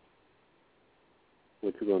expect?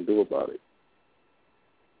 What you going to do about it?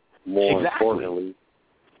 More importantly.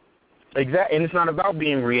 Exactly. And it's not about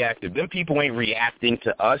being reactive. Them people ain't reacting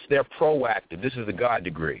to us. They're proactive. This is the God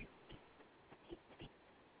degree.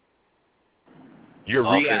 You're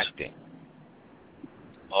reacting.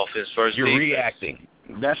 Offense first. You're reacting.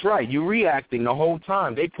 That's right. You're reacting the whole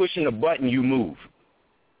time. They pushing a button, you move.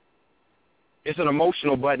 It's an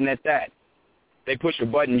emotional button at that. They push a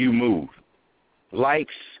button, you move.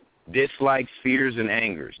 Likes, dislikes, fears, and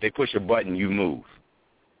angers. They push a button, you move.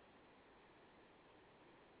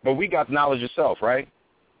 But we got knowledge of self, right?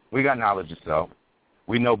 We got knowledge of self.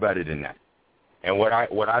 We know better than that. And what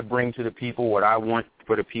I bring to the people, what I want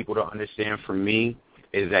for the people to understand from me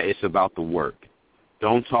is that it's about the work.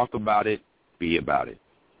 Don't talk about it. Be about it.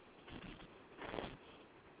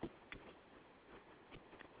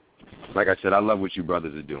 Like I said, I love what you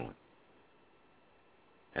brothers are doing.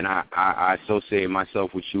 And I associate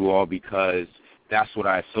myself with you all because that's what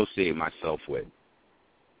I associate myself with.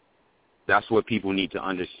 That's what people need to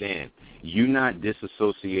understand. You're not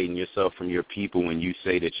disassociating yourself from your people when you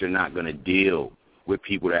say that you're not going to deal with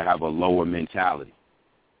people that have a lower mentality.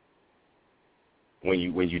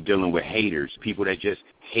 When you're dealing with haters, people that just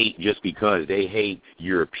hate just because they hate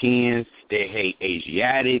Europeans, they hate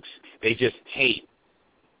Asiatics, they just hate.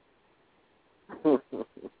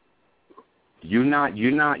 You're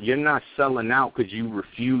not selling out because you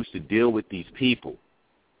refuse to deal with these people.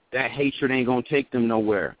 That hatred ain't gonna take them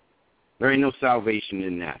nowhere. There ain't no salvation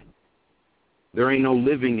in that. There ain't no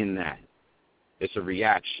living in that. It's a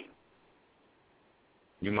reaction.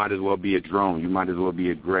 You might as well be a drone. You might as well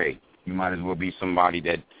be a gray. You might as well be somebody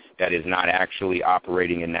that is not actually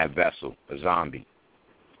operating in that vessel, a zombie.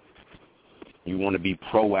 You want to be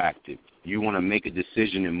proactive. You want to make a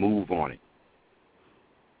decision and move on it.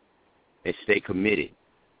 And stay committed.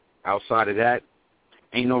 Outside of that,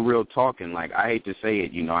 ain't no real talking. Like, I hate to say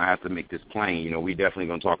it, I have to make this plain. We definitely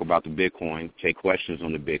going to talk about the Bitcoin, take questions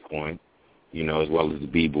on the Bitcoin, as well as the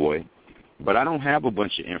B-Boy. But I don't have a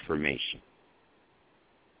bunch of information.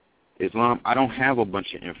 Islam, I don't have a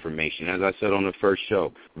bunch of information. As I said on the first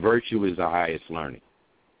show, virtue is the highest learning.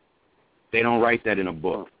 They don't write that in a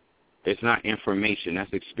book. It's not information.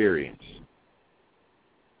 That's experience.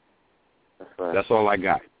 That's right. That's all I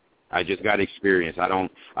got. I just got experience. I don't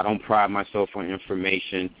pride myself on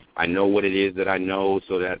information. I know what it is that I know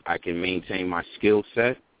so that I can maintain my skill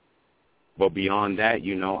set. But beyond that,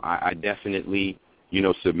 I definitely,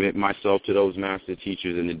 submit myself to those master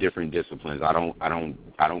teachers in the different disciplines. I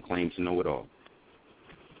don't claim to know it all.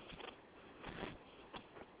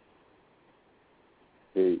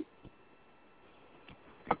 Hey.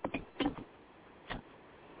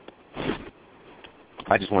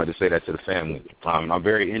 I just wanted to say that to the family. I'm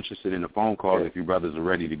very interested in the phone calls if you brothers are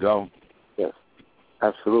ready to go. Yes,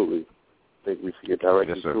 absolutely. I think we should get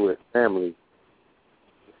directly to it. Family,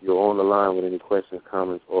 if you're on the line with any questions,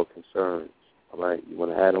 comments, or concerns, all right, you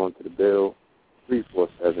want to add on to the bill,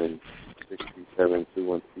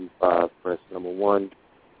 347-637-2135, press number 1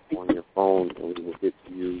 on your phone, and we will get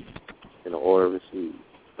to you in the order received.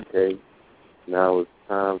 Okay? Now it's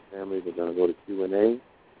time, family. We're going to go to Q&A.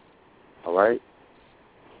 All right?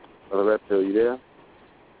 Brother Reptile, you there?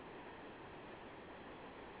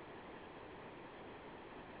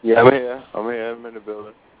 Yeah, I'm here. I'm in the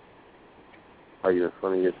building. Are you in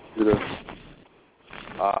front of your computer?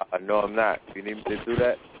 No, I'm not. You need me to do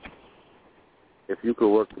that? If you could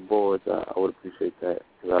work the boards, I would appreciate that,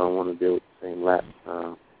 because I don't want to deal with the same lap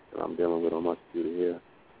that I'm dealing with on my computer here.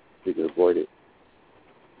 If you could avoid it.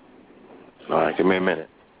 All right, give me a minute.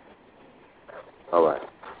 All right.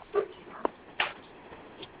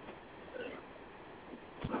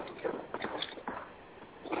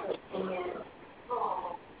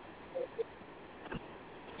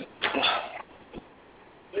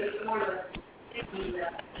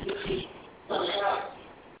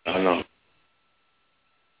 I know.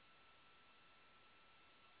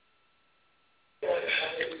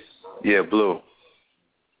 Yeah, Blue.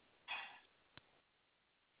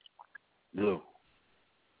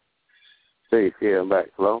 Safe, yeah, I'm back.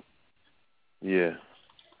 Hello? Yeah.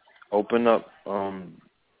 Open up.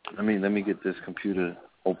 Let me get this computer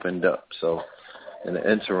opened up. So, in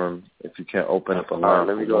the interim, if you can't open up a line,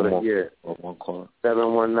 let me go to here. One call.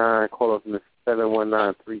 719. Call us in the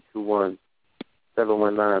 719-321.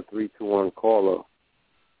 719-321 caller.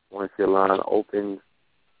 Once your line opens,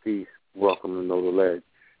 peace. Welcome to Know the Ledge.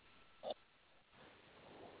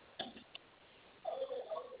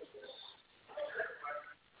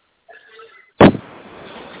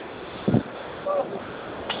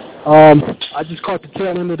 I just caught the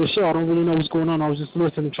tail end of the show. I don't really know what's going on. I was just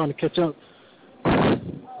listening, trying to catch up.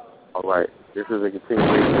 All right. This is a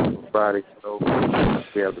continuation of Friday show.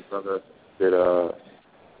 We have the brother that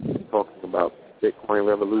talking about Bitcoin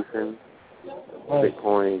revolution,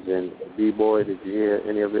 Bitcoins, and B-Boy. Did you hear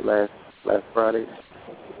any of it last Friday?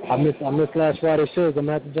 I missed last Friday's shows. I'm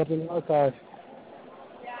going to have to jump in the archive.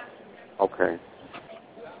 Okay.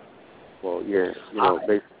 Well, yeah,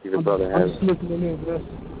 basically the brother has... I'm just listening in, bro.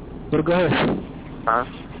 But go ahead. Huh?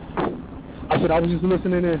 I said I was just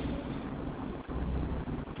listening in.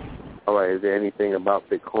 All right. Is there anything about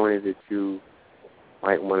Bitcoin that you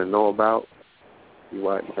might want to know about? You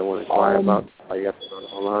might want to inquire about? Are you have to go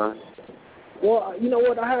online? Well, you know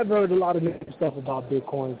what? I have heard a lot of negative stuff about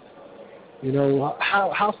Bitcoin.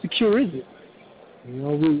 How secure is it?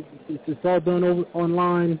 It's all done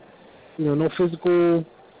online. No physical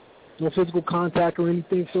contact or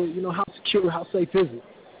anything. So, how secure, how safe is it?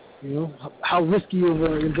 How risky of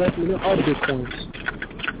an investment are Bitcoins?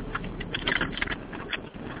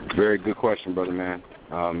 Very good question, brother man.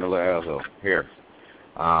 Miller Elzo here.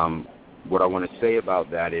 What I want to say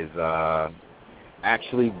about that is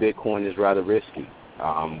actually Bitcoin is rather risky,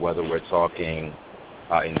 whether we're talking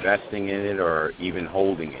investing in it or even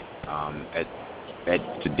holding it.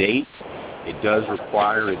 To date, it does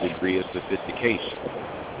require a degree of sophistication.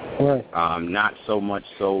 Right. Not so much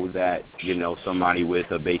so that, somebody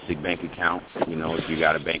with a basic bank account, if you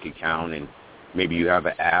got a bank account and maybe you have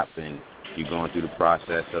an app and you're going through the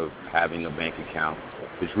process of having a bank account,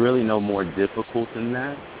 it's really no more difficult than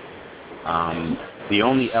that. The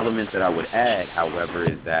only element that I would add, however,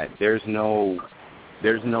 is that there's no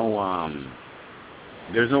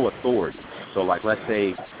authority. So, like, let's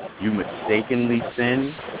say you mistakenly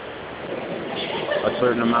send a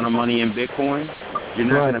certain amount of money in Bitcoin, you're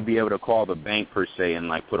not going to be able to call the bank per se and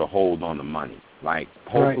like put a hold on the money. Like,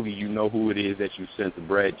 hopefully you know who it is that you sent the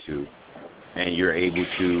bread to, and you're able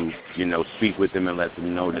to, speak with them and let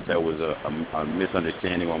them know that there was a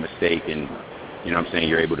misunderstanding or mistake, and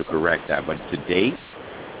you're able to correct that. But to date,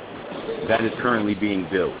 that is currently being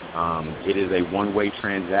built. It is a one-way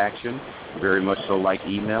transaction, very much so like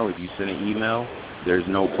email. If you send an email, there's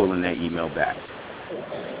no pulling that email back.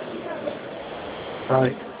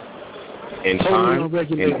 Right. In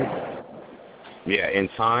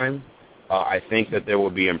time, I think that there will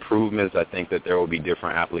be improvements. I think that there will be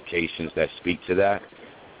different applications that speak to that.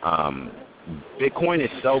 Bitcoin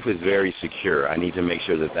itself is very secure. I need to make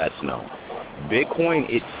sure that that's known. Bitcoin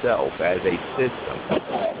itself as a system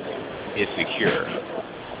is secure.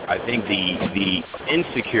 I think the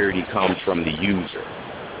insecurity comes from the user.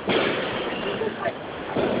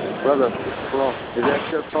 Brother, is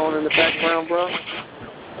that your phone in the background, bro?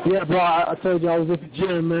 Yeah, bro, I told you I was at the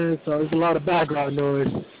gym, man, so there's a lot of background noise.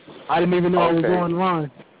 I didn't even know I was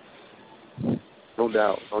online. No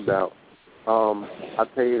doubt. I'll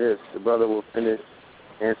tell you this, the brother will finish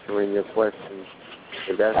answering your question.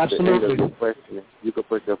 If that's the end of your question, you can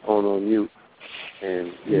put your phone on mute.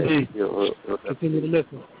 And, he'll continue to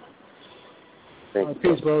listen. Thank you.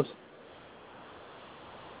 Peace, bros.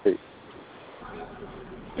 Peace.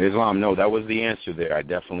 Islam, no, that was the answer there. I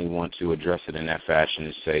definitely want to address it in that fashion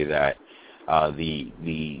and say that the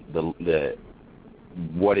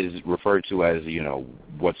what is referred to as,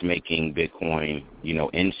 what's making Bitcoin,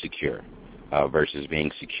 insecure versus being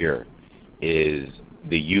secure is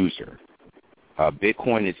the user.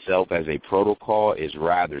 Bitcoin itself as a protocol is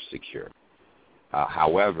rather secure.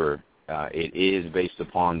 However, it is based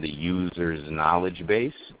upon the user's knowledge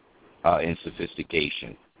base and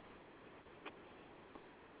sophistication.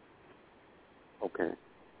 Okay.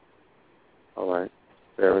 All right.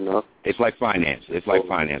 Fair enough. It's like finance. It's like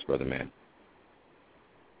finance, brother man.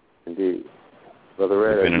 Indeed. Brother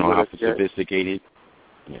Red, depending on how sophisticated.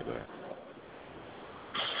 Yeah, go ahead.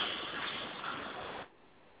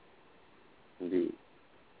 Indeed.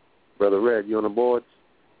 Brother Red, you on the boards?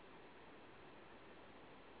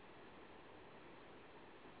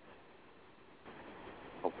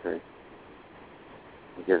 Okay.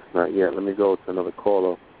 I guess not yet. Let me go to another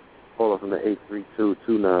caller. Caller from the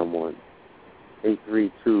 832-291.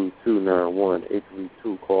 832-291.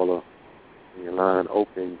 832 caller. And your line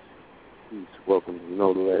opens. Peace. Welcome to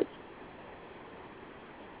Know the Ledge.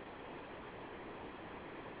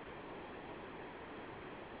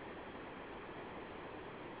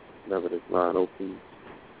 Whenever this line opens.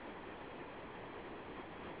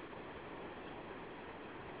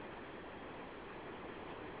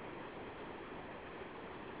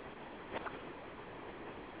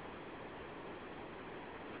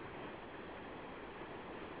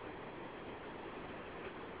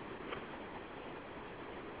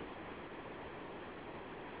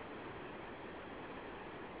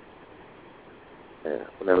 Yeah,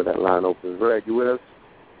 whenever that line opens. Red, you with us?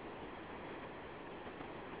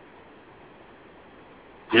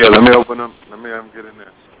 Yeah, let me open them. Let me get in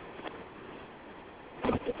there.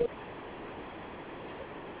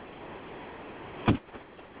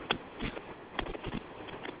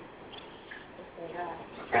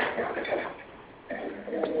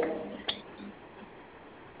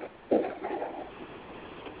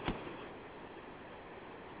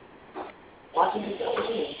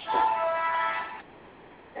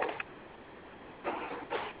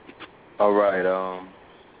 All right,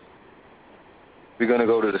 we're going to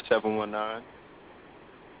go to the 719.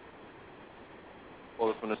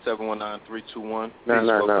 Caller from the 719-321.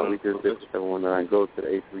 No, we just did the 719. Go to the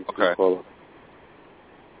 832 caller.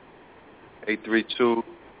 832.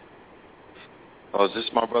 Oh, is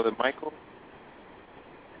this my brother Michael?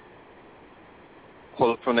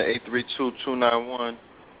 Caller from the 832-291-0846.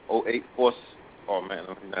 Oh, man,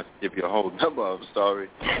 let me not give you a whole number. I'm sorry.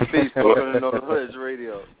 Please call in on the Hood's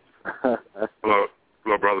Radio. Hello,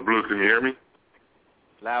 Brother Blue. Can you hear me?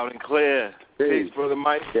 Loud and clear. Peace, Brother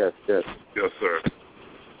Mike. Yes, sir.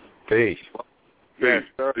 Peace. Peace,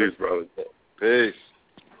 peace, brother. Peace.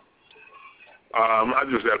 I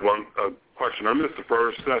just had one question. I missed the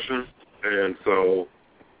first session, and so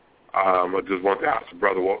I just want to ask the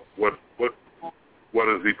brother what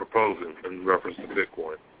is he proposing in reference to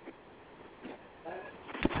Bitcoin?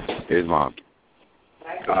 Islam.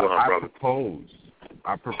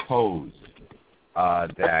 I propose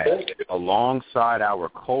that alongside our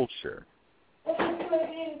culture,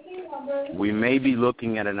 we may be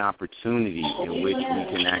looking at an opportunity in which we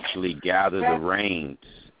can actually gather the reins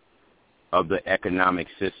of the economic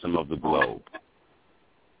system of the globe.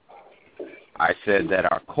 I said that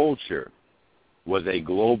our culture was a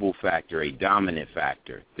global factor, a dominant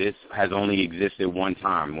factor. This has only existed one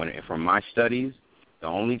time. From my studies, the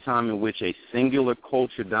only time in which a singular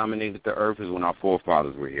culture dominated the earth is when our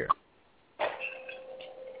forefathers were here.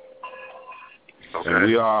 Okay. And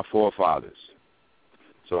we are our forefathers.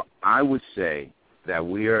 So I would say that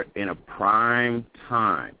we are in a prime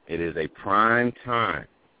time. It is a prime time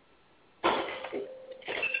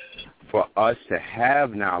for us to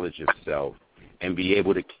have knowledge of self and be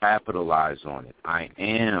able to capitalize on it. I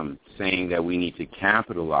am saying that we need to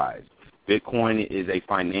capitalize. Bitcoin is a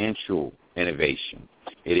financial innovation.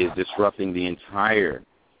 It is disrupting the entire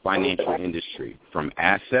financial industry, from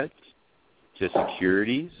assets to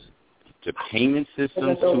securities to payment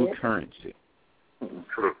systems to currency.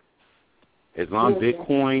 True. Islam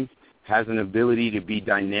Bitcoin has an ability to be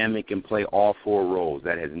dynamic and play all four roles.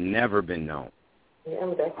 That has never been known.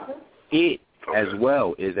 It, as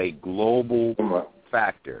well, is a global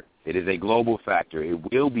factor. It is a global factor. It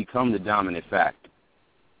will become the dominant factor.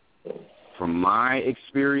 From my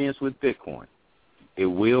experience with Bitcoin, it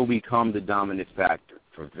will become the dominant factor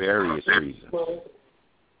for various reasons.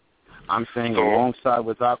 I'm saying alongside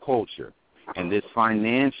with our culture and this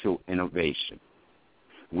financial innovation,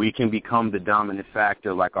 we can become the dominant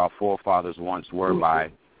factor like our forefathers once were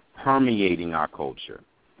by permeating our culture,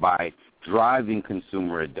 by driving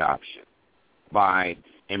consumer adoption, by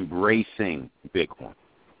embracing Bitcoin.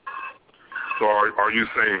 So are you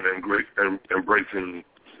saying embracing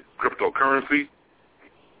cryptocurrency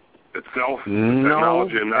itself, no,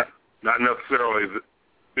 technology, and not necessarily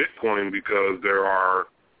Bitcoin, because there are,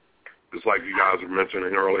 just like you guys were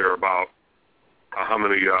mentioning earlier about how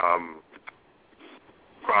many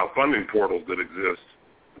crowdfunding portals that exist.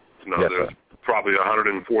 You know, yes, there's probably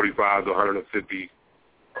 145 to 150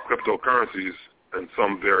 cryptocurrencies in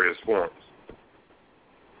some various forms.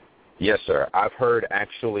 Yes, sir. I've heard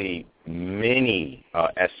actually many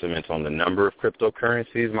estimates on the number of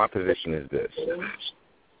cryptocurrencies. My position is this.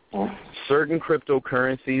 Certain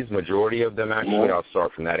cryptocurrencies, majority of them actually, I'll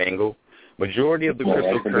start from that angle, majority of the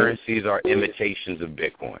cryptocurrencies are imitations of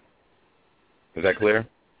Bitcoin. Is that clear?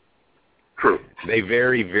 True. They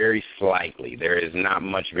vary very slightly. There is not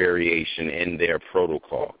much variation in their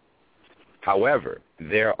protocol. However,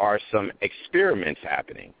 there are some experiments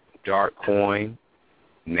happening. Darkcoin,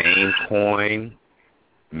 Namecoin,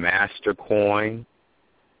 Mastercoin,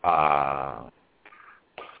 BitShares.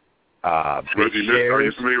 Are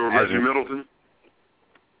you familiar with Reggie Middleton?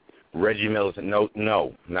 Reggie Middleton?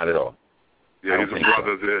 No, not at all. Yeah, he's a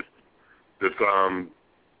brother that's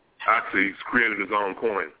actually he's created his own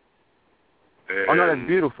coin. And, oh no, that's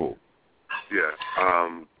beautiful. Yeah,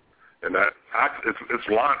 and that it's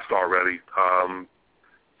launched already.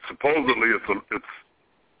 Supposedly, it's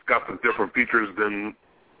got some different features than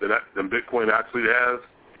Bitcoin actually has.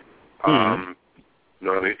 You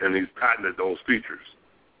know, and he's patented those features.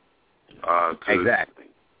 Exactly.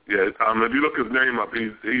 Yeah. If you look his name up,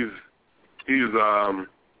 he's a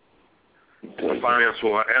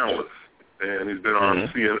financial analyst, and he's been on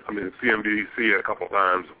CNBC a couple of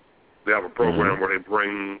times. They have a program where they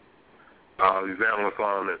bring these analysts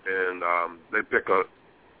on, and they pick a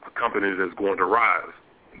company that's going to rise,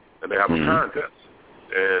 and they have a contest.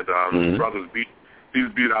 And brothers he's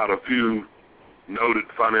beat out a few noted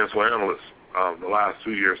financial analysts the last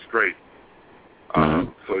 2 years straight.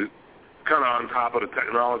 So he's kind of on top of the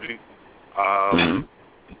technology. And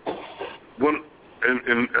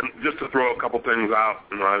just to throw a couple things out,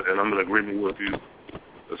 and I'm in agreement with you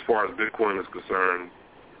as far as Bitcoin is concerned.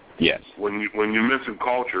 Yes. When you mention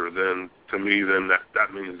culture, then to me,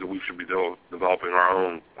 that means that we should be developing our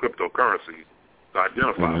own cryptocurrency to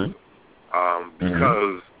identify with.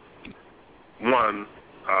 Because one,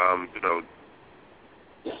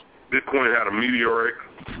 Bitcoin had a meteoric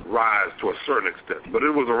rise to a certain extent, but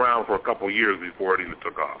it was around for a couple of years before it even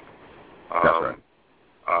took off. That's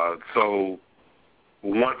right. So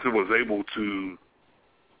once it was able to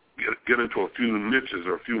get into a few niches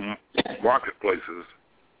or a few marketplaces,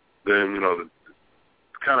 then,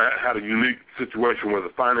 kind of had a unique situation where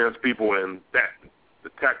the finance people and the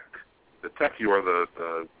techie or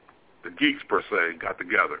the geeks per se got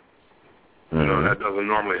together. That doesn't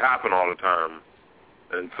normally happen all the time.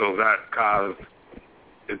 And so that caused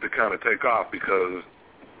it to kind of take off because,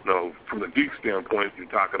 from the geek standpoint, you're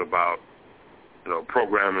talking about,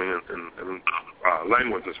 programming and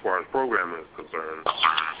language as far as programming is concerned.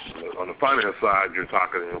 On the finance side, you're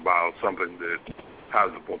talking about something that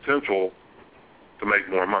has the potential to make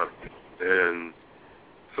more money. And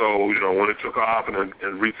so, when it took off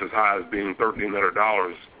and reached as high as being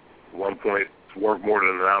 $1,300 at one point, it's worth more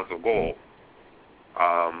than an ounce of gold.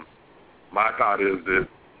 My thought is that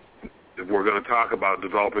if we're going to talk about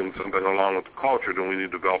developing something along with the culture, then we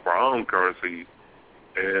need to develop our own currency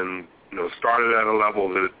and, start it at a level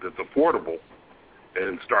that's affordable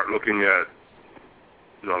and start looking at,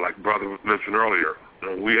 like Brother mentioned earlier,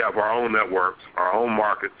 we have our own networks, our own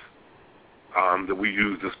markets that we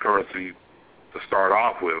use this currency to start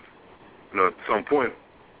off with. At some point,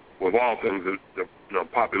 with all things, the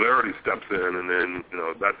popularity steps in, and then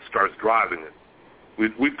that starts driving it.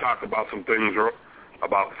 We've talked about some things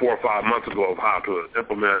about 4 or 5 months ago of how to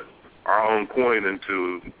implement our own coin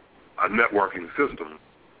into a networking system,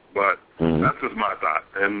 but that's just my thought.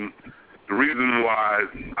 And the reason why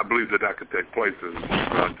I believe that could take place is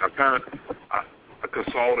I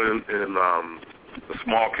consult in the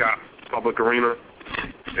small cap public arena,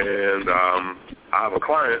 and I have a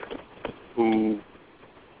client who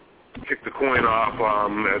kicked the coin off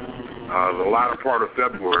at the latter part of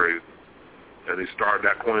February, and he started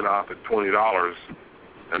that coin off at $20,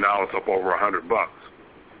 and now it's up over $100.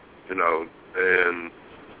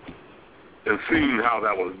 And seeing how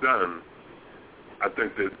that was done, I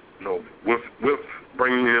think that with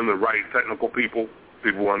bringing in the right technical people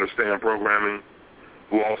who understand programming,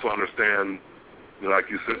 who also understand, like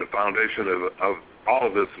you said, the foundation of all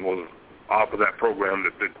of this was off of that program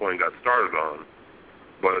that Bitcoin got started on.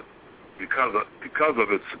 But because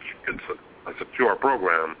of it's a secure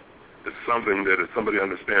program, it's something that if somebody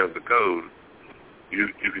understands the code, you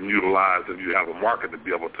can utilize if you have a market to be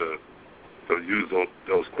able to use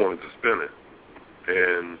those coins to spin it.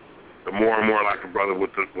 And the more and more like a brother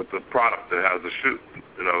with the product that has the shoe,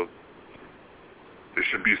 it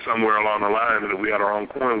should be somewhere along the line that if we had our own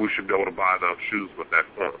coin, we should be able to buy those shoes with that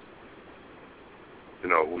coin.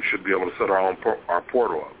 We should be able to set our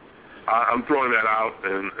portal up. I'm throwing that out,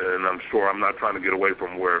 and I'm sure I'm not trying to get away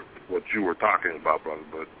from what you were talking about, brother,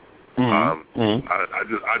 but I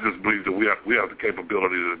just believe that we have the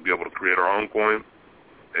capability to be able to create our own coin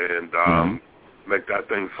and make that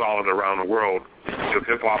thing solid around the world. If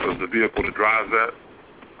hip-hop is the vehicle that drives that,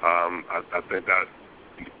 I think that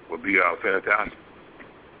would be fantastic.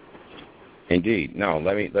 Indeed. No,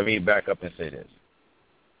 let me back up and say this.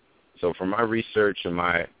 So from my research and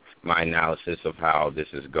my analysis of how this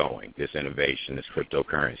is going, this innovation, this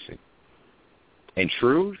cryptocurrency, in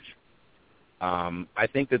truth, I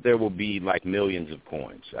think that there will be like millions of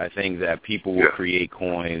coins. I think that people will create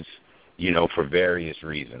coins, for various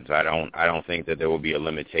reasons. I don't think that there will be a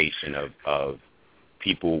limitation of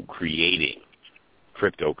people creating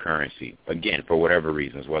cryptocurrency, again, for whatever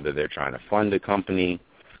reasons, whether they're trying to fund a company,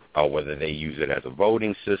 or whether they use it as a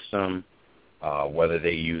voting system, whether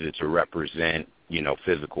they use it to represent,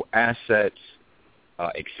 physical assets,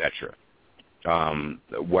 etc.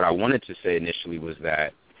 What I wanted to say initially was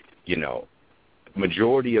that,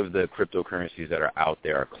 majority of the cryptocurrencies that are out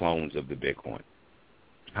there are clones of the Bitcoin.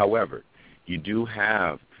 However, you do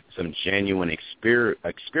have some genuine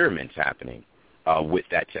experiments happening with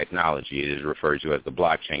that technology. It is referred to as the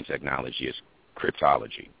blockchain technology, as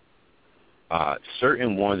cryptology.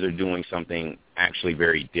 Certain ones are doing something actually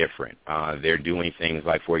very different. They're doing things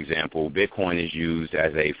like, for example, Bitcoin is used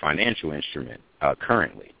as a financial instrument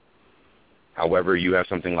currently. However, you have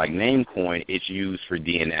something like Namecoin. It's used for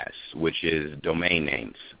DNS, which is domain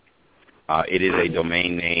names. It is a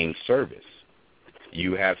domain name service.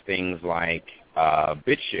 You have things like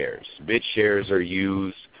BitShares. BitShares are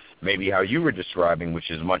used maybe how you were describing,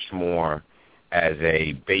 which is much more as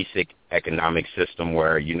a basic economic system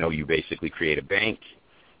where, you basically create a bank,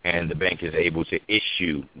 and the bank is able to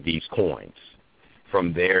issue these coins.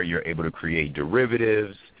 From there, you're able to create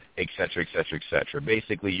derivatives, et cetera, et cetera, et cetera.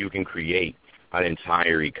 Basically, you can create an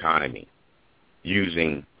entire economy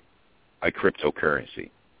using a cryptocurrency.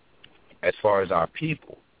 As far as our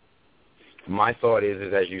people, my thought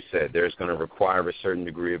is as you said, there's going to require a certain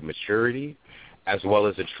degree of maturity as well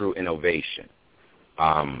as a true innovation.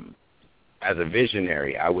 As a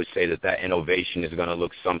visionary, I would say that innovation is going to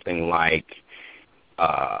look something like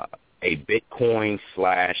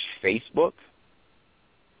Bitcoin/Facebook.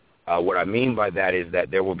 What I mean by that is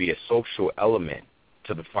that there will be a social element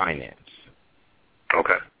to the finance.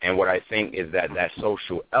 Okay. And what I think is that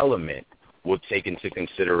social element will take into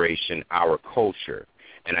consideration our culture.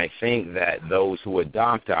 And I think that those who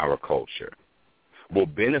adopt our culture will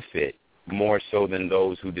benefit more so than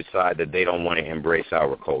those who decide that they don't want to embrace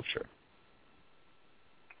our culture.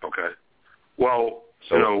 Okay. Well,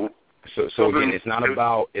 so again, it's not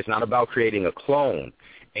about creating a clone.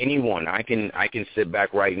 Anyone, I can sit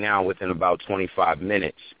back right now within about 25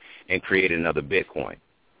 minutes and create another Bitcoin.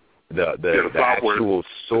 The actual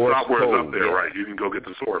source software code, is up there, right? You can go get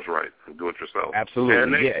the source, right, and do it yourself.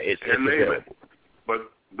 Absolutely, it's available. But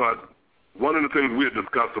one of the things we had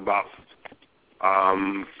discussed about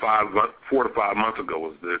 4 to 5 months ago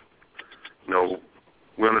was that,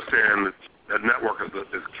 we understand that network is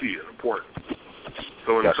key and important.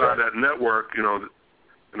 So inside that network,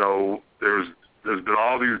 there's been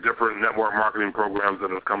all these different network marketing programs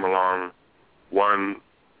that have come along. One,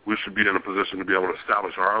 we should be in a position to be able to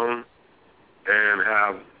establish our own and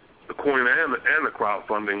have the coin and the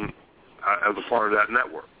crowdfunding as a part of that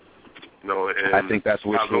network. And I think that's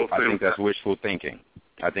wishful. That's wishful thinking.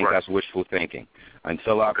 That's wishful thinking.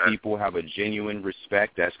 Until our people have a genuine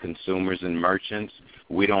respect as consumers and merchants,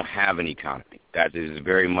 we don't have an economy. That is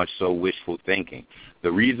very much so wishful thinking.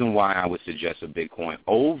 The reason why I would suggest a Bitcoin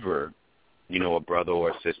over, a brother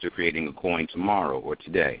or a sister creating a coin tomorrow or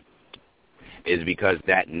today is because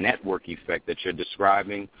that network effect that you're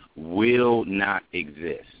describing will not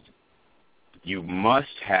exist. You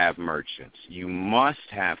must have merchants. You must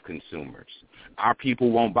have consumers. Our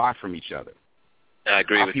people won't buy from each other. I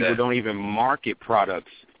agree with that. Our people don't even market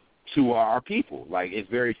products to our people. Like, it's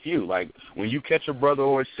very few. Like, when you catch a brother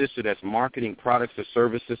or a sister that's marketing products or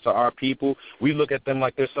services to our people, we look at them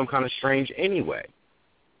like they're some kind of strange anyway.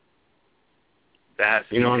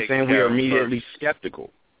 You know what I'm saying? We are immediately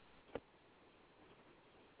skeptical.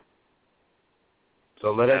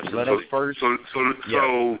 So let us first. So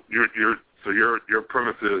your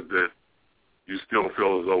premise is that you still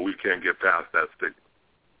feel as though we can't get past that stigma.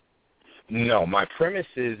 No, my premise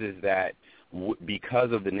is that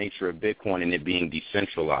because of the nature of Bitcoin and it being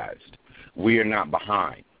decentralized, we are not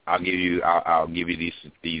behind. I'll give you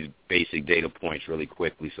these basic data points really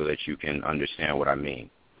quickly so that you can understand what I mean.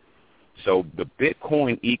 So the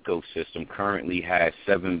Bitcoin ecosystem currently has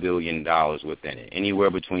 $7 billion within it,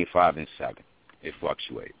 anywhere between 5 and 7. It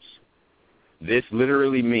fluctuates. This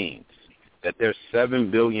literally means that there's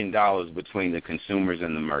 $7 billion between the consumers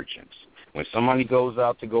and the merchants. When somebody goes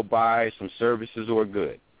out to go buy some services or a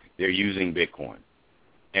good, they're using Bitcoin.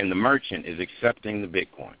 And the merchant is accepting the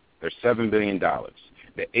Bitcoin. There's $7 billion.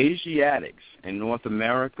 The Asiatics in North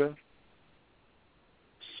America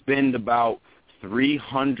spend about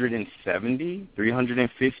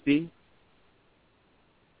 350.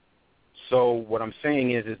 So what I'm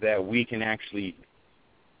saying is that we can actually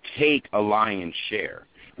take a lion's share.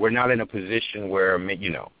 We're not in a position where,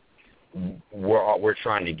 we're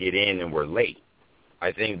trying to get in and we're late.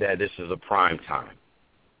 I think that this is a prime time.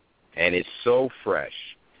 And it's so fresh.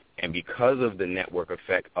 And because of the network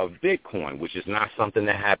effect of Bitcoin, which is not something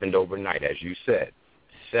that happened overnight, as you said,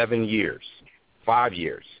 7 years, 5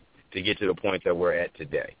 years to get to the point that we're at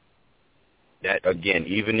today. That, again,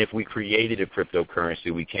 even if we created a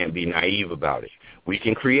cryptocurrency, we can't be naive about it. We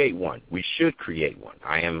can create one. We should create one.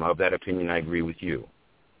 I am of that opinion. I agree with you.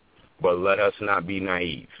 But let us not be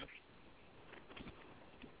naive.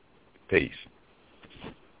 Peace.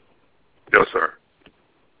 Yes, sir.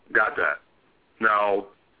 Got that. Now,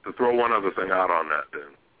 to throw one other thing out on that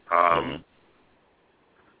then.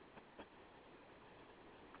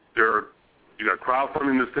 You got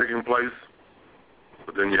crowdfunding that's taking place,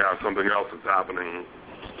 but then you have something else that's happening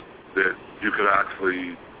that you could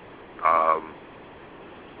actually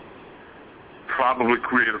probably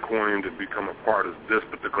create a coin to become a part of this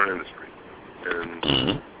particular industry.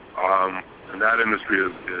 And that industry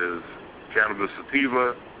is cannabis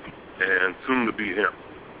sativa and soon to be hemp.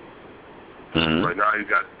 Right now you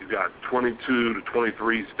got 22 to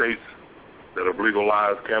 23 states that have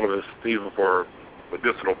legalized cannabis sativa for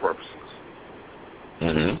medicinal purposes.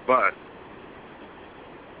 But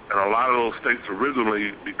in a lot of those states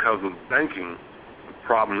originally, because of banking, the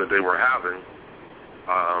problem that they were having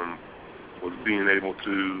was being able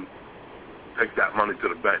to take that money to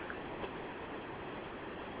the bank.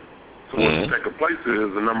 So what's taking place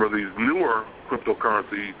is a number of these newer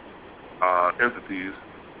cryptocurrency entities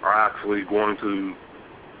are actually going to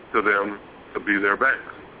them to be their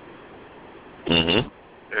banks.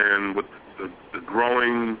 And with the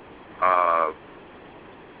growing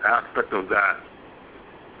aspect of that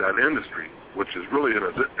that industry, which is really in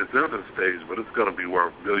its infant stage, but it's going to be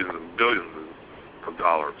worth billions and billions of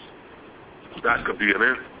dollars. That could be an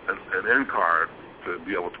end card to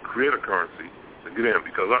be able to create a currency to get in,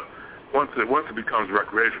 because once it becomes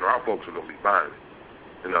recreational, our folks are going to be buying it.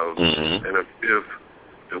 And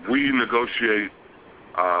if we negotiate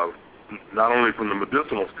not only from the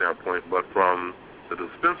medicinal standpoint, but from the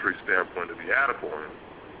dispensary standpoint to be added for them,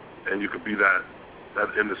 and you could be that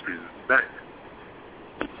industry's bank.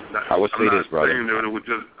 I would say this, brother.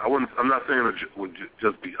 I'm not saying it would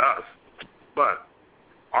just be us, but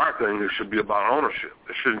our thing, it should be about ownership.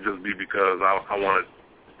 It shouldn't just be because I want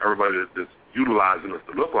everybody that's utilizing us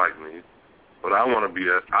to look like me, but I want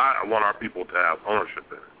our people to have ownership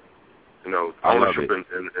in it. Ownership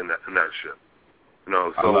in that shit.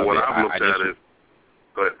 So what I've looked at is,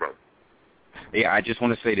 go ahead, brother. Yeah, I just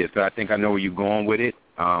want to say this, because I think I know where you're going with it,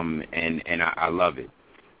 and I love it.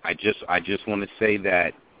 I just want to say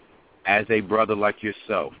that as a brother like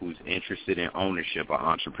yourself who's interested in ownership, an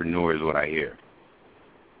entrepreneur is what I hear,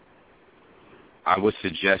 I would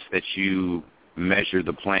suggest that you measure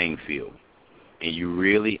the playing field and you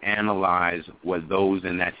really analyze what those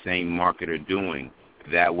in that same market are doing.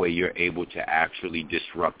 That way you're able to actually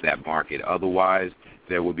disrupt that market. Otherwise,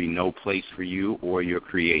 there will be no place for you or your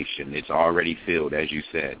creation. It's already filled, as you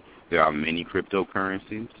said. There are many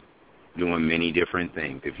cryptocurrencies doing many different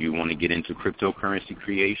things. If you want to get into cryptocurrency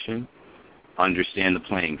creation, understand the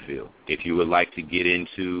playing field. If you would like to get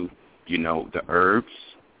into, the herbs,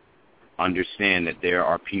 understand that there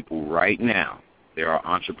are people right now, there are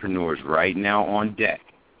entrepreneurs right now on deck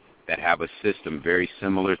that have a system very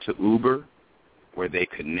similar to Uber, where they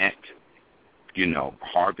connect,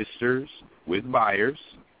 harvesters with buyers,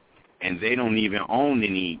 and they don't even own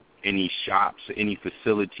any shops, any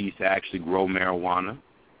facilities to actually grow marijuana.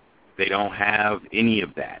 They don't have any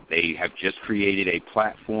of that. They have just created a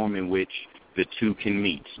platform in which the two can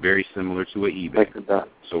meet, very similar to an eBay.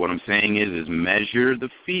 So what I'm saying is measure the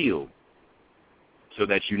field so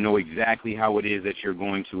that you know exactly how it is that you're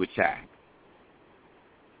going to attack.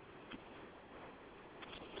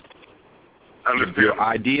 Your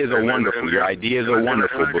ideas are wonderful. Your ideas are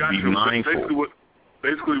wonderful, but be mindful.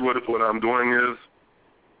 Basically, what I'm doing is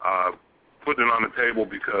putting it on the table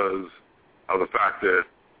because of the fact that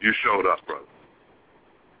you showed up, brother.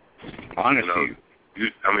 Honestly,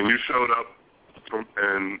 you showed up,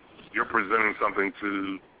 and you're presenting something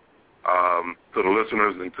to the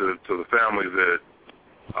listeners and to the family that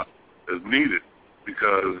is needed.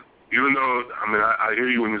 Because even though I hear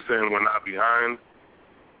you when you're saying we're not behind.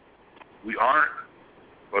 We aren't,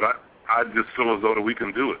 but I just feel as though that we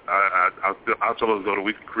can do it. I feel as though that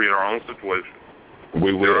we can create our own situation.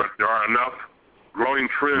 We will. There are enough growing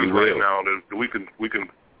trends right now that we can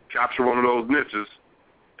capture one of those niches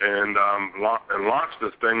and launch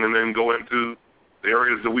this thing, and then go into the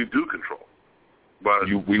areas that we do control. But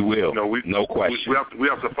we will. No question. We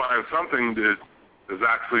have to find something that is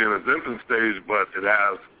actually in its infant stage, but it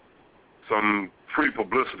has some free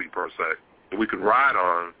publicity per se that we can ride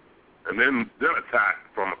on. And then attack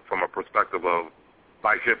from a perspective of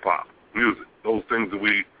like hip hop music, those things that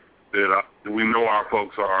we know our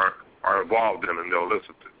folks are involved in and they'll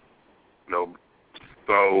listen to.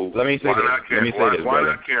 So let me say this. Why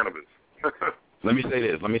not cannabis? Let me say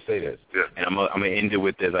this. Yeah. And I'm gonna end it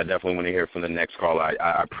with this. I definitely want to hear from the next caller.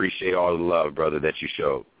 I appreciate all the love, brother, that you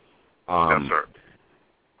showed. Yes, sir.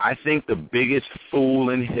 I think the biggest fool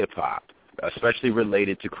in hip hop, especially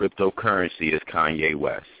related to cryptocurrency, is Kanye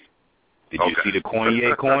West. Did you see the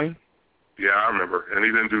Kanye coin? Yeah, I remember. And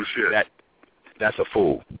he didn't do shit. That's a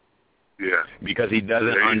fool. Yeah. Because he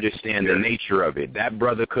doesn't understand the nature of it. That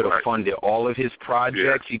brother could have funded all of his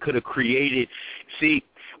projects. Yeah. He could have created. See,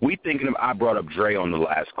 I brought up Dre on the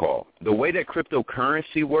last call. The way that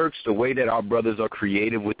cryptocurrency works, the way that our brothers are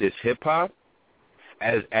creative with this hip-hop,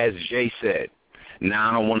 as Jay said,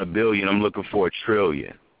 now I don't want $1 billion, I'm looking for $1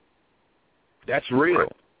 trillion. That's real.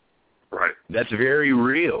 Right. That's very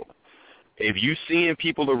real. If you're seeing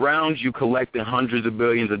people around you collecting hundreds of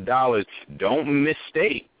billions of dollars, don't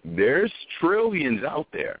mistake. There's trillions out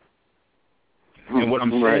there. And what I'm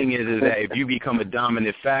saying is that if you become a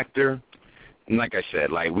dominant factor, like I said,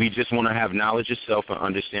 we just want to have knowledge of self and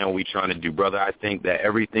understand what we're trying to do. Brother, I think that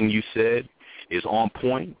everything you said is on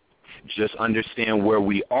point. Just understand where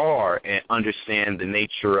we are and understand the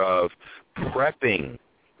nature of prepping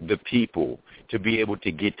the people to be able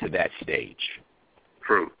to get to that stage.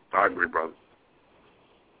 True. I agree, brother.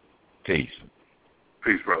 Peace.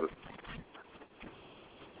 Peace, brother.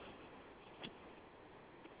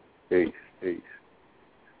 Peace.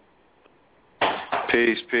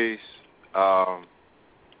 Peace.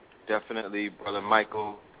 Definitely, Brother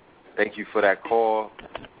Michael Thank you for that call.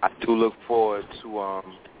 I do look forward to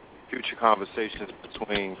future conversations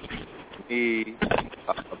between me,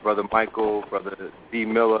 Brother Michael, Brother D.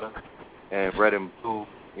 Miller, and Red and Blue,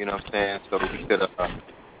 you know what I'm saying? So we could,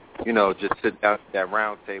 just sit down at that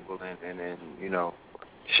round table and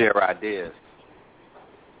share ideas.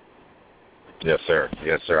 Yes, sir.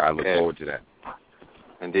 Yes, sir. I look forward to that.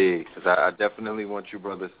 Indeed, because I definitely want you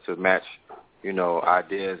brothers to match,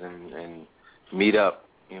 ideas and meet up,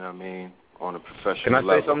 you know what I mean, on a professional level. Can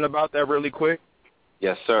I say something about that really quick?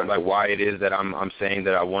 Yes, sir. Like why it is that I'm saying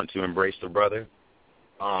that I want to embrace the brother.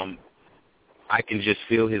 I can just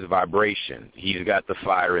feel his vibration. He's got the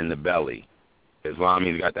fire in the belly. Islam,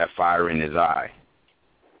 he's got that fire in his eye.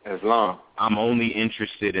 Islam. I'm only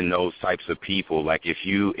interested in those types of people. Like if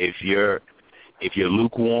you're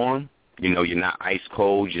lukewarm, you're not ice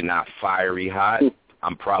cold, you're not fiery hot,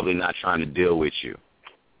 I'm probably not trying to deal with you.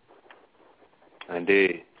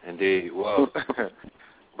 Indeed. Well,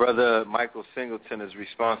 Brother Michael Singleton is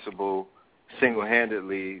responsible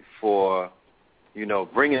single-handedly for,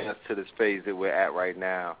 bringing us to this phase that we're at right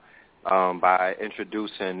now by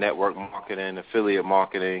introducing network marketing, affiliate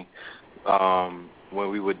marketing, when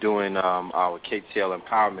we were doing our KTL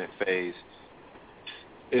empowerment phase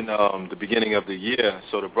in the beginning of the year.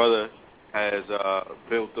 So the brother has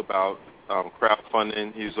built about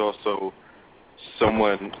crowdfunding. He's also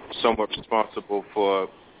somewhat responsible for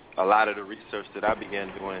a lot of the research that I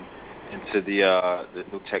began doing into the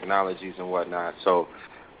new technologies and whatnot. So,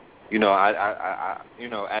 I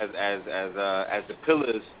as the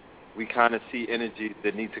pillars, we kind of see energies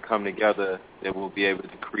that need to come together that will be able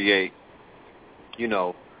to create,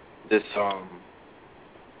 this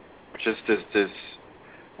this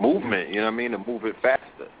movement. You know what I mean? To move it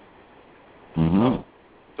faster. Mm-hmm.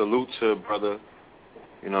 Salute to brother.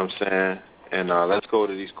 You know what I'm saying? And let's go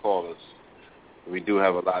to these callers. We do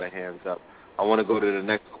have a lot of hands up. I want to go to the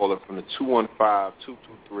next caller from the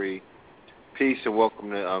 215-223. Peace and welcome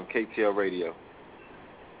to KTL Radio.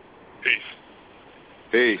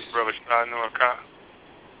 Peace. Brother Shah.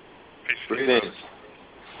 Peace. Greetings.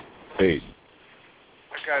 Peace.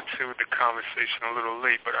 I got to the conversation a little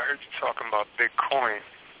late, but I heard you talking about Bitcoin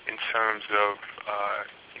in terms of,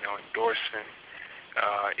 endorsing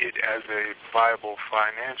it as a viable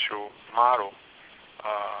financial model,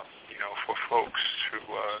 for folks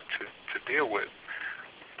to deal with.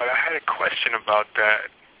 But I had a question about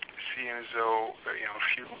that, seeing as though, a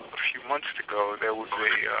few months ago there was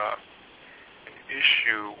an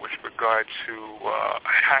issue with regard to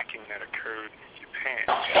hacking that occurred in Japan.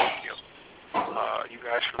 You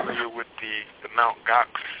guys familiar with the Mt.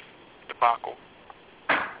 Gox debacle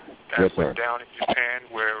that went down in Japan,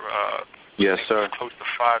 where yes, sir, close to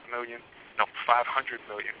 500 million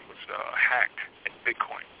was hacked in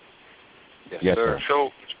Bitcoin. Yes, sir.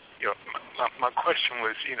 So, my question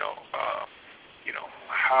was,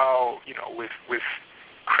 how, with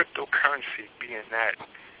cryptocurrency being that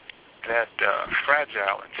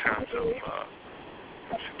fragile in terms of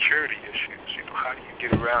security issues, how do you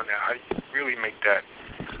get around that? How do you really make that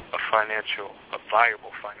a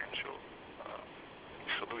viable financial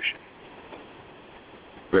solution?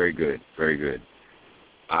 Very good.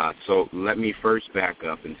 So let me first back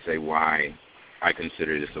up and say why I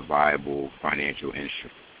consider this a viable financial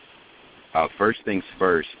instrument. First things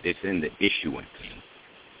first, it's in the issuance.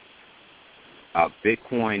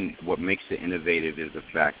 Bitcoin, what makes it innovative is the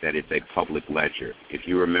fact that it's a public ledger. If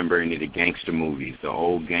you remember any of the gangster movies, the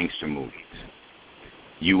old gangster movies,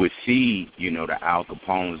 you would see, the Al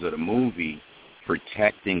Capones of the movie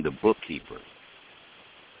protecting the bookkeeper.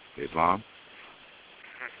 Islam?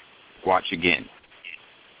 Watch again.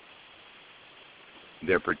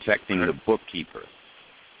 They're protecting the bookkeeper.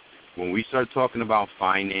 When we start talking about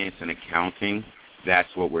finance and accounting,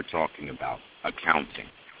 that's what we're talking about, accounting.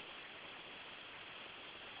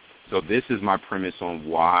 So this is my premise on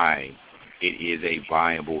why it is a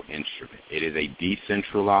viable instrument. It is a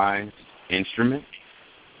decentralized instrument.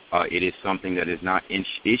 It is something that is not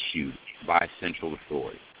issued by central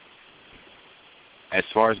authority. As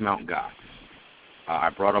far as Mt. Gox, I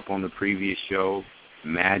brought up on the previous show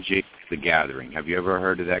Magic the Gathering. Have you ever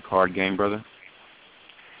heard of that card game, brother?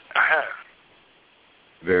 I have.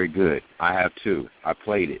 Very good. I have too. I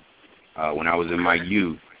played it. When I was in my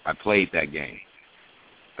youth, I played that game.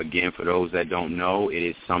 Again, for those that don't know, it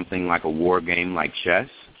is something like a war game like chess.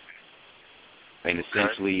 And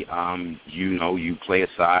essentially, you play a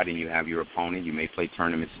side and you have your opponent. You may play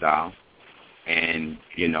tournament style. And,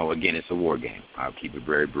 again, it's a war game. I'll keep it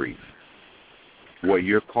very brief. What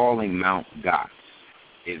you're calling Mt. Gox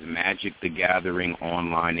is Magic the Gathering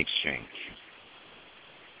online exchange.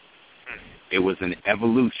 It was an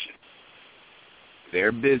evolution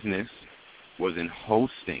Their business was in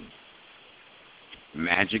hosting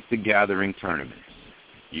Magic the Gathering tournaments.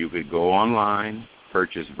 You could go online,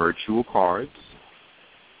 purchase virtual cards,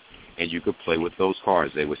 and you could play with those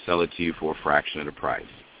cards. They would sell it to you for a fraction of the price.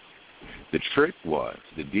 The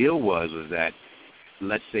deal was that,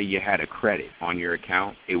 let's say you had a credit on your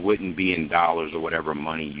account, it wouldn't be in dollars or whatever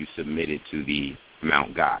money you submitted to the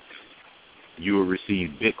Mt. Gox. You would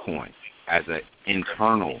receive Bitcoin as an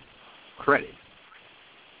internal credit.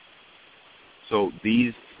 So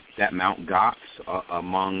that Mt. Gox,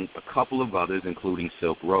 among a couple of others, including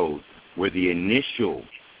Silk Road, were the initial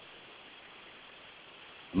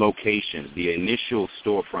locations, the initial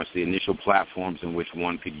storefronts, the initial platforms in which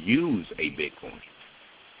one could use a Bitcoin.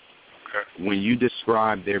 Okay. When you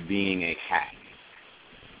describe there being a hack,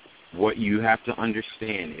 what you have to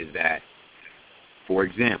understand is that, for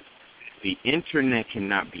example, the Internet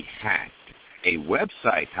cannot be hacked. A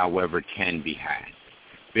website, however, can be hacked.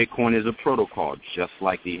 Bitcoin is a protocol just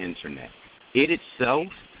like the Internet. It itself,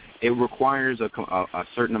 it requires a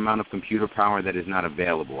certain amount of computer power that is not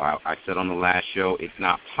available. I said on the last show, it's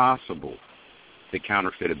not possible to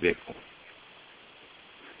counterfeit a Bitcoin.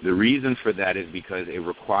 The reason for that is because it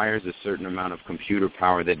requires a certain amount of computer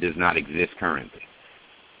power that does not exist currently.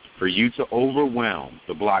 For you to overwhelm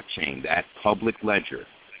the blockchain, that public ledger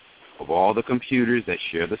of all the computers that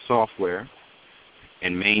share the software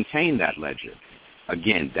and maintain that ledger,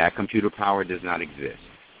 again, that computer power does not exist.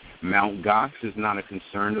 Mt. Gox is not a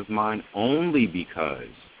concern of mine only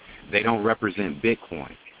because they don't represent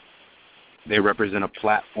Bitcoin. They represent a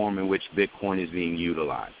platform in which Bitcoin is being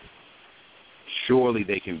utilized. Surely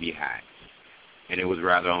they can be hacked. And it was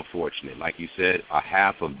rather unfortunate. Like you said,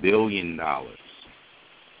 $500 million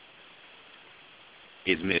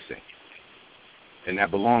is missing. And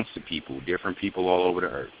that belongs to people, different people all over the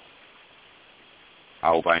earth. I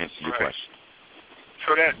hope I answered your question.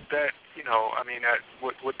 So that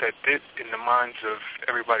what that did in the minds of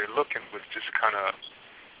everybody looking was just kind of,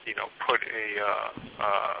 put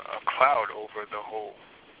a cloud over the whole,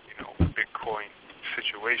 Bitcoin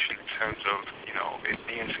situation in terms of, it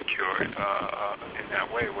being secure in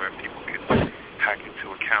that way where people can hack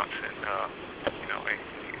into accounts and, and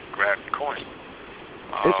grab the coin.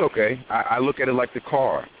 It's okay. I look at it like the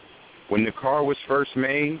car. When the car was first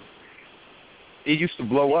made, it used to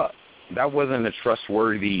blow up. That wasn't a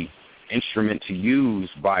trustworthy instrument to use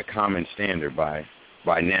by common standard, by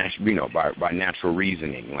natural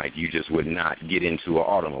reasoning. Like you just would not get into an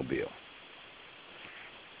automobile.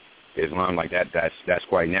 Islam, like that's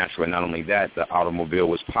quite natural. And not only that, the automobile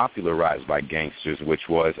was popularized by gangsters, which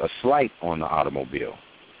was a slight on the automobile,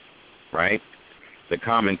 right? The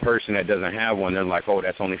common person that doesn't have one, they're like, oh,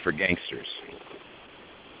 that's only for gangsters.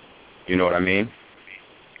 You know what I mean?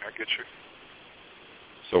 I get you.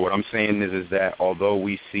 So what I'm saying is that although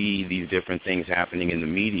we see these different things happening in the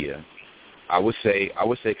media, I would say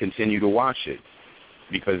continue to watch it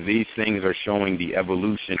because these things are showing the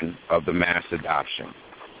evolution of the mass adoption.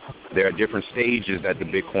 There are different stages that the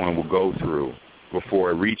Bitcoin will go through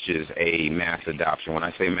before it reaches a mass adoption. When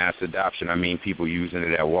I say mass adoption, I mean people using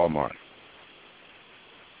it at Walmart.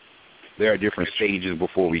 There are different stages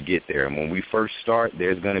before we get there. And when we first start,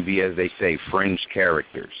 there's going to be, as they say, fringe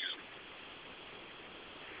characters.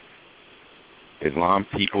 Islam,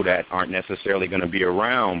 people that aren't necessarily going to be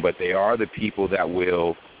around, but they are the people that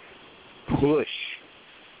will push,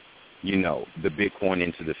 the Bitcoin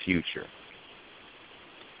into the future.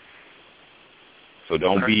 So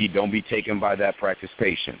don't be taken by that. Practice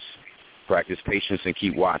patience. Practice patience and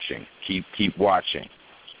keep watching. Keep watching.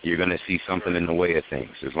 You're going to see something in the way of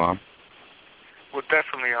things. Islam? Well,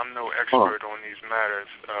 definitely, I'm no expert on these matters,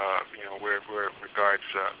 where it regards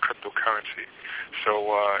cryptocurrency. So,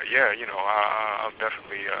 I'll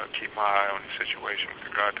definitely keep my eye on the situation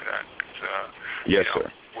with regard to that. Yes,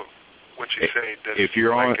 sir. What you say? If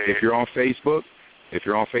you're on Facebook, I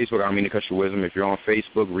don't mean to cut your wisdom. If you're on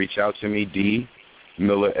Facebook, reach out to me, D.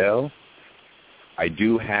 Miller L. I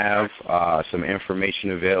do have some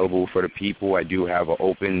information available for the people. I do have an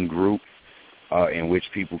open group in which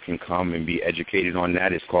people can come and be educated on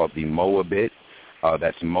that. It's called the Moabit.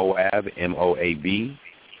 That's Moab, M-O-A-B,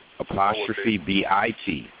 apostrophe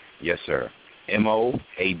B-I-T. Yes, sir.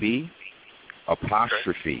 M-O-A-B,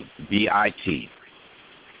 apostrophe B-I-T,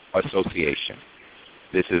 Association.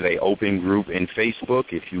 This is an open group in Facebook.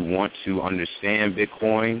 If you want to understand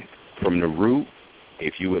Bitcoin from the root,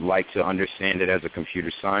 if you would like to understand it as a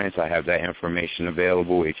computer science, I have that information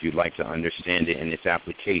available. If you'd like to understand it in its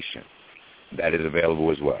application, that is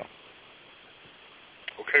available as well.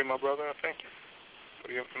 Okay, my brother. Thank you for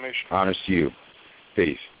the information. Honors to you.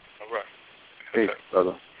 Peace. All right. Peace,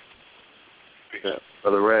 brother. Peace. Yeah.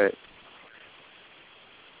 Brother Red.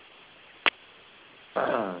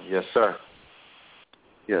 Yes, sir.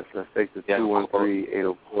 Yes, let's take the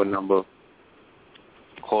 213-804 number.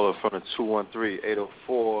 Caller from the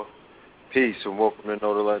 213-804. Peace and welcome to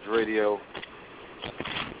Know the Ledge Radio.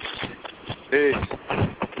 Peace.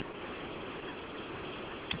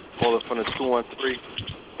 Caller from the 213.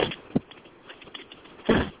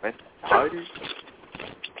 Heidi?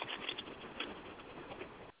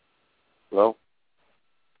 Hello?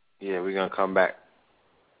 Yeah, we're going to come back.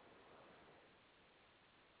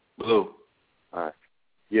 Blue. All right.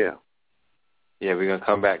 Yeah. Yeah, we're going to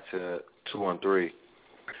come back to 213.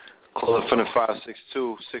 Caller from the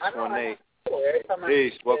 562-618.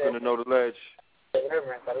 Peace. Welcome to Know the Ledge.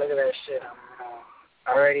 Reverence, I look at that shit.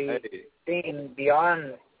 I'm already seeing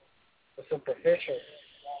beyond the superficial.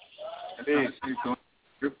 Peace.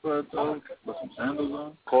 With some sandals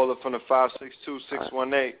on. Caller from the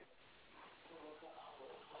 562-618.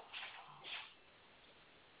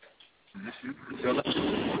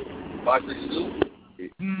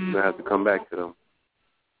 You have to come back to them.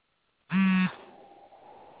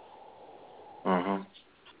 All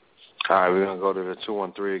right, we're going to go to the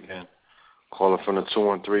 213 again. Caller from the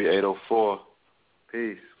 213-804.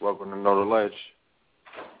 Peace. Welcome to Know the Ledge.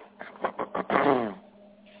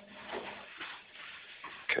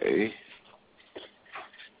 Okay.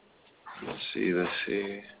 Let's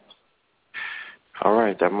see. All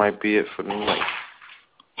right, that might be it for the night.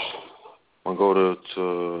 I'll go to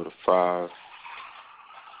the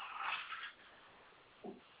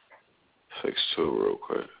 562 real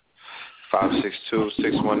quick.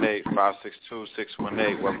 562-618,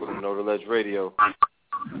 562-618. Welcome to Know the Ledge Radio.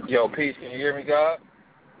 Yo, peace. Can you hear me, God?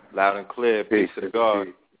 Loud and clear. Peace to the God.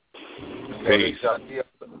 Peace.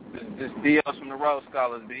 This Dios from the Road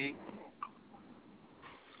Scholars, B.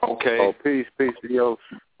 Okay. Oh, peace, Dios.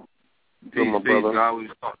 Peace, my brother. God. We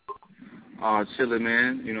chilling,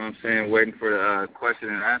 man. You know what I'm saying? Waiting for the question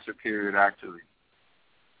and answer period, actually.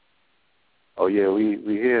 Oh, yeah, we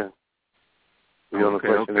here. We on the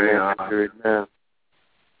question and answer period now.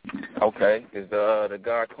 Okay. Is the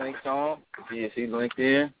God Clinks on? Is he linked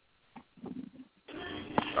in?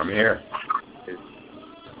 I'm here. You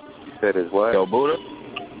said is what? Yo, Buddha?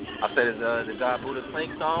 I said, is the God Buddha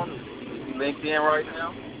Clinks on? Is he linked in right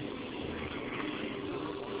now?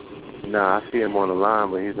 Nah, I see him on the line,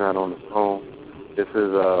 but he's not on the phone. This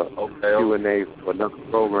is Q&A for another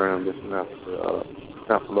program. This is not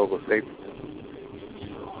for local safety.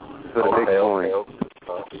 It's for the Bitcoin.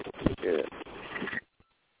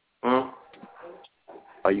 Yeah.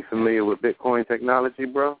 Are you familiar with Bitcoin technology,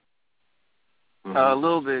 bro? A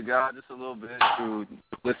little bit, God, just a little bit. Through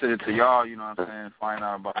listening to y'all, you know what I'm saying, find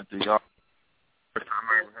out about it through y'all. First time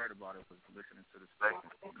I ever heard about it was listening to the station,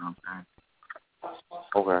 you know what I'm saying?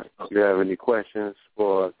 Okay. Do you have any questions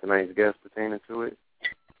for tonight's guest pertaining to it?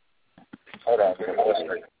 Hold on.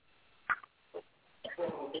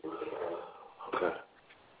 Okay.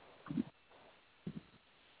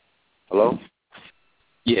 Hello?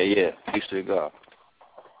 Yeah. Peace to God.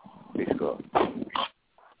 Peace to God.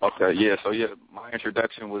 Okay, yeah. So, my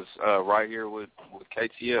introduction was right here with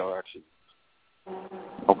KTL, actually.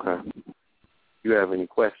 Okay. You have any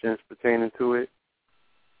questions pertaining to it?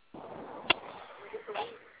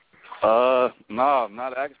 No,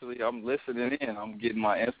 not actually. I'm listening in. I'm getting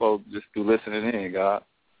my info just through listening in, God.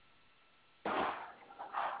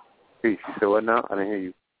 Peace. You said what now? I didn't hear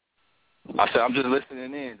you. I said I'm just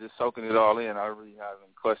listening in, just soaking it all in. I don't really have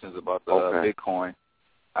any questions about the Bitcoin.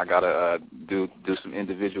 I gotta do some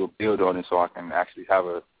individual build on it so I can actually have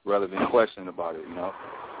a relevant question about it, you know.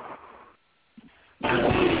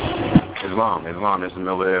 Islam, this is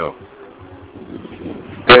Miller L.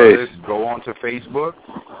 Hey, go on to Facebook.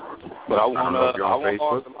 But I want to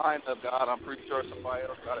hold the line up, God. I'm pretty sure somebody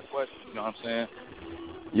else got a question. You know what I'm saying?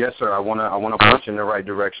 Yes, sir. I want to push in the right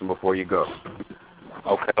direction before you go.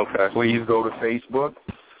 Okay. Please go to Facebook.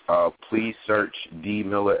 Please search D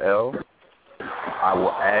Miller L. I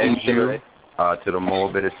will add you to the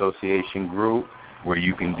Moabit Association group where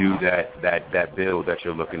you can do that build that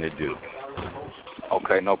you're looking to do.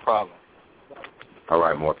 Okay, no problem. All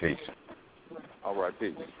right, more peace. All right,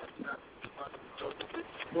 peace.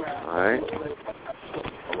 All right.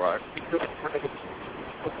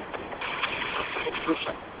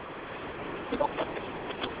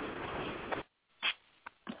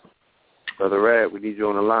 Brother Red, we need you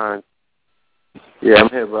on the line. Yeah, I'm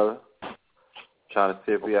here, brother. Trying to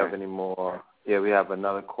see if we have any more. Yeah, we have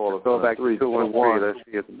another caller. Go back to 213. Let's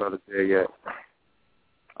see if the brother's there yet.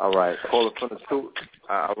 All right. Caller from the 2.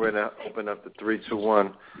 I already opened up the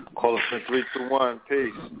 321. Caller from the 321.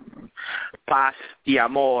 Peace. Paz y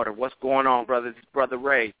Amor. What's going on, brothers? Brother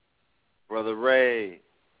Ray. Brother Ray.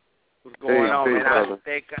 What's going on, man? Brother.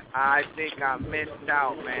 I think I missed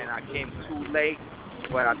out, man. I came too late,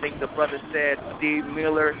 but I think the brother said Steve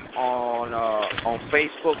Miller on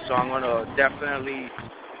Facebook, so I'm gonna definitely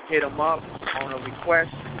hit him up on a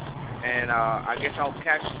request, and I guess I'll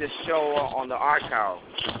catch this show on the archive.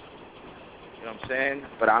 You know what I'm saying?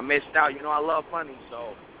 But I missed out. You know, I love money,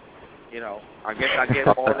 so I guess I get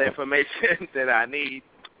all the information that I need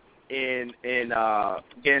in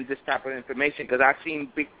getting this type of information, because I've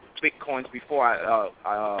seen Bitcoins before.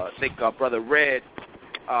 I think Brother Red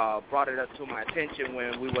brought it up to my attention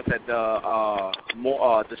when we was at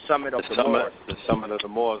the Summit of the Moors. The Summit of the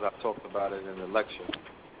Moors, I talked about it in the lecture.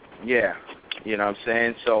 Yeah, you know what I'm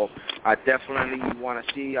saying? So I definitely want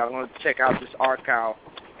to see. I'm going to check out this archive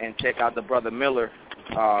and check out the Brother Miller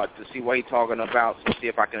to see what he's talking about, to see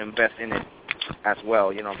if I can invest in it as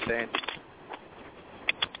well. You know what I'm saying?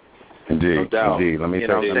 Indeed, No indeed. Let me say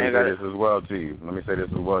this saying? as well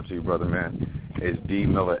to you, brother man. It's D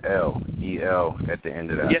Miller L E-L at the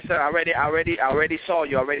end of that. Yes, sir. I already saw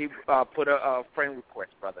you. Already put a friend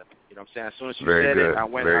request, brother. You know what I'm saying? As soon as you said it, I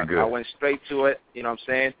went straight to it. You know what I'm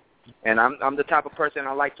saying? And I'm the type of person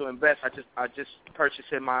I like to invest. I just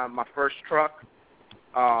purchased my first truck.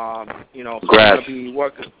 So I'm gonna be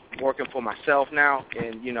working for myself now,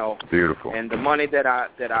 and beautiful. And the money that I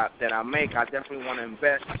make, I definitely want to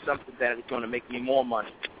invest in something that is going to make me more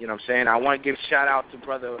money. You know what I'm saying? I want to give a shout out to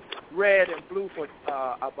Brother Red and Blue for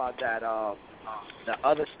about that the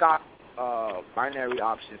other stock binary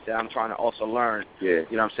options that I'm trying to also learn. Yeah.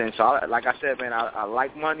 You know what I'm saying? So like I said, man, I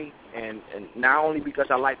like money, and not only because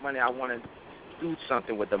I like money, I want to do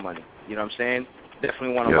something with the money. You know what I'm saying?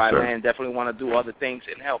 Definitely want to buy land. Definitely want to do other things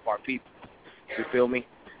and help our people. You feel me?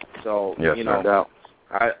 So,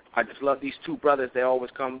 I just love these two brothers. They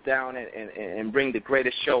always come down and bring the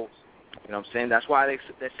greatest shows. You know what I'm saying? That's why they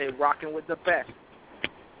say rocking with the best.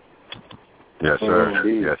 Yes, sir.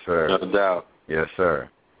 Yes, sir. No doubt. Yes, sir.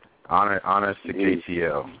 Honors to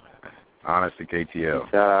KTL. Honors to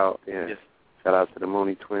KTL. Shout out, shout out to the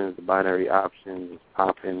Mooney Twins, the binary options, it's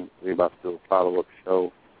popping. We're about to do a follow-up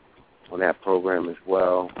show on that program as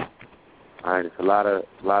well. All right, it's a lot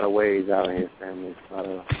of ways out here, family. It's a lot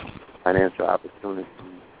of financial opportunity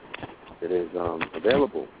that is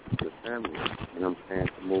available to the family. You know what I'm saying?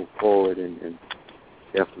 To move forward and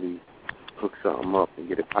definitely hook something up and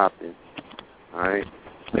get it popping. All right.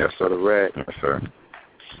 Yes, sir. The Red. Yes, sir.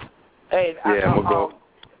 Hey, we'll go.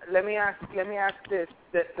 Let me ask this: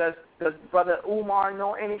 Does Brother Umar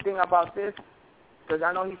know anything about this? Because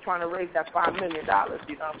I know he's trying to raise that $5 million. You know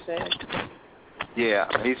what I'm saying? Yeah,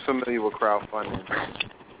 he's familiar with crowdfunding.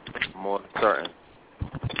 More than certain.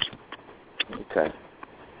 Okay.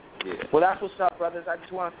 Yeah. Well, that's what's up, brothers. I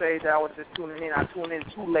just want to say that I was just tuning in. I tuned in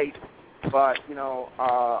too late, but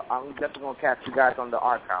I'm definitely gonna catch you guys on the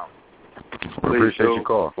archive. Appreciate your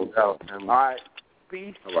call. All right.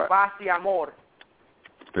 Peace. Paz y amor.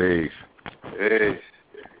 Peace. Peace.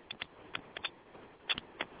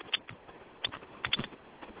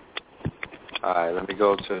 All right, let me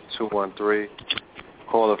go to 213.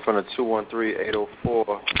 Caller from the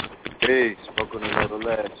 213-804. Peace. Welcome to Another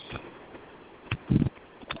Ledge.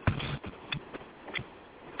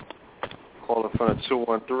 Caller from the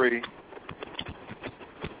 213.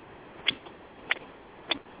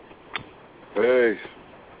 Peace.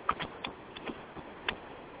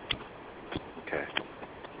 Okay.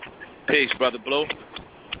 Peace, Brother Blue.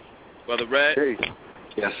 Brother Red. Peace.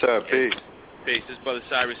 Yes, sir. Peace. Peace. This is Brother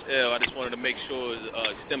Cyrus L. I just wanted to make sure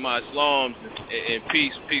extend my salams and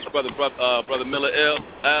peace, brother Miller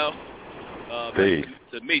L. Peace.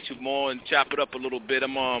 To meet you more and chop it up a little bit.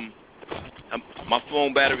 My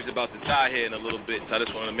phone battery's about to die here in a little bit, so I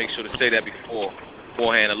just wanted to make sure to say that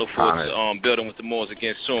beforehand. I look forward to building with the Moors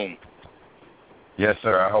again soon. Yes,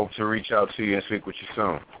 sir. I hope to reach out to you and speak with you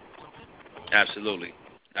soon. Absolutely.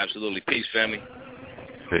 Peace, family.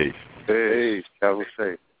 Peace. Peace. Travel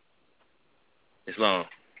safe. Islam.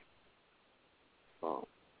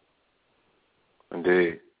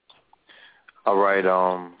 Indeed. All right.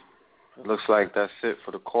 It looks like that's it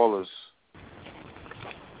for the callers.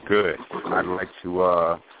 Good. I'd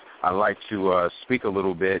like to speak a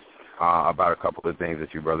little bit about a couple of things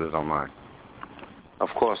that you brothers don't mind. Of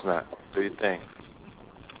course not. Do you think?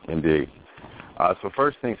 Indeed. So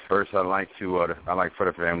first things first, I'd like for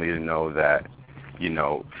the family to know that,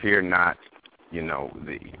 fear not.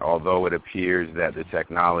 Although it appears that the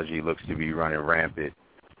technology looks to be running rampant,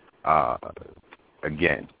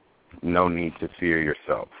 again, no need to fear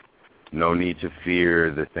yourself. No need to fear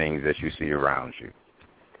the things that you see around you.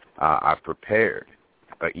 I've prepared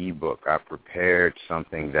an ebook. I've prepared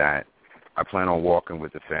something that I plan on walking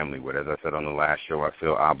with the family with. As I said on the last show, I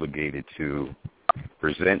feel obligated to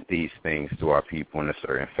present these things to our people in a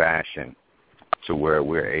certain fashion to where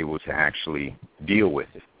we're able to actually deal with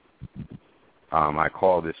it. I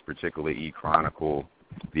call this particular e-chronicle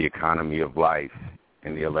The Economy of Life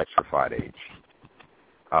in the Electrified Age.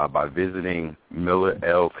 By visiting Miller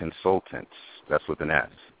L. Consultants, that's with an S,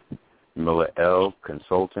 Miller L.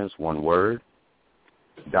 Consultants, one word,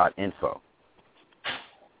 .info.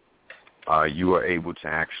 You are able to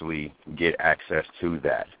actually get access to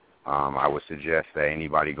that. I would suggest that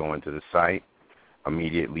anybody going to the site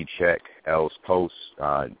immediately check L's post.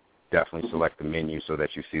 Definitely select the menu so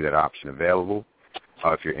that you see that option available.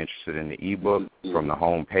 If you're interested in the ebook, from the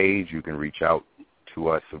home page, you can reach out to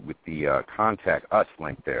us with the Contact Us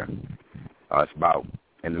link there. It's about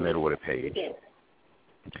in the middle of the page.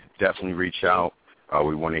 Definitely reach out.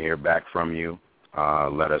 We want to hear back from you.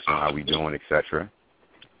 Let us know how we're doing, etc.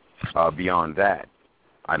 Beyond that,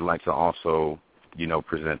 I'd like to also,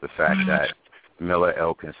 present the fact that Miller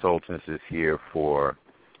L. Consultants is here for,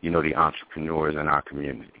 the entrepreneurs in our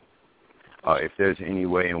community. If there's any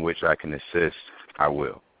way in which I can assist, I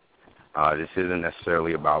will. This isn't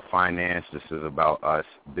necessarily about finance. This is about us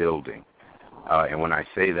building. And when I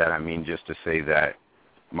say that, I mean just to say that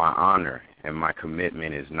my honor and my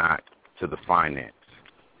commitment is not to the finance.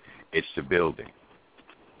 It's to building.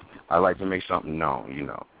 I like to make something known,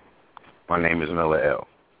 My name is Miller L.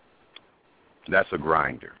 That's a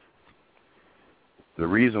grinder. The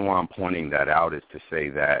reason why I'm pointing that out is to say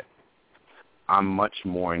that I'm much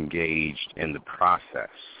more engaged in the process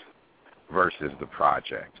versus the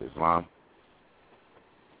project, Islam.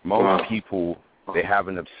 Most people, they have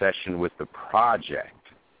an obsession with the project,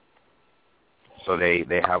 so they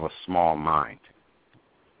have a small mind.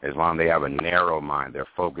 Islam, they have a narrow mind. They're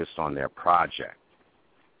focused on their project.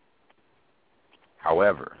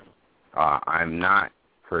 However, I'm not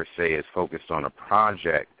per se as focused on a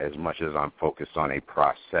project as much as I'm focused on a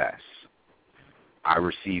process. I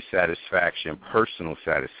receive satisfaction, personal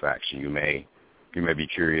satisfaction. You may be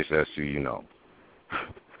curious as to,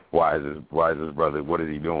 why is this brother, what is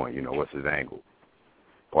he doing? What's his angle?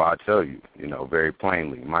 Well, I'll tell you, very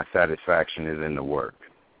plainly, my satisfaction is in the work.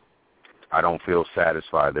 I don't feel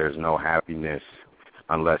satisfied. There's no happiness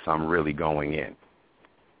unless I'm really going in.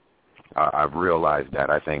 I've realized that.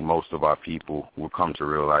 I think most of our people will come to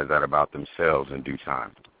realize that about themselves in due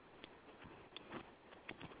time.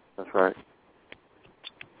 That's right.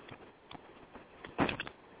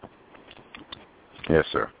 Yes,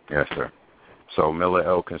 sir. Yes, sir. So Miller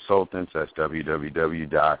L. Consultants, that's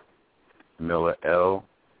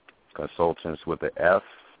www.millerlconsultants with the F,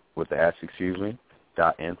 with the S,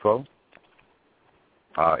 .info.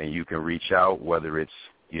 And you can reach out, whether it's,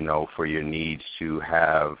 for your needs to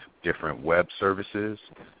have different web services.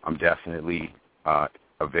 I'm definitely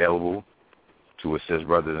available to assist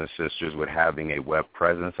brothers and sisters with having a web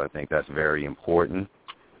presence. I think that's very important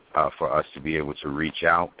for us to be able to reach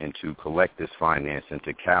out and to collect this finance and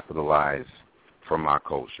to capitalize from our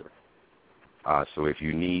culture. So if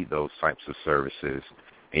you need those types of services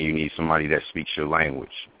and you need somebody that speaks your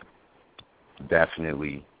language,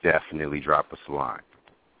 definitely drop us a line.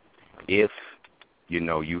 If,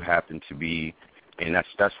 you happen to be, and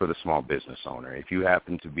that's for the small business owner, if you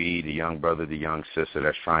happen to be the young brother, the young sister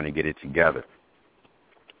that's trying to get it together,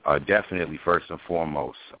 definitely first and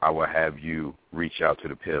foremost, I will have you reach out to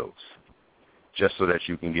the pills just so that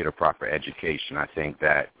you can get a proper education. I think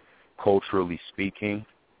that culturally speaking,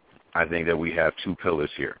 I think that we have two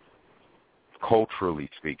pillars here. Culturally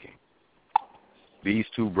speaking, these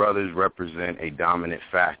two brothers represent a dominant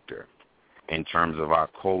factor in terms of our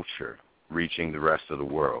culture reaching the rest of the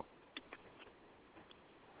world.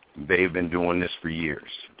 They've been doing this for years.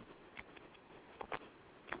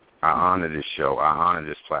 I honor this show. I honor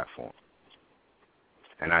this platform.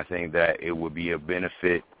 And I think that it would be a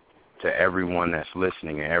benefit to everyone that's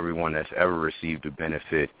listening and everyone that's ever received a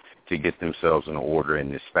benefit to get themselves in order in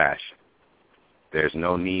this fashion. There's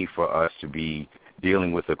no need for us to be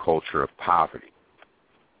dealing with a culture of poverty.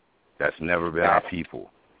 That's never been our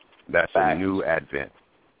people. That's a new advent.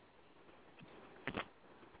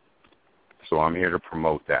 So I'm here to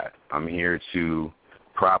promote that. I'm here to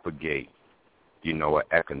propagate, an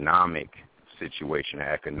economic situation, an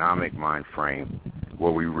economic mind frame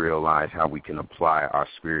where we realize how we can apply our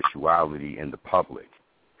spirituality in the public.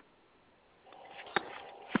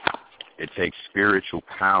 It takes spiritual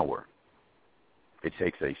power. It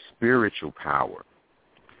takes a spiritual power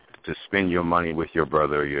to spend your money with your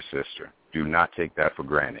brother or your sister. Do not take that for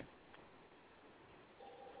granted.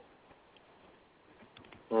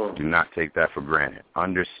 Do not take that for granted.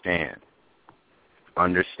 Understand,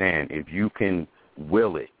 if you can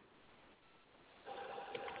will it,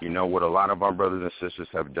 you know what a lot of our brothers and sisters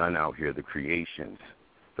have done out here, the creations,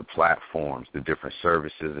 the platforms, the different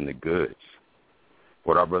services, and the goods.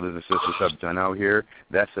 What our brothers and sisters have done out here,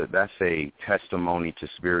 that's a testimony to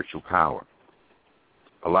spiritual power.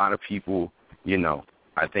 A lot of people, you know,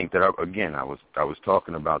 I think that, again, I was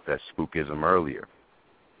talking about that spookism earlier.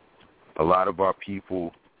 A lot of our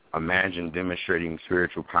people imagine demonstrating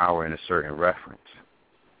spiritual power in a certain reference,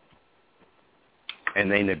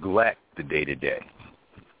 and they neglect the day-to-day.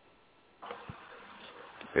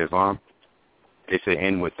 Islam, it's an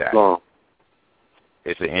end with that.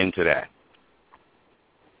 It's an end to that.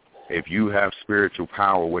 If you have spiritual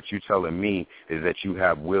power, what you're telling me is that you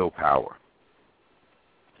have willpower.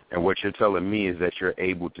 And what you're telling me is that you're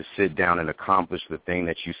able to sit down and accomplish the thing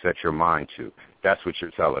that you set your mind to. That's what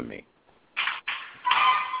you're telling me.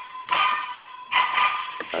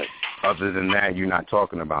 Other than that, you're not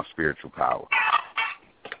talking about spiritual power.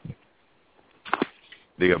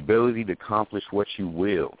 The ability to accomplish what you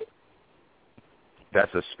will,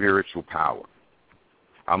 that's a spiritual power.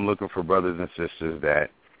 I'm looking for brothers and sisters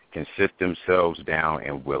that can sit themselves down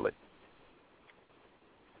and will it.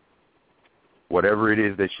 Whatever it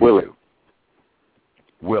is that you do,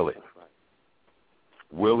 will it.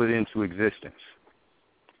 Will it into existence.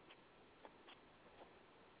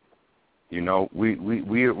 You know, we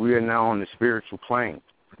are now on the spiritual plane.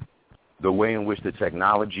 The way in which the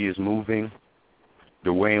technology is moving,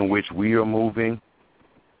 the way in which we are moving,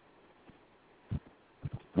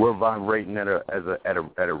 we're vibrating at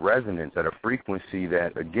a resonance, at a frequency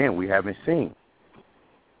that, again, we haven't seen.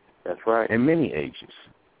 That's right. In many ages.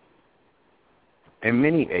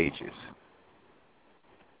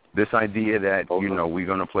 This idea that, you know, we're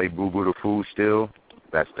going to play Boo-Boo the Fool still,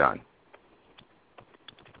 that's done.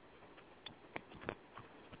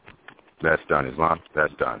 That's done, Islam.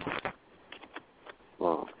 That's done.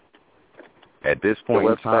 Wow. At this point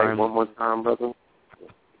in time... one more time, brother?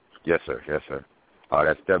 Yes, sir.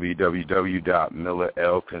 That's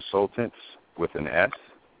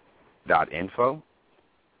www.millerlconsultants.info.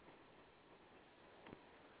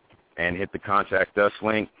 And hit the Contact Us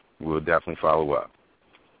link. We'll definitely follow up.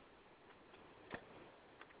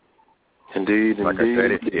 Indeed. I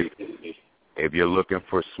said, if you're looking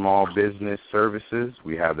for small business services,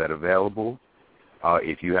 we have that available.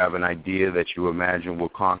 If you have an idea that you imagine will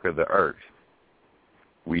conquer the earth,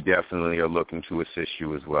 we definitely are looking to assist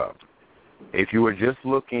you as well. If you are just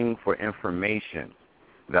looking for information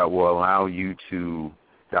that will allow you to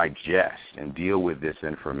digest and deal with this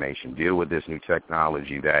information, deal with this new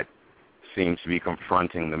technology that seems to be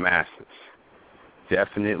confronting the masses,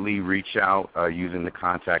 definitely reach out using the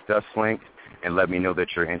Contact Us link and let me know that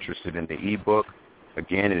you're interested in the ebook.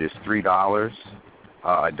 Again, it is $3,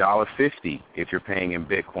 $1.50 if you're paying in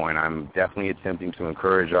Bitcoin. I'm definitely attempting to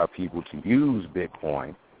encourage our people to use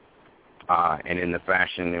Bitcoin, and in the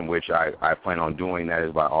fashion in which I plan on doing that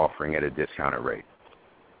is by offering at a discounted rate.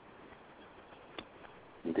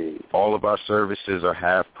 Indeed. All of our services are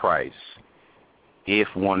half price if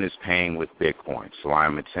one is paying with Bitcoin. So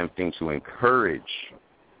I'm attempting to encourage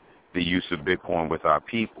the use of Bitcoin with our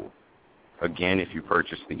people. Again, if you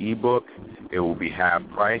purchase the ebook, it will be half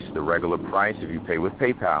price, the regular price. If you pay with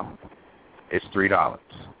PayPal, it's $3.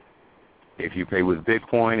 If you pay with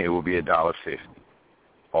Bitcoin, it will be $1.50.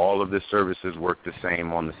 All of the services work the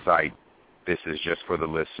same on the site. This is just for the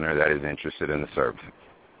listener that is interested in the service.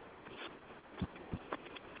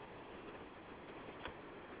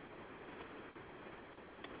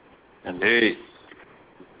 Indeed.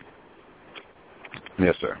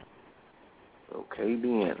 Yes, sir. Okay,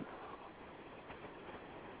 then.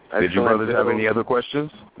 Did you brothers have any other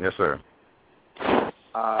questions? Yes, sir.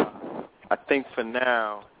 I think for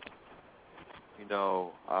now, you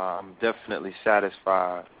know, I'm definitely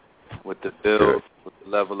satisfied with the build, with the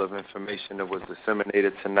level of information that was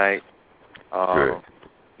disseminated tonight.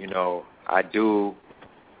 You know, I do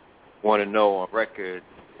want to know on record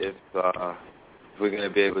if we're going to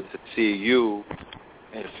be able to see you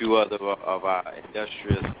and a few other of our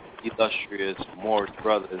illustrious Moorish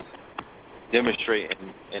brothers demonstrate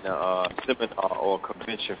in a seminar or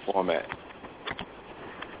convention format.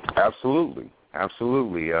 Absolutely.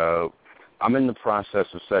 I'm in the process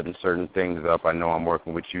of setting certain things up. I know I'm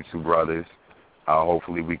working with you two brothers.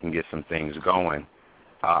 Hopefully we can get some things going.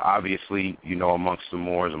 Obviously, you know, amongst the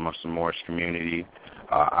Moorish community,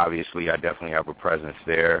 obviously I definitely have a presence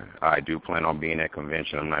there. I do plan on being at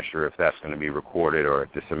convention. I'm not sure if that's going to be recorded or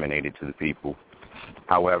disseminated to the people.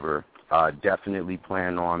 However, definitely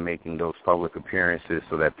plan on making those public appearances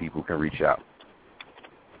so that people can reach out.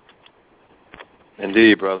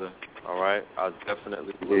 Indeed, brother. All right, I'll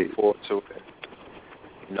definitely look forward to it.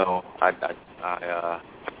 You know, I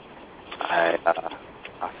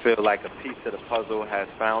feel like a piece of the puzzle has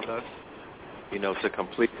found us. You know, to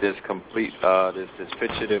complete this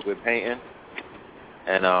picture that we're painting,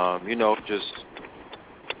 and you know, just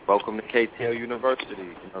welcome to KTL University. You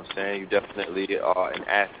know what I'm saying? You definitely are an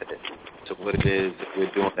asset to what it is that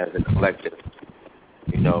we're doing as a collective.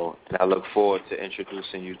 You know, and I look forward to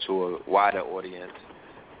introducing you to a wider audience.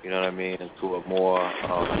 You know what I mean, and to a more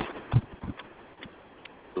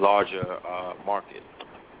larger market.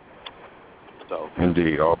 So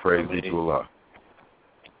indeed, all praise be to Allah.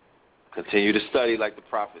 Continue to study, like the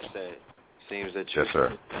Prophet said. Seems that you, yes,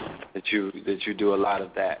 sir. that you do a lot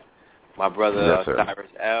of that. My brother yes,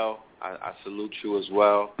 Cyrus L., I salute you as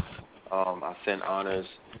well. I send honors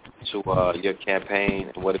to your campaign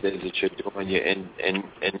and what it is that you're doing, your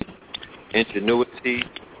ingenuity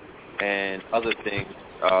and other things.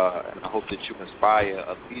 And I hope that you inspire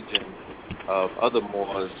a legion of other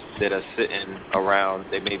Moors that are sitting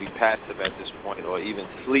around. They may be passive at this point or even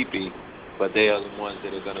sleepy, but they are the ones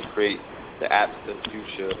that are going to create the apps of the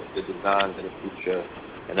future, the designs of the future,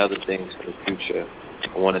 and other things for the future.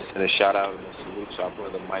 I want to send a shout-out and a salute to our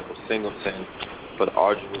brother Michael Singleton for the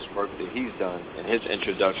arduous work that he's done in his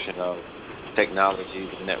introduction of technology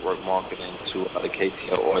and network marketing to the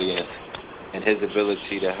KTL audience, and his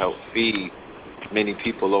ability to help feed many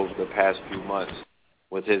people over the past few months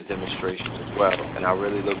with his demonstration as well. And I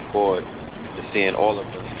really look forward to seeing all of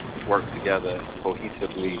us work together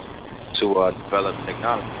cohesively to develop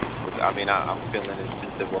technology. I mean, I'm feeling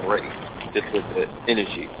incentive already, just with the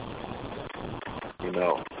energy, you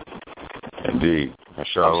know. Indeed.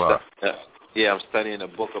 Mashallah. I'm studying a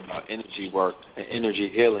book about energy work and energy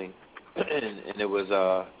healing, and it was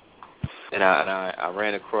and I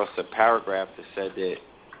ran across a paragraph that said that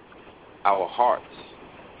our hearts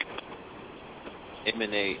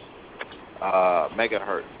emanate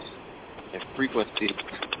megahertz and frequencies,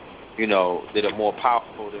 you know, that are more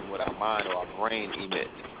powerful than what our mind or our brain emits,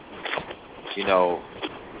 you know,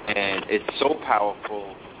 and it's so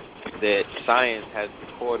powerful that science has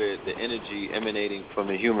recorded the energy emanating from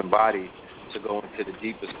the human body to go into the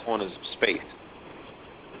deepest corners of space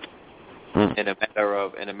in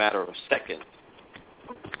a matter of seconds.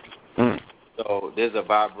 So there's a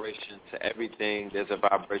vibration to everything. There's a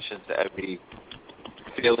vibration to every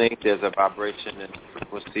feeling. There's a vibration and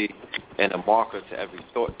frequency and a marker to every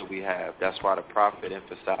thought that we have. That's why the Prophet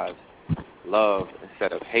emphasized love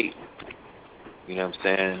instead of hate. You know what I'm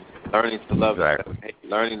saying? Learning to love instead of hate.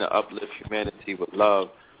 Learning to uplift humanity with love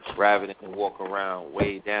rather than walk around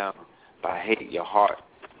weighed down by hate. Your heart,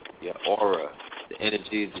 your aura, the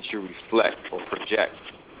energies that you reflect or project,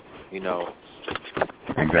 you know.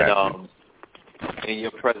 Exactly. And, in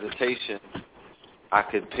your presentation, I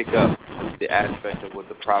could pick up the aspect of what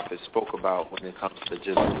the Prophet spoke about when it comes to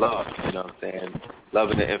just love, you know what I'm saying?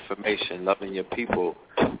 Loving the information, loving your people,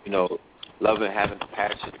 you know, loving having the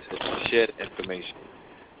passion to share the information.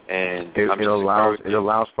 And it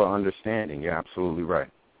allows for understanding. You're absolutely right.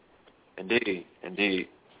 Indeed. And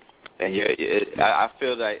I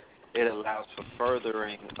feel like it allows for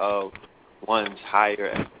furthering of one's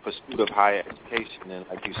pursuit of higher education. And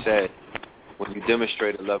like you said, when you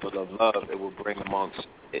demonstrate a level of love, it will bring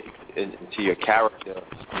into your character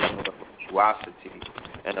a level of virtuosity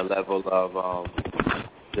and a level of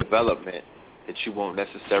development that you won't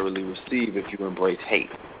necessarily receive if you embrace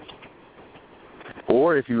hate.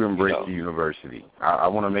 Or if you embrace the university. I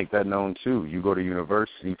want to make that known, too. You go to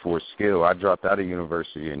university for a skill. I dropped out of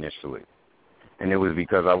university initially, and it was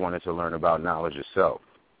because I wanted to learn about knowledge itself.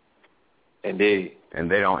 Indeed.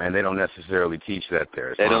 And they don't necessarily teach that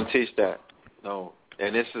there. They don't teach that. No,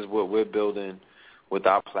 and this is what we're building with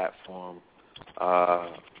our platform.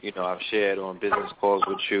 You know, I've shared on business calls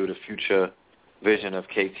with you the future vision of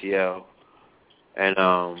KTL. And,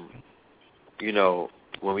 you know,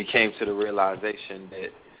 when we came to the realization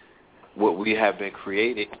that what we've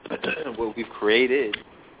created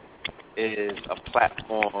is a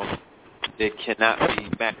platform that cannot be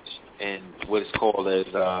matched in what is called as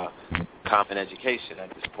common education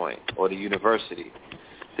at this point, or the university.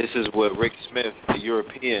 This is what Rick Smith, the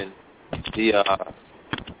European,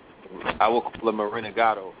 I will call him a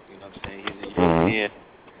renegado, you know what I'm saying? He's a European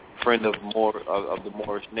friend of the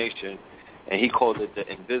Moorish nation, and he called it the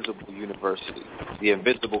invisible university, the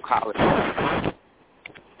invisible college.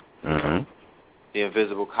 The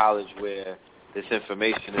invisible college where this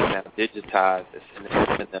information is now digitized. It's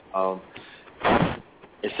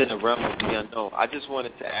in the realm of the unknown. I just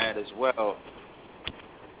wanted to add as well,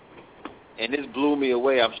 and this blew me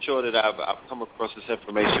away. I'm sure that I've come across this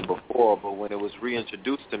information before, but when it was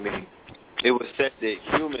reintroduced to me, it was said that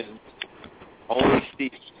humans only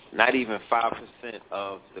see not even 5%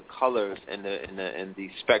 of the colors and the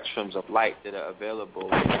spectrums of light that are available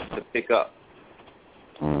to pick up.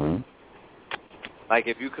 Mm-hmm. Like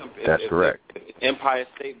if correct. If Empire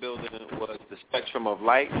State Building was the spectrum of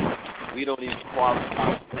light, we don't even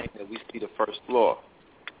qualify for saying that we see the first floor.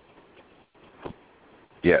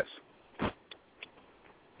 Yes.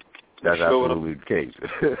 That's absolutely the case.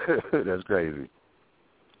 That's crazy.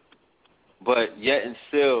 But yet and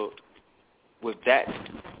still, with that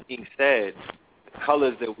being said, the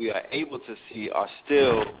colors that we are able to see are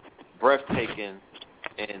still breathtaking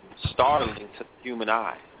and startling to the human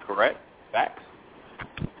eye, correct? Facts?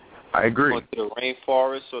 I agree. If you go to the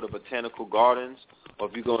rainforest or the botanical gardens, or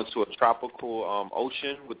if you go into a tropical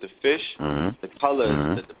ocean with the fish, the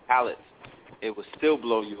colors, the palettes, it will still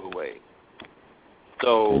blow you away.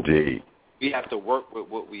 So indeed, we have to work with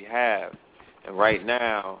what we have. And right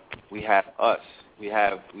now, we have us. We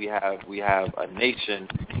have a nation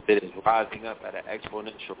that is rising up at an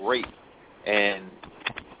exponential rate, and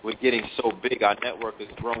we're getting so big. Our network is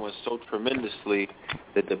growing so tremendously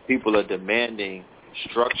that the people are demanding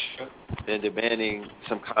structure. They're demanding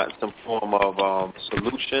some form of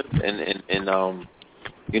solution, and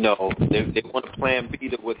they want a plan B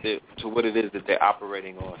to what it is that they're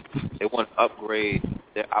operating on. They want to upgrade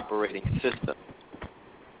their operating system.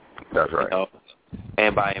 That's right.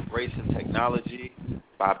 And by embracing technology,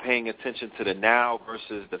 by paying attention to the now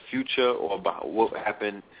versus the future, or about what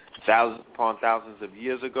happened thousands upon thousands of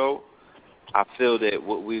years ago, I feel that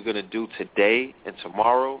what we're going to do today and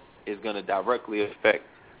tomorrow is going to directly affect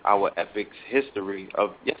our epic's history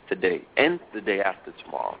of yesterday and the day after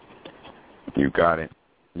tomorrow. You got it.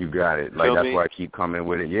 Like, that's why I keep coming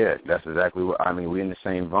with it. Yeah, that's exactly what I mean. We're in the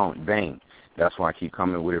same vein. That's why I keep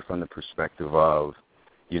coming with it from the perspective of,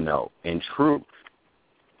 in truth,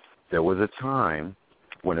 there was a time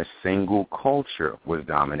when a single culture was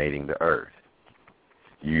dominating the earth.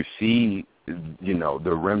 You see,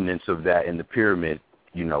 the remnants of that in the pyramid,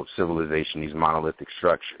 civilization, these monolithic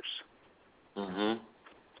structures. Mm-hmm.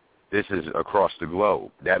 This is across the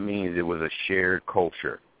globe. That means it was a shared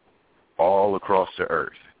culture all across the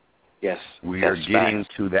earth. Yes. We are getting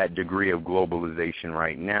to that degree of globalization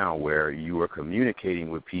right now where you are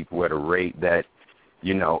communicating with people at a rate that,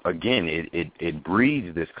 again, it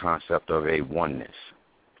breeds this concept of a oneness.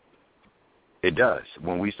 It does.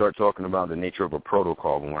 When we start talking about the nature of a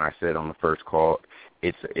protocol, when I said on the first call,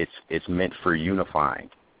 it's meant for unifying.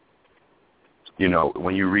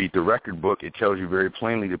 When you read the record book, it tells you very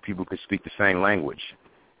plainly that people could speak the same language.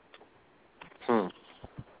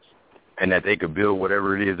 And that they could build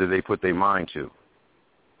whatever it is that they put their mind to.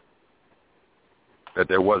 That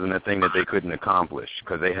there wasn't a thing that they couldn't accomplish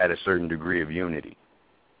because they had a certain degree of unity.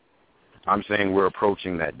 I'm saying we're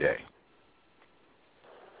approaching that day.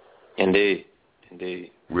 Indeed.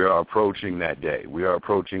 We are approaching that day. We are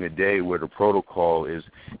approaching a day where the protocol is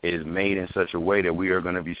made in such a way that we are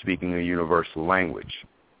going to be speaking a universal language.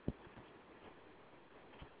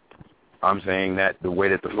 I'm saying that the way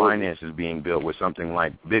that the finance is being built with something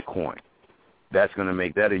like Bitcoin, that's going to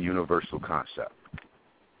make that a universal concept.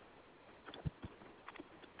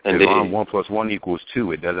 Islam, 1 + 1 =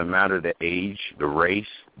 2. It doesn't matter the age, the race,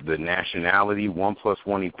 the nationality. 1 +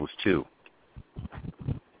 1 = 2.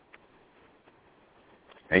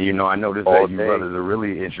 And, I noticed that you brothers are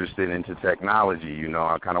really interested into technology.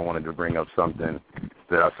 I kind of wanted to bring up something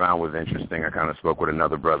that I found was interesting. I kind of spoke with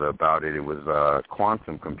another brother about it. It was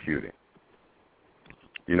quantum computing.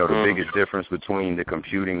 The biggest difference between the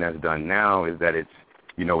computing that's done now is that it's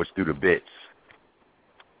through the bits.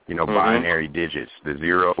 Binary digits, the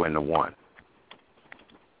 0 and the 1.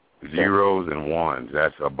 Zeros and ones,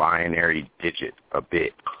 that's a binary digit, a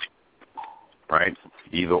bit, right?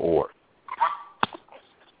 Either or.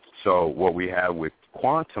 So what we have with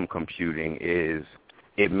quantum computing is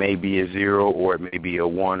it may be a 0 or it may be a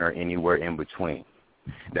 1 or anywhere in between.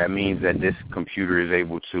 That means that this computer is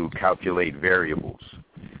able to calculate variables.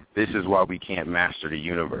 This is why we can't master the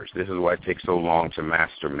universe. This is why it takes so long to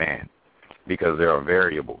master man, because there are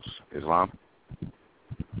variables. Islam?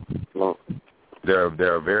 No. There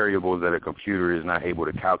are variables that a computer is not able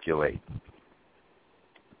to calculate.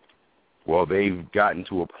 Well, they've gotten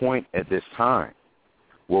to a point at this time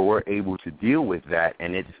where we're able to deal with that,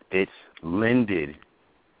 and it's lended,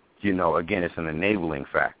 again, it's an enabling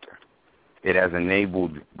factor. It has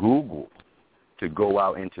enabled Google to go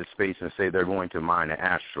out into space and say they're going to mine an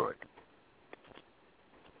asteroid.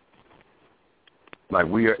 Like,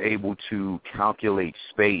 we are able to calculate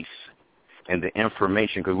space and the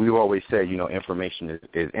information, because we've always said, information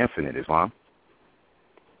is infinite, Islam.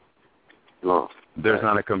 No. There's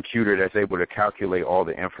not a computer that's able to calculate all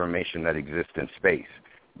the information that exists in space.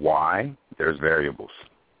 Why? There's variables.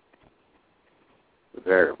 The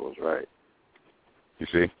variables, right. You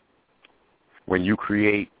see? When you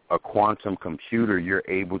create a quantum computer, you're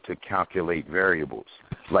able to calculate variables.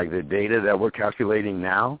 Like the data that we're calculating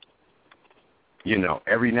now,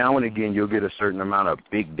 every now and again you'll get a certain amount of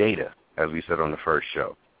big data, as we said on the first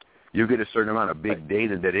show. You'll get a certain amount of big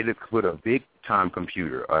data that it'll put a big-time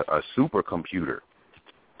computer, a supercomputer,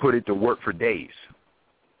 put it to work for days.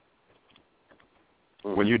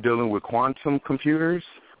 When you're dealing with quantum computers,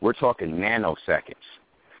 we're talking nanoseconds.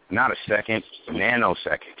 Not a second,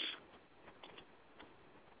 nanoseconds.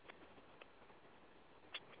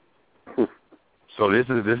 So this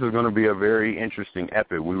is going to be a very interesting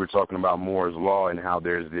epic. We were talking about Moore's Law and how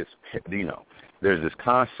there's this, there's this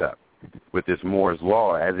concept with this Moore's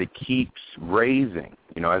Law as it keeps raising,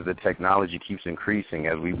 as the technology keeps increasing,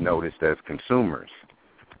 as we've noticed as consumers.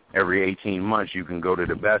 Every 18 months you can go to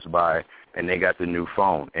the Best Buy and they got the new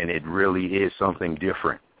phone, and it really is something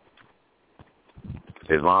different.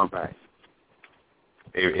 Islam, right.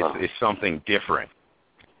 It's something different.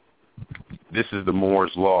 This is the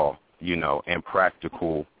Moore's Law, and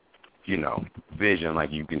practical, vision,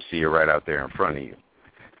 like you can see it right out there in front of you.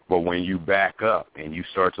 But when you back up and you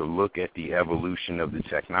start to look at the evolution of the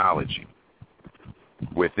technology,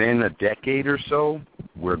 within a decade or so,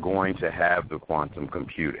 we're going to have the quantum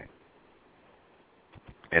computing.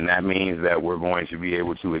 And that means that we're going to be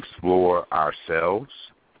able to explore ourselves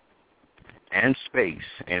and space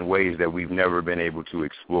in ways that we've never been able to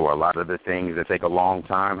explore. A lot of the things that take a long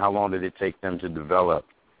time, how long did it take them to develop,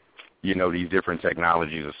 these different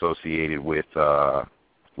technologies associated with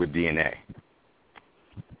DNA?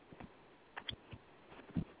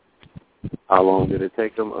 How long did it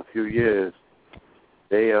take them? A few years.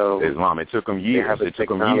 Islam, it took them years. It took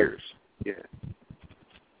them years. Yeah.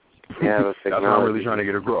 They have a technology. That's what I'm really trying to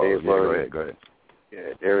get across. Yeah, go ahead. Yeah,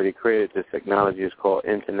 they already created this technology. It's called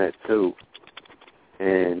Internet 2.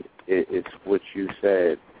 And it's what you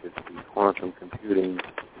said. It's the quantum computing.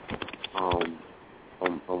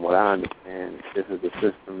 From what I understand, this is the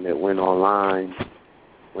system that went online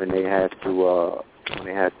when they had to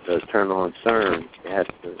turn on CERN. They had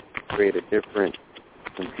to create a different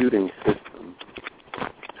computing system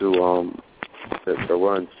to run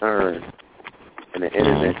CERN, and the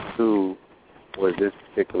Internet 2 was this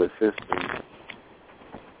particular system.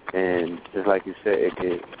 And just like you said,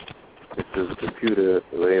 this is a computer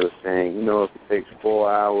where they were saying, if it takes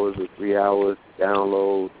 4 hours or 3 hours to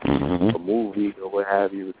download a movie or what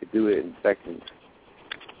have you, we could do it in seconds.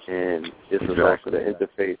 And this is also the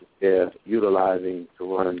interface they're utilizing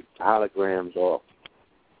to run holograms off.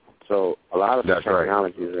 So a lot of the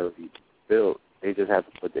technology is already built. They just have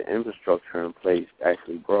to put the infrastructure in place to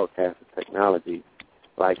actually broadcast the technology,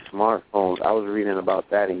 like smartphones. I was reading about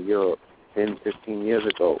that in Europe 10, 15 years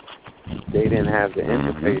ago. They didn't have the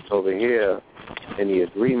interface over here and the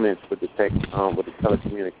agreements with the with the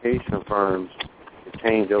telecommunication firms to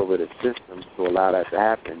change over the systems to allow that to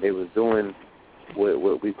happen. They was doing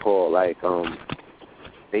what we call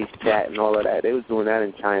space chat and all of that. They was doing that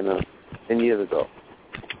in China 10 years ago.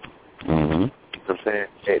 Mm-hmm. I'm saying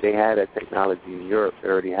they had that technology in Europe. They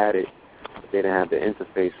already had it, but they didn't have the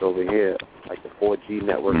interface over here, like the 4G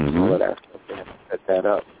network and all of that stuff. They had to set that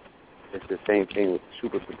up. It's the same thing with the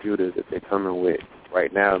supercomputers that they're coming with.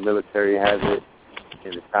 Right now, the military has it,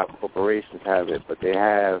 and the top corporations have it, but they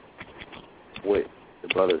have what the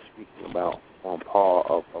brother is speaking about on par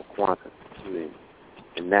of quantum computing,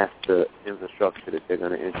 and that's the infrastructure that they're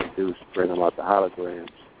going to introduce, bring about the holograms.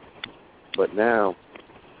 But now,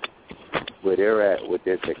 where they're at with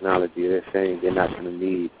their technology, they're saying they're not going to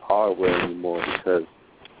need hardware anymore because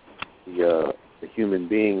the human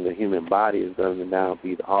being, the human body is going to now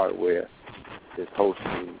be the hardware that's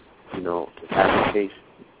hosting, the application.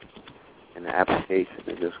 And the application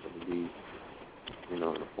is just going to be, in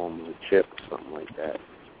the form of a chip or something like that.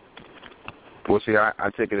 Well, see, I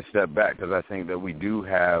take it a step back because I think that we do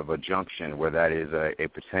have a junction where that is a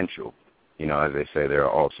potential. As they say, there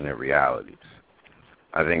are alternate realities.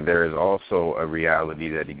 I think there is also a reality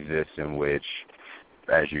that exists in which,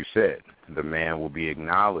 as you said, the man will be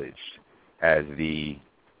acknowledged as the,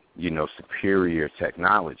 superior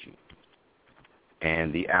technology.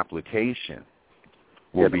 And the application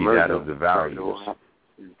will be that of the values.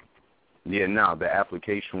 The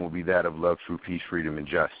application will be that of love, truth, peace, freedom, and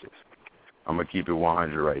justice. I'm going to keep it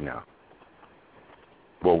 100 right now.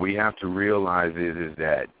 What we have to realize is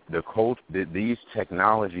that these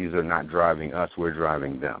technologies are not driving us, we're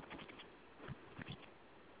driving them.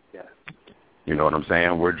 You know what I'm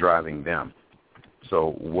saying? We're driving them.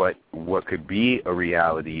 So what could be a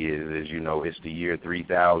reality is it's the year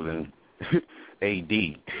 3000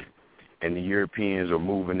 A.D., and the Europeans are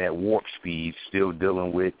moving at warp speed, still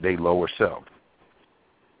dealing with their lower self.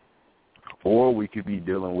 Or we could be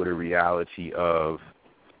dealing with a reality of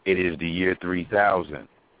it is the year 3000,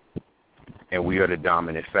 and we are the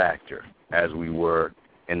dominant factor, as we were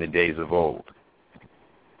in the days of old.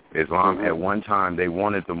 Islam, at one time, they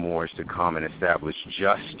wanted the Moors to come and establish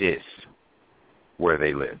justice where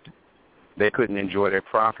they lived. They couldn't enjoy their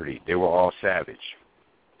property. They were all savage.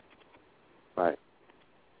 Right.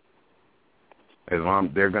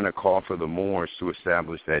 Islam, they're going to call for the Moors to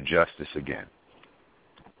establish that justice again.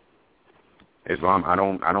 Islam, I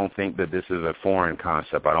don't think that this is a foreign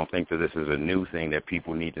concept. I don't think that this is a new thing that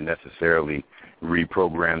people need to necessarily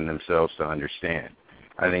reprogram themselves to understand.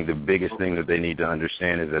 I think the biggest thing that they need to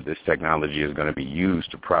understand is that this technology is going to be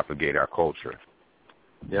used to propagate our culture.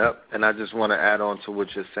 Yep, and I just want to add on to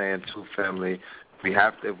what you're saying too, family. We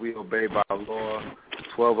have to, if we obey by law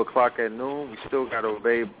 12 o'clock at noon, we still got to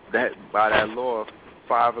obey that by that law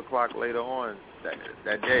 5 o'clock later on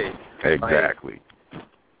that day. Exactly. Like,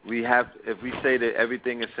 we have, if we say that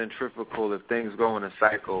everything is centrifugal, if things go in a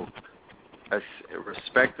cycle,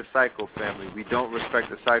 respect the cycle, family. We don't respect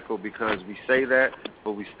the cycle because we say that,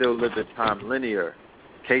 but we still live in time linear.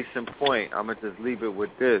 Case in point, I'm going to just leave it with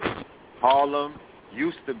this. Harlem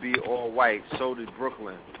used to be all white, so did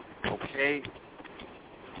Brooklyn. Okay?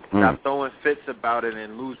 Stop throwing fits about it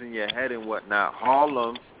and losing your head and whatnot.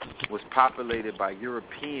 Harlem was populated by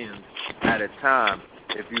Europeans at a time.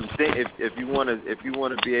 If you think, if you want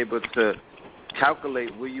to be able to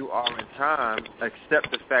calculate where you are in time,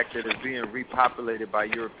 accept the fact that it's being repopulated by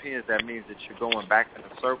Europeans, that means that you're going back in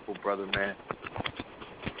a circle, brother, man.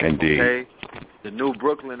 Indeed. Okay? The new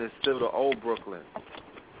Brooklyn is still the old Brooklyn.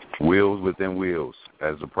 Wheels within wheels,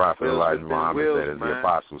 as the Prophet Elijah Muhammad said, as the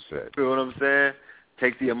Apostle said. You know what I'm saying?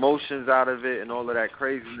 Take the emotions out of it and all of that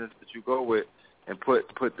craziness that you go with and put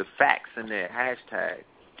the facts in there. Hashtag.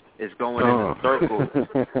 It's going in a circle.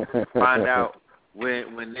 Find out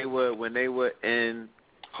when they were in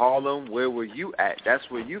Harlem, where were you at? That's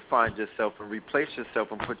where you find yourself and replace yourself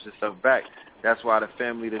and put yourself back. That's why the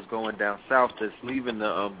family that's going down south, that's leaving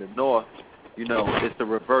the north, it's the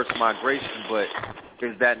reverse migration. But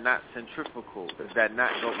is that not centrifugal? Is that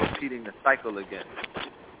not repeating the cycle again?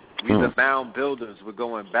 We the mound builders. We're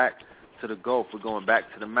going back to the Gulf. We're going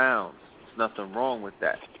back to the mounds. There's nothing wrong with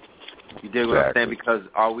that. You dig what I'm saying? Because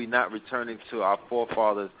are we not returning to our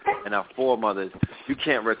forefathers and our foremothers? You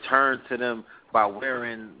can't return to them by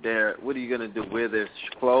wearing their, what are you going to do, wear their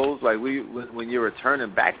clothes? Like when you're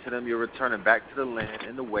returning back to them, you're returning back to the land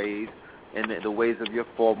and the ways of your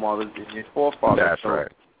foremothers and your forefathers. That's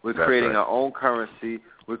right. We're creating our own currency.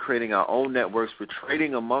 We're creating our own networks. We're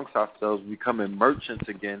trading amongst ourselves, becoming merchants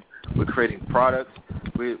again. We're creating products.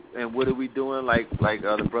 And what are we doing? Like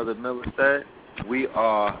the brother Miller said, we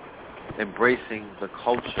are embracing the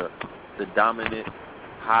culture, the dominant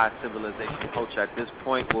high civilization culture. At this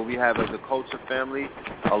point, what we have as a culture, family,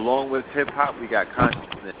 along with hip-hop, we got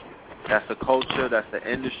consciousness. That's a culture. That's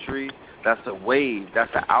the industry. That's a wave.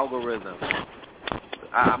 That's an algorithm.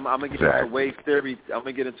 I'm going to get into wave theory. I'm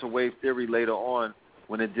going to get into wave theory later on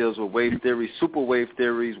when it deals with wave theory, super wave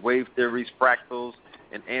theories, fractals,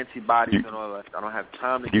 and antibodies and all that. I don't have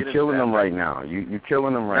time to get into that. You're killing them right now. You're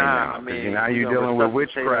killing them right now. I mean, now you're dealing with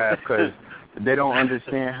witchcraft because they don't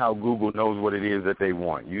understand how Google knows what it is that they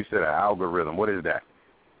want. You said an algorithm. What is that?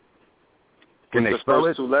 Can they spell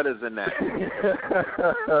it? Two letters in that.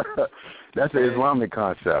 That's an Islamic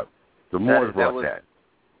concept. The Moors brought that.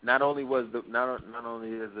 Not only is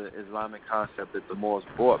it an Islamic concept that the Moors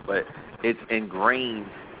brought, but it's ingrained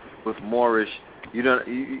with Moorish. You know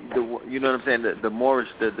what I'm saying? The Moorish,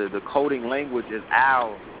 the coding language is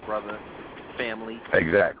al, brother, family.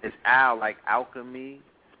 Exactly. It's al, like alchemy.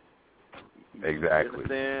 Exactly. You know what I'm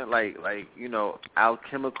saying? Like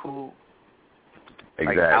alchemical.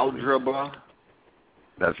 Exactly. Like algebra.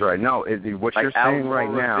 That's right. No, what like you're saying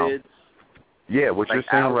right now. Yeah, what you're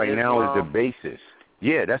saying right now is the basis.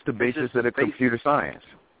 Yeah, that's the basis of the computer science.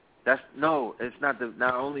 It's not.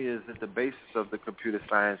 Not only is it the basis of the computer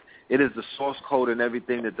science, it is the source code and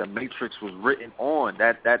everything that the Matrix was written on.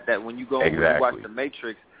 That when you go and you watch the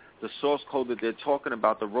Matrix, the source code that they're talking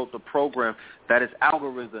about, that wrote the program, that is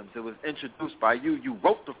algorithms. It was introduced by you. You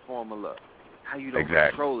wrote the formula. How you don't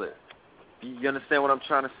control it. You understand what I'm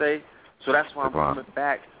trying to say? So that's why I'm coming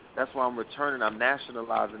back. That's why I'm returning. I'm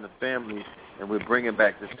nationalizing the family, and we're bringing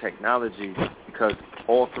back this technology because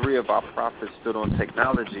all three of our prophets stood on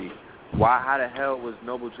technology. How the hell was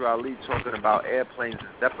Noble Drew Ali talking about airplanes and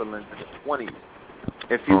zeppelins in the 20s?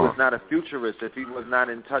 If he was not a futurist, if he was not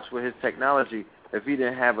in touch with his technology, if he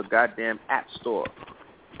didn't have a goddamn app store.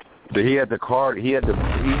 So he had the car. He had a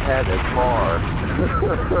car.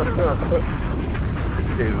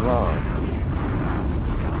 Islam.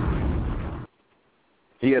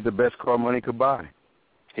 He had the best car money could buy.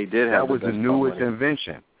 He did have. That was the newest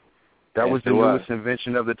invention. That was the newest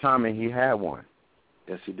invention of the time, and he had one.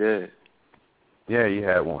 Yes, he did. Yeah, he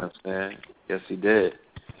had one. Yes, he did.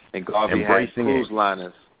 And Garvey had cruise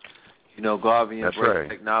liners. You know, Garvey embraced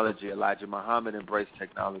technology. Elijah Muhammad embraced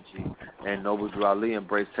technology. And Noble Drew Ali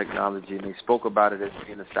embraced technology. And they spoke about it as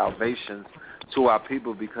being a salvation to our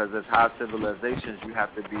people, because as high civilizations, you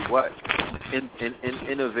have to be what?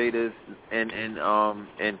 Innovators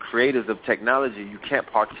and creators of technology. You can't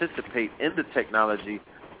participate in the technology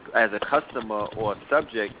as a customer or a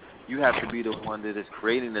subject. You have to be the one that is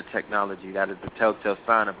creating the technology. That is the telltale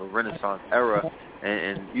sign of a Renaissance era.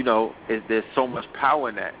 And you know, there's so much power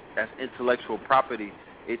in that. That's intellectual property.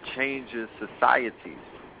 It changes societies.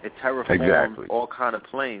 It terraforms all kind of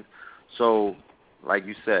planes. So, like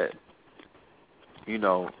you said, you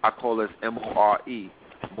know, I call this MORE,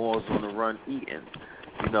 Moors on the Run Eating.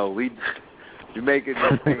 You know, we making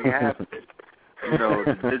this thing happen. You know,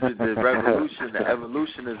 the revolution, the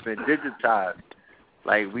evolution has been digitized.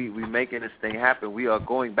 Like, we making this thing happen. We are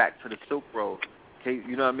going back to the Silk Road.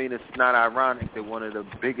 You know what I mean? It's not ironic that one of the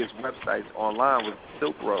biggest websites online was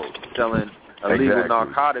Silk Road, selling illegal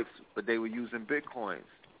narcotics, but they were using Bitcoins.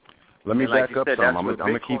 Let me back up some. I'm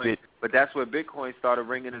going to keep it. But that's where Bitcoin started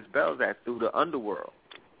ringing its bells at, through the underworld.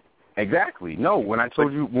 Exactly. No, when I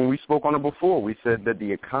told you, when we spoke on it before, we said that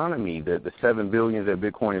the economy, the $7 billion that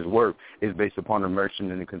Bitcoin is worth, is based upon the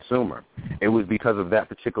merchant and the consumer. It was because of that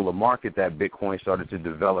particular market that Bitcoin started to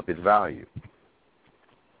develop its value.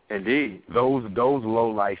 Indeed. Those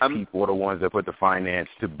low-life people are the ones that put the finance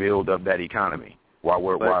to build up that economy, while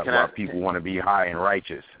people want to be high and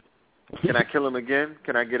righteous. Can I kill him again?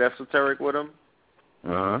 Can I get esoteric with him?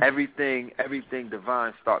 Uh-huh. Everything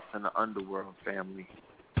divine starts in the underworld, family.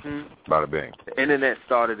 Bada bing. The internet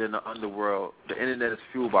started in the underworld. The internet is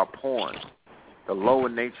fueled by porn. The lower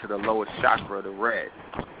nature, the lower chakra, the red.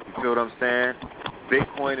 You feel what I'm saying?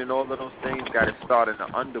 Bitcoin and all of those things got to start in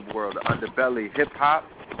the underworld, the underbelly. Hip-hop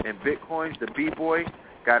and Bitcoin, the B-boy,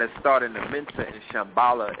 got to start in the Mensa and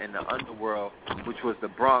Shambhala in the underworld, which was the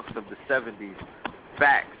Bronx of the 70s.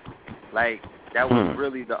 Facts. Like, that was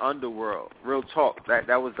really the underworld. Real talk.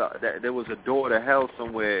 There was a door to hell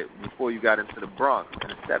somewhere before you got into the Bronx in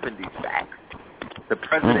the 70s. Facts. The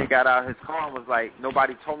president got out of his car and was like,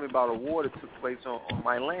 nobody told me about a war that took place on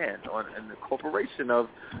my land, in the corporation of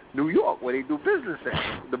New York, where they do business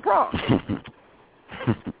at, the Bronx.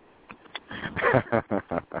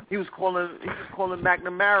 He was calling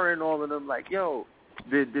McNamara and all of them like, yo,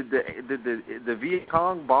 did the Viet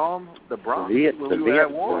Cong bomb the Bronx when we were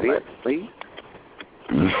at war?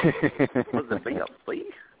 Was the Viet, please?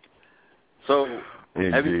 So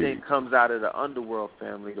everything comes out of the underworld,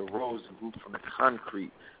 family. The rose root from the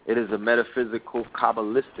concrete. It is a metaphysical,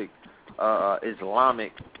 Kabbalistic,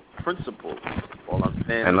 Islamic principle. All I'm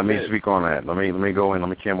saying. And let me speak on that. Let me go in. Let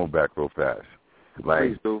me camel back real fast.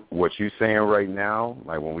 Like, what you're saying right now,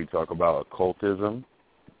 like when we talk about occultism,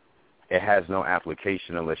 it has no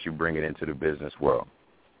application unless you bring it into the business world.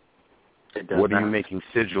 What are you making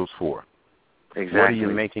sigils for? Exactly. What are you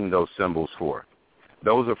making those symbols for?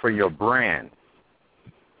 Those are for your brand.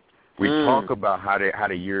 We talk about how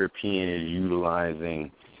the European is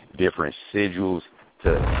utilizing different sigils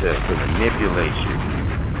to manipulate you.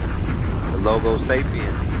 The logo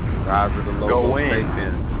sapien. Rise of the logo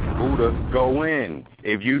sapien. Buddha. Go in.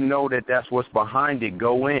 If you know that that's what's behind it,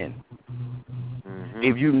 go in.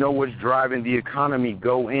 If you know what's driving the economy,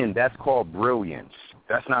 go in. That's called brilliance.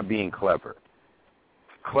 That's not being clever.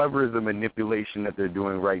 Clever is the manipulation that they're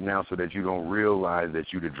doing right now so that you don't realize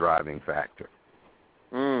that you're the driving factor.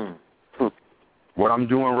 What I'm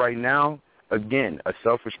doing right now, again, a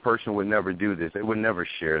selfish person would never do this. They would never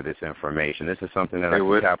share this information. This is something that I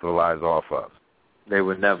can capitalize off of. They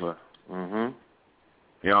would never. You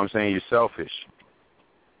know what I'm saying? You're selfish.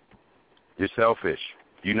 You're selfish.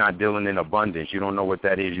 You're not dealing in abundance. You don't know what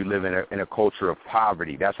that is. You live in a culture of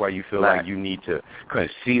poverty. That's why you feel like you need to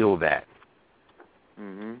conceal that.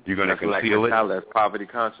 You're going to conceal it. That's poverty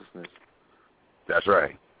consciousness. That's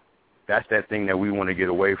right. That's that thing that we want to get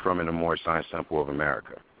away from in the Moorish Science Temple of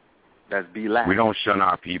America. That's be-lack. We don't shun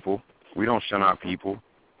our people. We don't shun our people.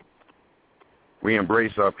 We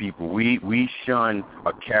embrace our people. We shun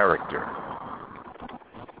a character.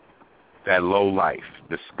 That low life,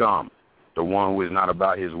 the scum, the the one who is not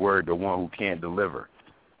about his word, the one who can't deliver.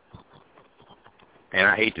 And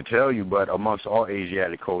I hate to tell you, but amongst all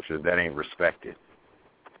Asiatic cultures, that ain't respected.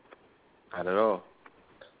 Not at all.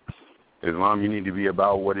 Islam, you need to be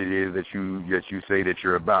about what it is that you say that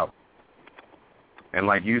you're about. And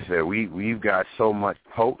like you said, we've got so much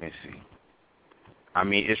potency. I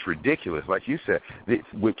mean, it's ridiculous. Like you said,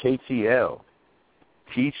 with KTL,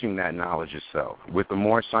 teaching that knowledge itself. With the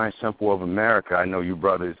Moorish Science Temple of America, I know you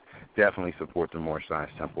brothers definitely support the Moorish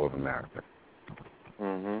Science Temple of America.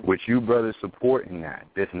 Mm-hmm. With you brothers supporting that,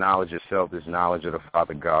 this knowledge itself, this knowledge of the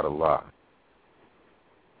Father God Allah.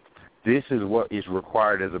 This is what is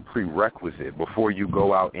required as a prerequisite before you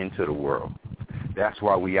go out into the world. That's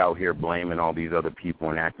why we out here blaming all these other people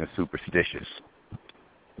and acting superstitious.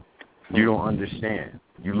 You don't understand.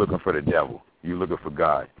 You're looking for the devil. You're looking for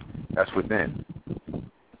God. That's within.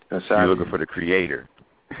 You're looking for the creator.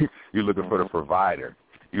 You're looking for the provider.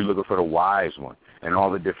 You're looking for the wise one and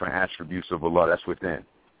all the different attributes of Allah. That's within.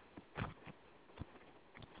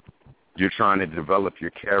 You're trying to develop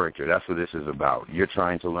your character. That's what this is about. You're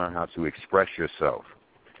trying to learn how to express yourself,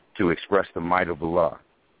 to express the might of Allah.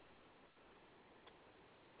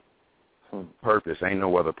 Purpose. Ain't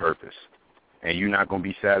no other purpose. And you're not going to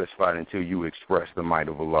be satisfied until you express the might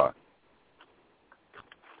of Allah.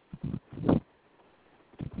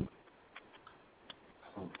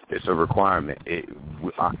 It's a requirement.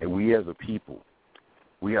 We as a people,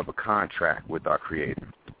 we have a contract with our Creator.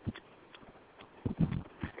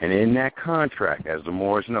 And in that contract, as the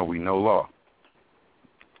Moors know, we know law.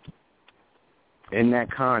 In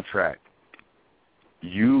that contract,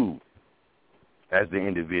 you, as the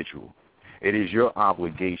individual, it is your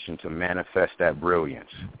obligation to manifest that brilliance,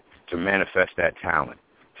 to manifest that talent,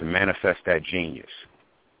 to manifest that genius.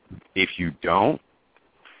 If you don't,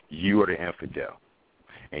 you are the infidel,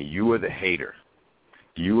 and you are the hater.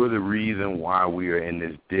 You are the reason why we are in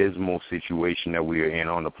this dismal situation that we are in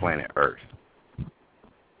on the planet Earth.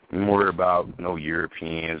 I'm worried about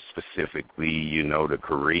Europeans specifically, the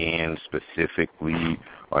Koreans specifically,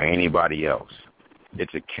 or anybody else.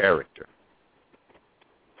 It's a character.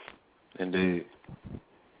 Indeed.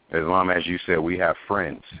 Islam, as you said, we have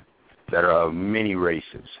friends that are of many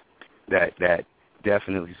races that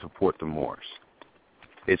definitely support the Moors.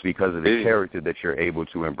 It's because of the character that you're able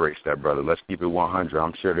to embrace that, brother. Let's keep it 100.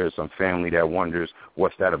 I'm sure there's some family that wonders,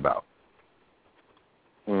 what's that about?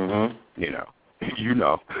 Mm-hmm. You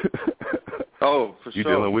know. Oh, for sure.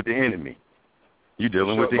 You're dealing with the enemy. You're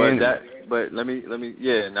dealing with the enemy. But let me,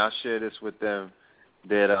 and I'll share this with them,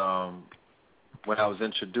 that when I was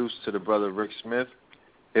introduced to the brother Rick Smith,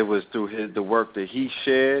 it was through the work that he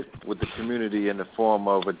shared with the community in the form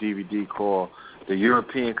of a DVD called The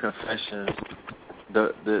European Confessions,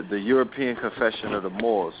 the European Confession of the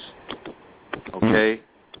Moors, okay?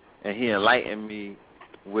 And he enlightened me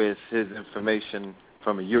with his information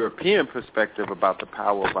from a European perspective about the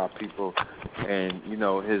power of our people and,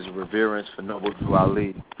 his reverence for Noble Drew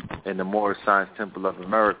Ali and the Moorish Science Temple of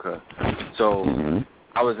America. So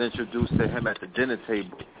I was introduced to him at the dinner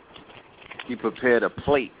table. He prepared a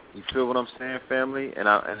plate. You feel what I'm saying, family? And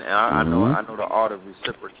I know the art of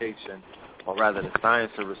reciprocation, or rather the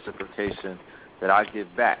science of reciprocation that I give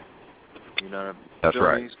back. That's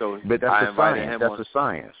right. So but that's a science. That's a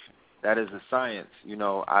science. That is a science.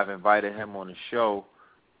 I've invited him on the show,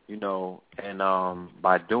 and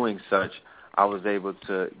by doing such, I was able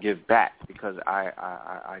to give back because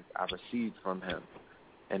I received from him.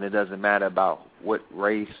 And it doesn't matter about what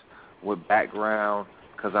race, what background,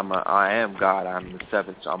 because I am God. I'm the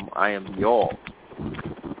seventh. I am the all.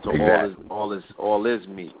 So exactly. all is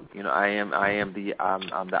me. I'm the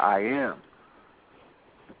I am.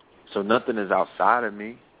 So nothing is outside of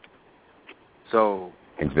me. So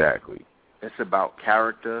exactly. It's about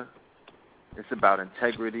character. It's about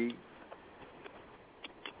integrity.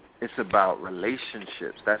 It's about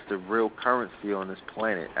relationships. That's the real currency on this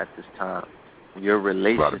planet at this time. Your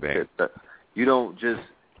relationship. You don't just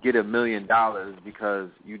get $1 million because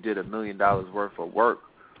you did $1 million worth of work.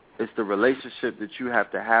 It's the relationship that you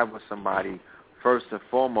have to have with somebody first and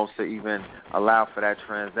foremost to even allow for that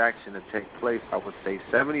transaction to take place. I would say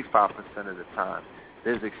 75% of the time.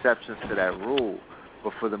 There's exceptions to that rule.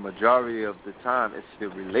 But for the majority of the time, it's the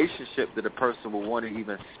relationship that a person will want to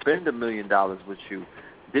even spend $1 million with you,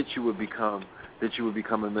 that you would become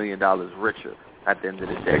 $1 million richer at the end of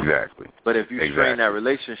the day. Exactly. But if you strain that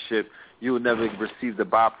relationship, you will never receive the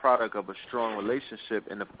byproduct of a strong relationship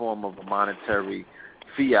in the form of a monetary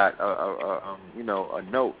fiat, a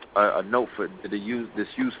note for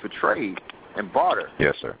that's used for trade and barter.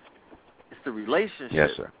 Yes, sir. It's the relationship. Yes,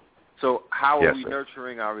 sir. So how are we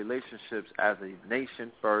nurturing our relationships as a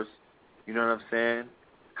nation first, You know what I'm saying?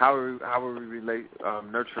 How are we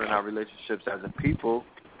nurturing our relationships as a people?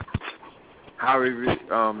 How are we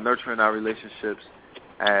nurturing our relationships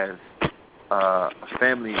as a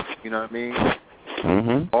family? You know what I mean?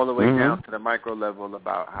 Mm-hmm. All the way down to the micro level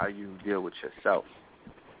about how you deal with yourself.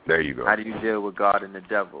 There you go. How do you deal with God and the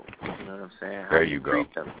devil? You know what I'm saying? How there do you go.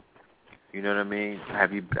 Treat them? You know what I mean?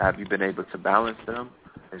 Have you been able to balance them?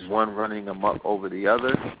 Is one running amok over the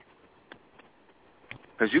other?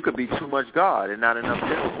 Because you could be too much God and not enough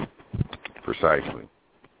devil. Precisely.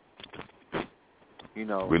 You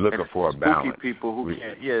know, we're looking for a balance. Spooky people who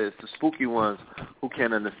can't. Yeah, it's the spooky ones who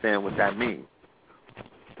can't understand what that means.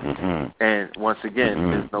 Mm-hmm. And once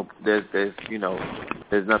again,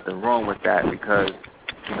 there's nothing wrong with that because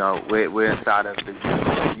we're inside of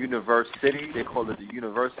the university. They call it the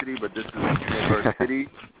university, but this is a university,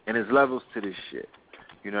 and there's levels to this shit.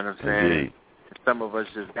 You know what I'm saying? Indeed. Some of us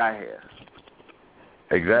just got here.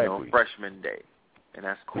 Exactly. Freshman day, and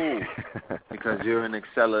that's cool because you're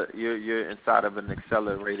you're inside of an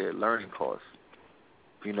accelerated learning course.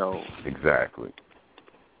 Exactly.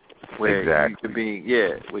 Where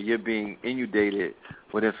you're being inundated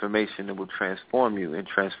with information that will transform you and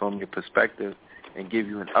transform your perspective and give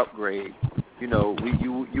you an upgrade. You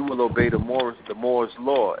will obey the Moore's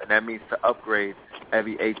law, and that means to upgrade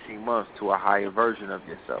every 18 months to a higher version of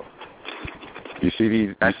yourself. You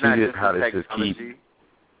see how this just keeps.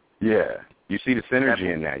 Yeah, you see the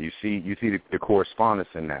synergy in that. You see the correspondence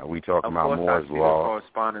in that. We talk about Moore's law.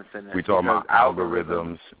 Correspondence in that. We talk about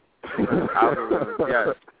algorithms. Algorithms,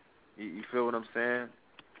 yes. You feel what I'm saying?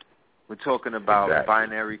 We're talking about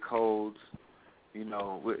binary codes.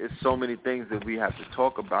 It's so many things that we have to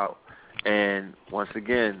talk about. And once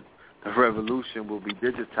again, the revolution will be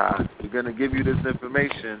digitized. We're going to give you this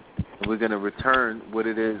information, and we're going to return what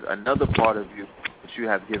it is, another part of you that you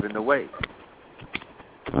have given away.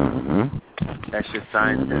 Mm-hmm. That's your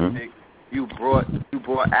scientific. Mm-hmm. You brought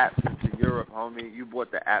apps into Europe, homie. You brought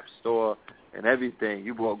the App Store and everything.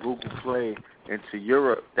 You brought Google Play into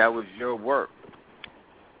Europe. That was your work.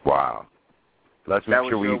 Wow. Let's make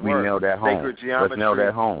sure we nail that home. Sacred geometry. Let's nail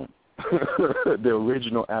that home. The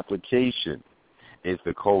original application is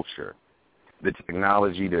the culture. The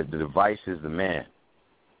technology, the device is the man.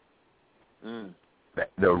 Mm.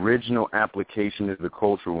 The original application is the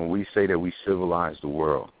culture. When we say that we civilize the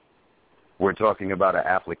world, we're talking about an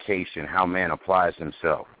application, how man applies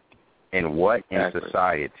himself. In what? In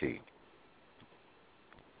society.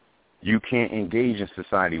 You can't engage in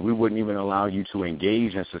society. We wouldn't even allow you to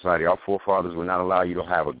engage in society. Our forefathers would not allow you to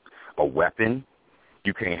have a weapon.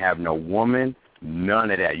 You can't have no woman,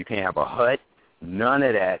 none of that. You can't have a hut, none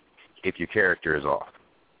of that if your character is off.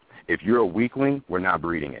 If you're a weakling, we're not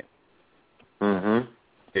breeding it. Mm-hmm.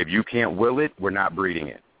 If you can't will it, we're not breeding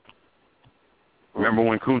it. Remember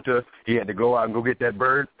when Kunta, he had to go out and go get that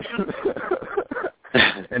bird?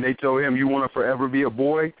 And they told him, you want to forever be a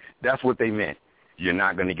boy? That's what they meant. You're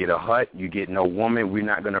not going to get a hut. You get no woman. We're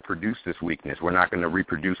not going to produce this weakness. We're not going to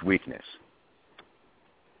reproduce weakness.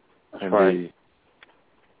 That's right.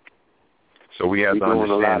 So we have to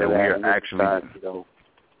understand that we are actually...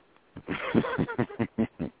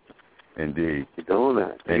 Indeed. You're doing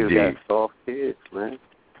that. Indeed. You got soft kids, man.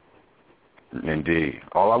 Indeed.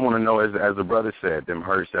 All I want to know is, as the brother said, them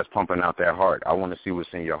hurts that's pumping out that heart. I want to see what's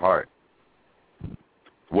in your heart.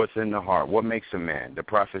 What's in the heart? What makes a man? The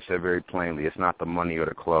Prophet said very plainly, it's not the money or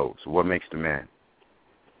the clothes. What makes the man?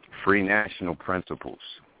 Free national principles.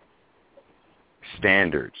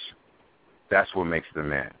 Standards. That's what makes the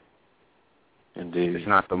man. Indeed. It's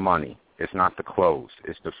not the money. It's not the clothes.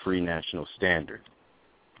 It's the free national standard.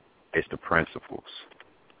 It's the principles.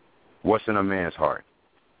 What's in a man's heart?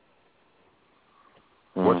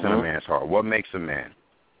 What's in a man's heart? What makes a man?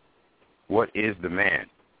 What is the man?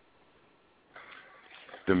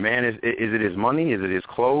 The man is it his money? Is it his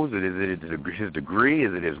clothes? Is it his degree?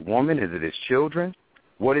 Is it his woman? Is it his children?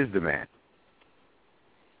 What is the man?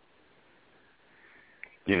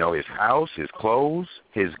 His house, his clothes,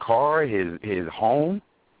 his car, his home.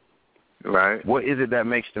 Right. What is it that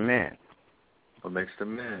makes the man? What makes the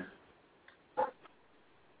man?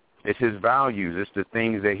 It's his values. It's the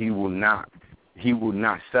things that he will not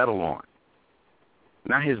settle on.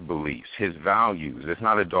 Not his beliefs, his values. It's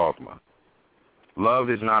not a dogma.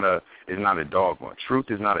 Love is not a dogma.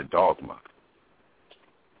 Truth is not a dogma.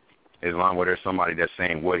 As long as there's somebody that's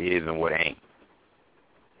saying what is and what ain't.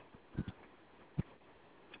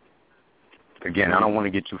 Again, I don't want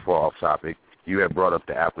to get too far off topic. You have brought up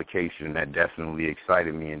the application that definitely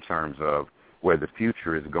excited me in terms of where the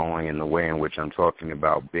future is going and the way in which I'm talking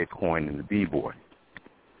about Bitcoin and the B-Boy.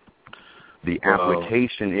 The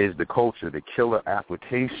application is the culture. The killer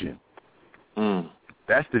application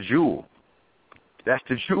That's the jewel. That's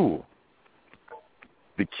the jewel.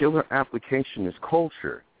 The killer application is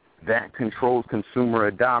culture. That controls consumer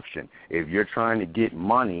adoption. If you're trying to get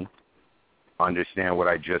money, understand what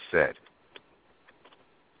I just said.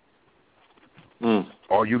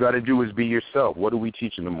 All you got to do is be yourself. What are we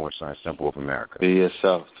teaching the More Science Temple of America? Be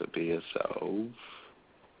yourself. To be yourself.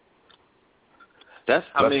 Let's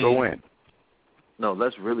go in. No,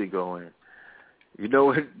 let's really go in. You know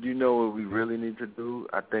what we really need to do?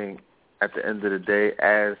 I think at the end of the day,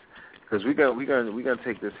 because we're gonna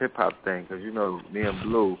take this hip hop thing, because me and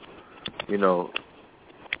Blue,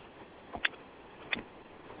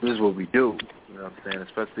 this is what we do. You know what I'm saying?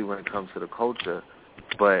 Especially when it comes to the culture,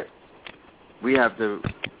 but we have to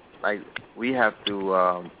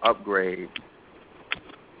upgrade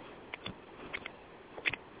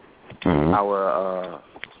our,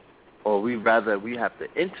 or we have to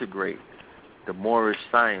integrate the Moorish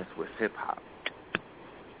science with hip hop.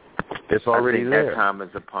 It's already there. That time is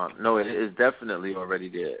upon. No, it is definitely already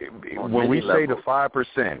there. When we say the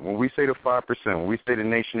 5%, when we say the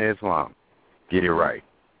Nation of Islam, get it right.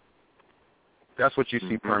 That's what you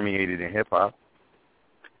see permeated in hip hop.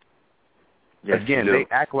 Yes, again, they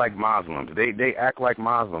act like Muslims. They act like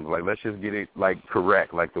Muslims. Like, let's just get it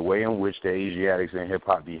correct. Like the way in which the Asiatics in hip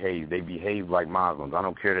hop behave, they behave like Muslims. I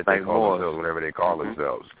don't care that they call themselves whatever they call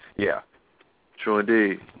themselves. Yeah. True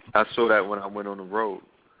indeed. I saw that when I went on the road.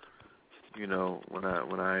 When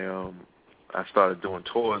I started doing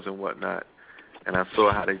tours and whatnot, and I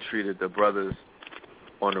saw how they treated the brothers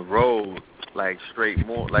on the road, like straight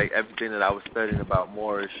more, like everything that I was studying about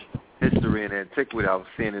Moorish history and antiquity, I was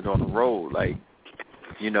seeing it on the road. Like,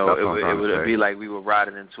 it would be like we were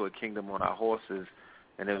riding into a kingdom on our horses,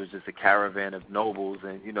 and it was just a caravan of nobles,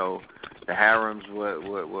 and the harems were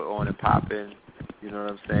on and popping. You know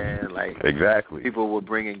what I'm saying? Like, exactly. People were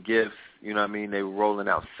bringing gifts. You know what I mean? They were rolling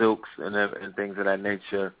out silks and things of that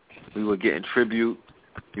nature. We were getting tribute.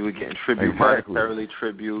 You were getting tribute, monetarily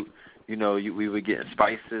tribute. We were getting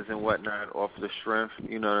spices and whatnot off the strength.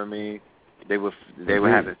 You know what I mean? They were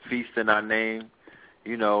having feasts in our name.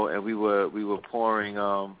 And we were pouring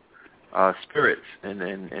spirits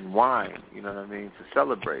and wine. You know what I mean? To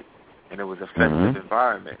celebrate, and it was a festive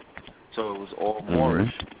environment. So it was all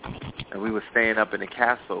Moorish. And we were staying up in a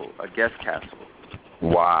castle, a guest castle.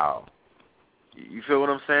 Wow. You feel what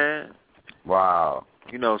I'm saying? Wow.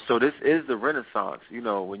 So this is the Renaissance.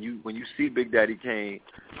 When you see Big Daddy Kane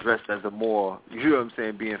dressed as a Moor, you know what I'm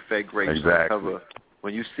saying, being fed grapes on the cover.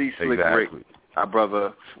 When you see Slick Rick, our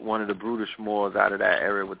brother, one of the brutish Moors out of that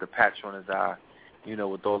area with the patch on his eye,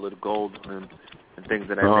 with all of the gold on him and things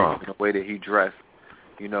of that nature, the way that he dressed.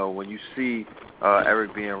 When you see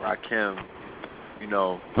Eric B. and Rakim,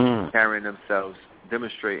 carrying themselves,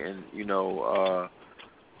 demonstrating,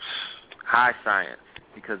 high science,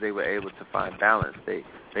 because they were able to find balance. They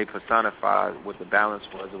personified what the balance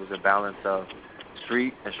was. It was a balance of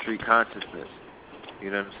street and street consciousness.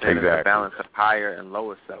 You know what I'm saying? It was a balance of higher and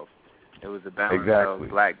lower self. It was a balance of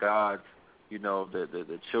black gods,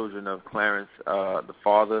 the children of Clarence, the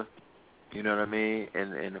father, you know what I mean,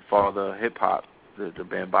 and the father of hip hop, the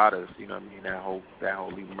Bambatas, you know what I mean,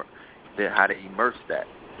 how they immersed that.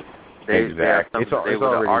 They were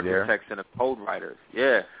the architects and the code writers.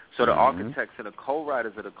 Yeah. So the architects and the code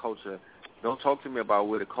writers of the culture. Don't talk to me about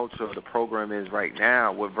where the culture of the program is right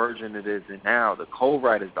now, what version it is in now. The code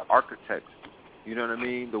writers, the architects, you know what I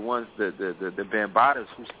mean? The ones, the Bambatas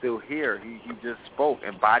who's still here. He just spoke,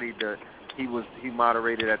 embodied he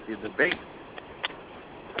moderated at the debate.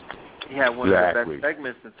 He had one of the best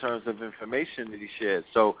segments in terms of information that he shared.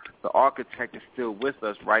 So the architect is still with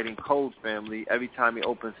us, writing code, family. Every time he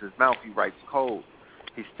opens his mouth, he writes code.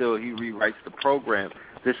 He rewrites the program.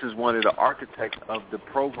 This is one of the architects of the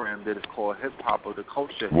program that is called hip hop or the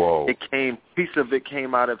culture. Whoa. Piece of it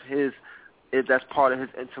came out of that's part of his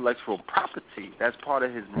intellectual property. That's part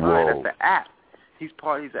of his mind. That's the app. He's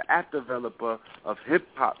an app developer of hip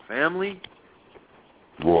hop, family.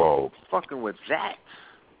 Whoa. Fucking with that.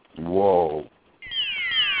 Whoa.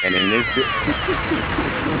 And in this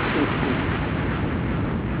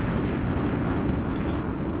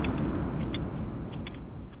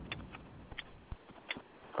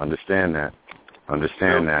Understand that.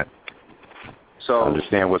 So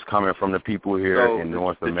understand what's coming from the people here in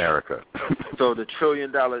North America. So the $1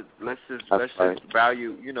 trillion, let's just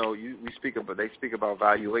value. They speak about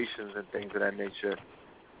valuations and things of that nature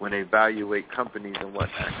when they evaluate companies and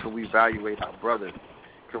whatnot. Can we evaluate our brothers?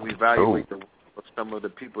 Can we evaluate some of the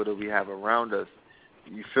people that we have around us?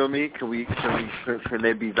 You feel me? Can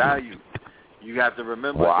they be valued? You have to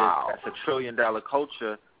remember that that's $1 trillion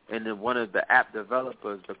culture, and then one of the app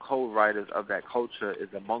developers, the code writers of that culture is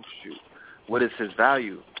amongst you. What is his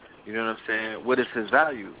value? You know what I'm saying? What is his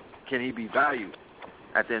value? Can he be valued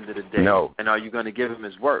at the end of the day? No. And are you going to give him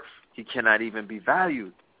his worth? He cannot even be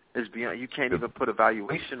valued. It's beyond. You can't even put a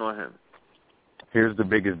valuation on him. Here's the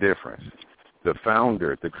biggest difference. The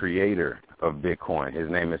founder, the creator of Bitcoin, his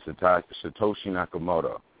name is Satoshi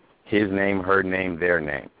Nakamoto. His name, her name, their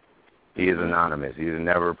name. He is anonymous. He has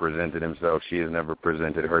never presented himself. She has never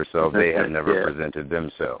presented herself. They have never presented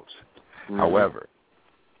themselves. Mm-hmm. However,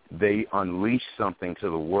 they unleash something to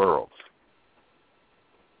the world.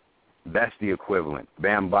 That's the equivalent.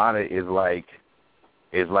 Bambaataa is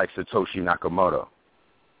like Satoshi Nakamoto.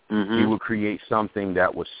 Mm-hmm. He would create something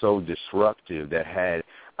that was so disruptive, that had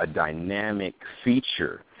a dynamic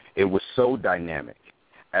feature. It was so dynamic.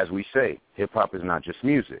 As we say, hip-hop is not just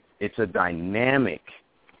music. It's a dynamic.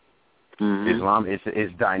 Mm-hmm. Islam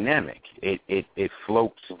is dynamic. It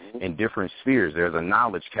floats in different spheres. There's a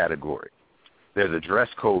knowledge category. There's a dress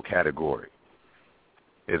code category.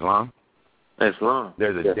 Islam.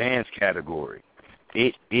 There's a dance category.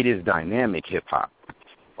 It is dynamic hip-hop.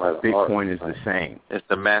 Bitcoin is the same. It's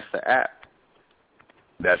the master app.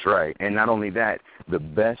 That's right. And not only that, the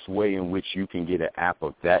best way in which you can get an app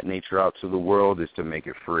of that nature out to the world is to make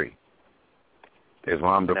it free.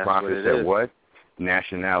 Islam, the Prophet said what?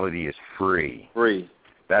 Nationality is free. Free.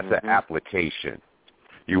 That's an application.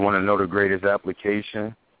 You want to know the greatest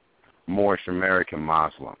application? Moorish American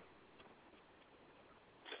Muslim.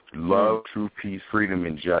 Love, true peace, freedom,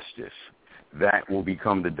 and justice. That will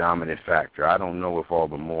become the dominant factor. I don't know if all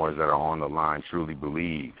the Moors that are on the line truly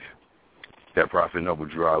believe that Prophet Noble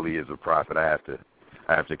Drew Ali is a prophet. I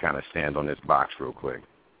have to kind of stand on this box real quick.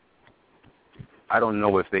 I don't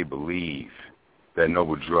know if they believe that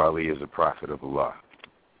Noble Drew Ali is a prophet of Allah.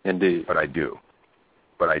 Indeed. But I do.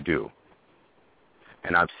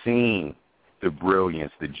 And I've seen the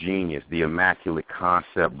brilliance, the genius, the immaculate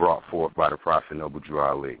concept brought forth by the Prophet Noble Drew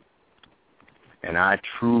Ali. And I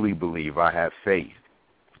truly believe, I have faith.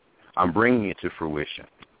 I'm bringing it to fruition.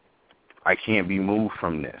 I can't be moved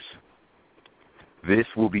from this. This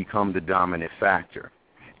will become the dominant factor.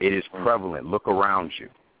 It is prevalent. Look around you.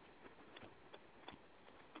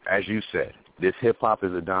 As you said, this hip-hop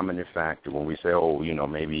is a dominant factor. When we say,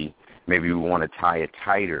 maybe we want to tie it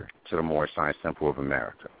tighter to the Moorish Science Temple of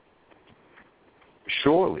America.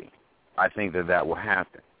 Surely, I think that will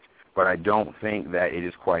happen. But I don't think that it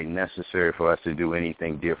is quite necessary for us to do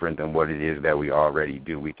anything different than what it is that we already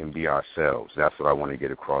do. We can be ourselves. That's what I want to get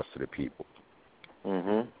across to the people.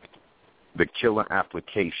 Mm-hmm. The killer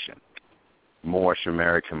application, Moorish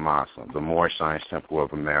American Muslim, the Moorish Science Temple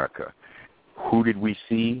of America. Who did we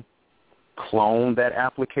see clone that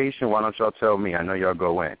application? Why don't y'all tell me? I know y'all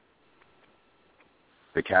go in.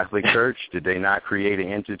 The Catholic Church, did they not create an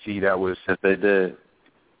entity that was... Yes, they did.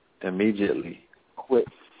 Immediately. Quick.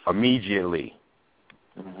 Immediately.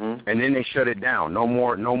 Mm-hmm. And then they shut it down. No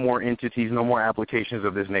more entities, no more applications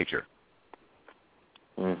of this nature.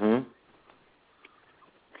 Mm-hmm.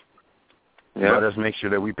 Yeah. Let us make sure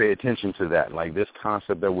that we pay attention to that. Like this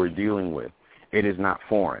concept that we're dealing with, it is not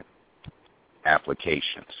foreign.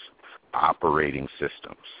 Applications, operating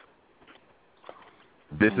systems.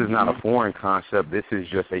 This is not a foreign concept. This is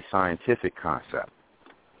just a scientific concept.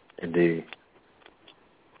 Indeed.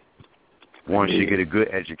 One should get a good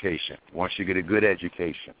education. One should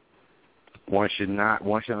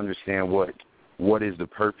understand what is the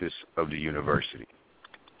purpose of the university.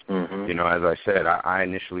 Mm-hmm. As I said, I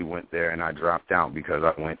initially went there and I dropped out because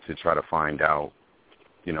I went to try to find out,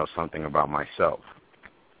 something about myself.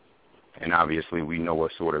 And obviously we know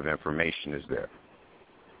what sort of information is there.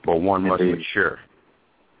 But one must mature.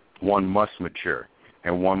 One must mature.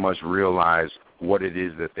 And one must realize what it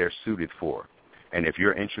is that they're suited for. And if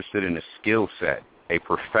you're interested in a skill set, a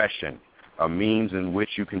profession, a means in which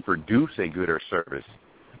you can produce a good or service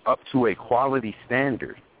up to a quality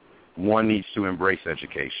standard, one needs to embrace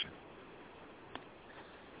education.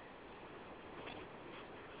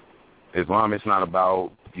 Islam is not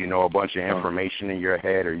about, a bunch of information in your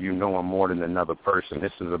head or you knowing more than another person.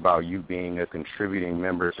 This is about you being a contributing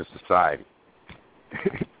member to society.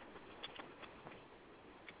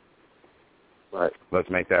 Right. Let's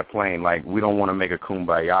make that plain. Like, we don't want to make a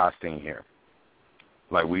kumbaya thing here.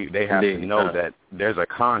 Like, they have to know that there's a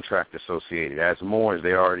contract associated. As Moors,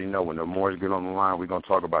 they already know when the Moors get on the line, we're going to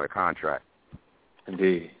talk about a contract.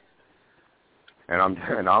 Indeed.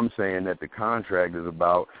 And I'm saying that the contract is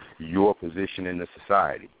about your position in the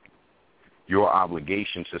society, your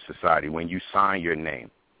obligation to society. When you sign your name,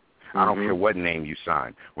 I don't care what name you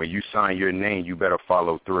sign. When you sign your name, you better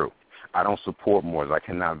follow through. I don't support Moors. I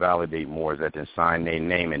cannot validate Moors that then sign their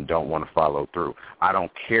name and don't want to follow through. I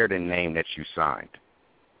don't care the name that you signed.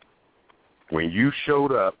 When you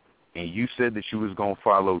showed up and you said that you was going to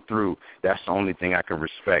follow through, that's the only thing I can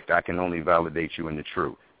respect. I can only validate you in the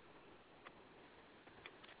truth.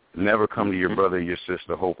 Never come to your brother or your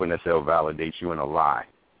sister hoping that they'll validate you in a lie.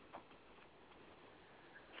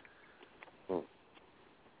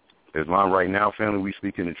 Islam right now, family, we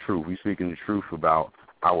speaking the truth. We speaking the truth about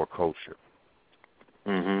our culture.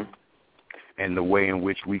 And the way in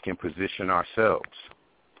which we can position ourselves.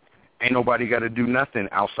 Ain't nobody got to do nothing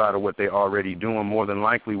outside of what they already doing. More than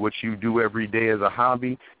likely, what you do every day as a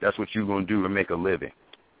hobby, that's what you're going to do to make a living.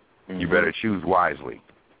 You better choose wisely.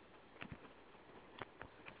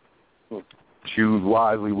 Choose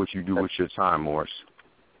wisely what you do with your time, Morris.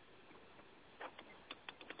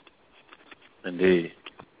 Indeed.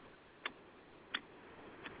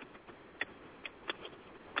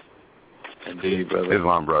 Indeed, brother.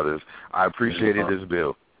 Islam brothers. I appreciated this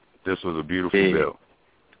bill. This was a beautiful bill.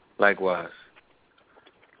 Likewise.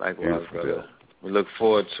 Likewise, Beautiful brother. bill. We look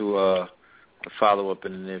forward to a follow-up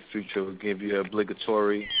in the near future. We'll give you an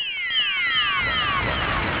obligatory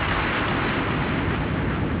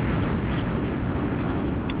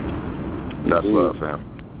That's love, fam.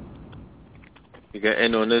 You can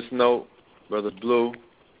end on this note, Brother Blue.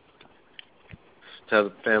 Tell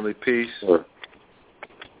the family peace. Sure.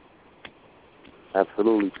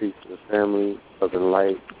 Absolutely, peace to the family, love and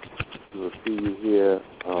light. We will see you here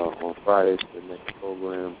on Friday for the next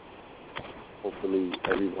program. Hopefully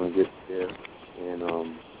everyone gets there and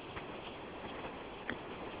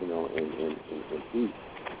in peace.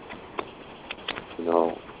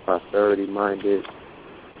 Prosperity minded.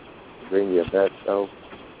 Bring your best self,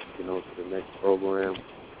 to the next program.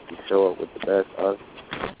 We show up with the best us,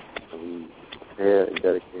 and we prepare and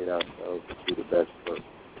dedicate ourselves to do the best work,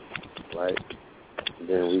 right? And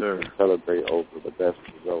then we can celebrate over the best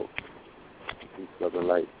result. Peace, love, and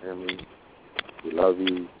light, family. We love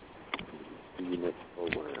you. See you next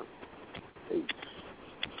program.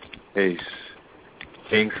 Peace.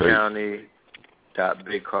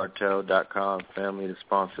 KingsCounty.BigCartel.com, family, the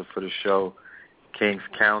sponsor for the show.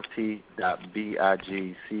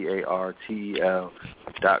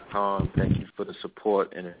 KingsCounty.BigCartel.com. Thank you for the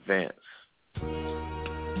support in advance. My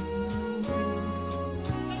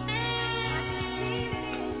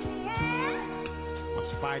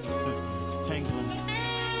spidey senses tingling.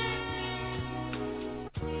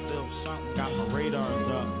 Still something got my radars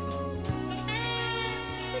up.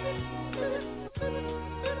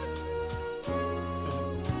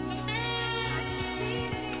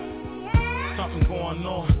 Something going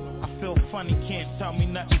on. I feel funny, can't tell me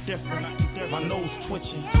nothing different. My nose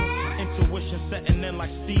twitching, intuition setting in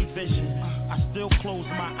like Steve Vision. I still close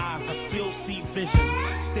my eyes, I still see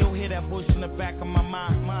vision. Still hear that voice in the back of my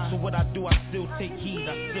mind. So what I do, I still take heed,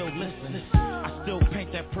 I still listen. I still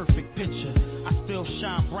paint that perfect picture. I still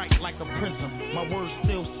shine bright like a prism. My words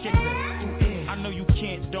still skipping. I know you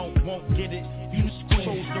can't, don't, won't get it. You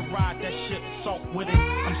chose to ride that ship, salt with it.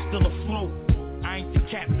 I'm still afloat. I ain't the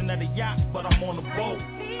captain of the yacht, but I'm on the boat.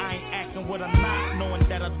 I ain't acting what I'm not, knowing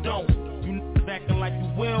that I don't. You acting like you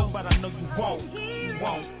will, but I know you won't. You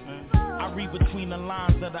won't. I read between the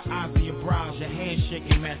lines of the eyes of your brows. Your handshake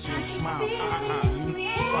and match your smile. You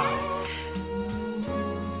fine.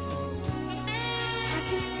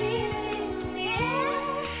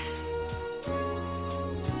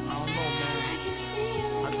 I don't know, man.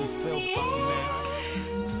 I just feel something, man.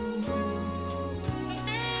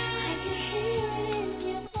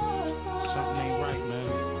 Something ain't right, man.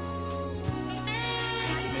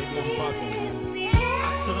 Maybe I'm bugging, man. I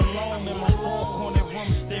sit alone in my four-corner room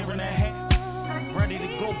staring at ready to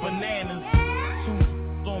go bananas. Two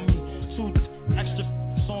on me, two extra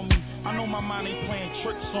on me. I know my mind ain't playing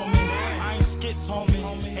tricks on me. I ain't skits on me.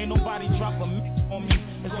 Ain't nobody drop a on me.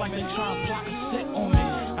 It's like they try to plot a sit on me.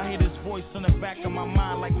 I hear this voice in the back of my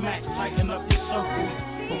mind like Max tighten up the circle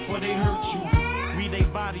before they hurt you. Read they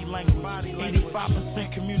body language.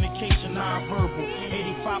 85% communication, non-verbal.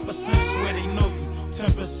 85% swear they know you.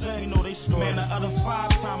 10% you know they story. Man, the other 5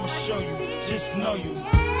 times I'ma show you. Just know you.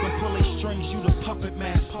 When pull they strings, you the puppet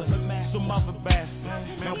master. Some other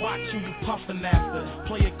bastard. Man, watch who you puffin' after.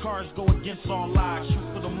 Play your cards, go against all odds.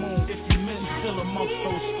 Shoot for the moon. If you miss, still amongst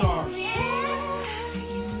those stars.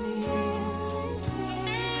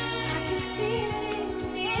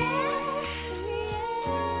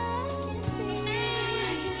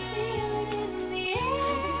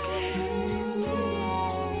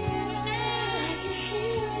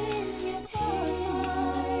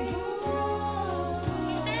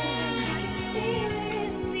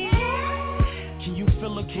 Can you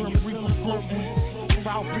feel a grim reaper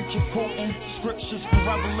preaching potent scriptures from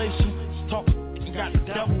Revelation. Talk, you got the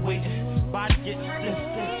devil waiting. Body getting stiff,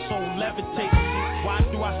 soul levitating. Why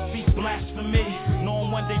do I speak blasphemy?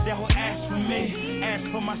 Knowing one day they will ask for me. Ask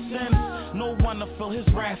for my sins, no one to feel his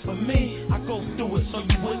wrath for me. I go through it so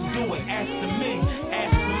you wouldn't do it. Ask for me,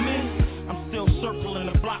 ask for me. I'm still circling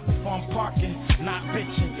the block before I'm parking. Not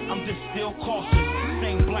bitching, I'm just still cautious.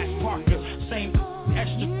 Same black Parker, same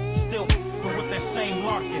extra, still with that same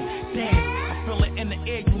larkin. Damn, I feel it in the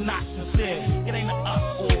air, you not sincere. It ain't a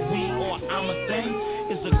us or we or I'm a thing.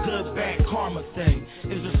 It's a good, bad karma thing.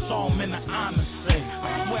 It's a psalm in the honor say.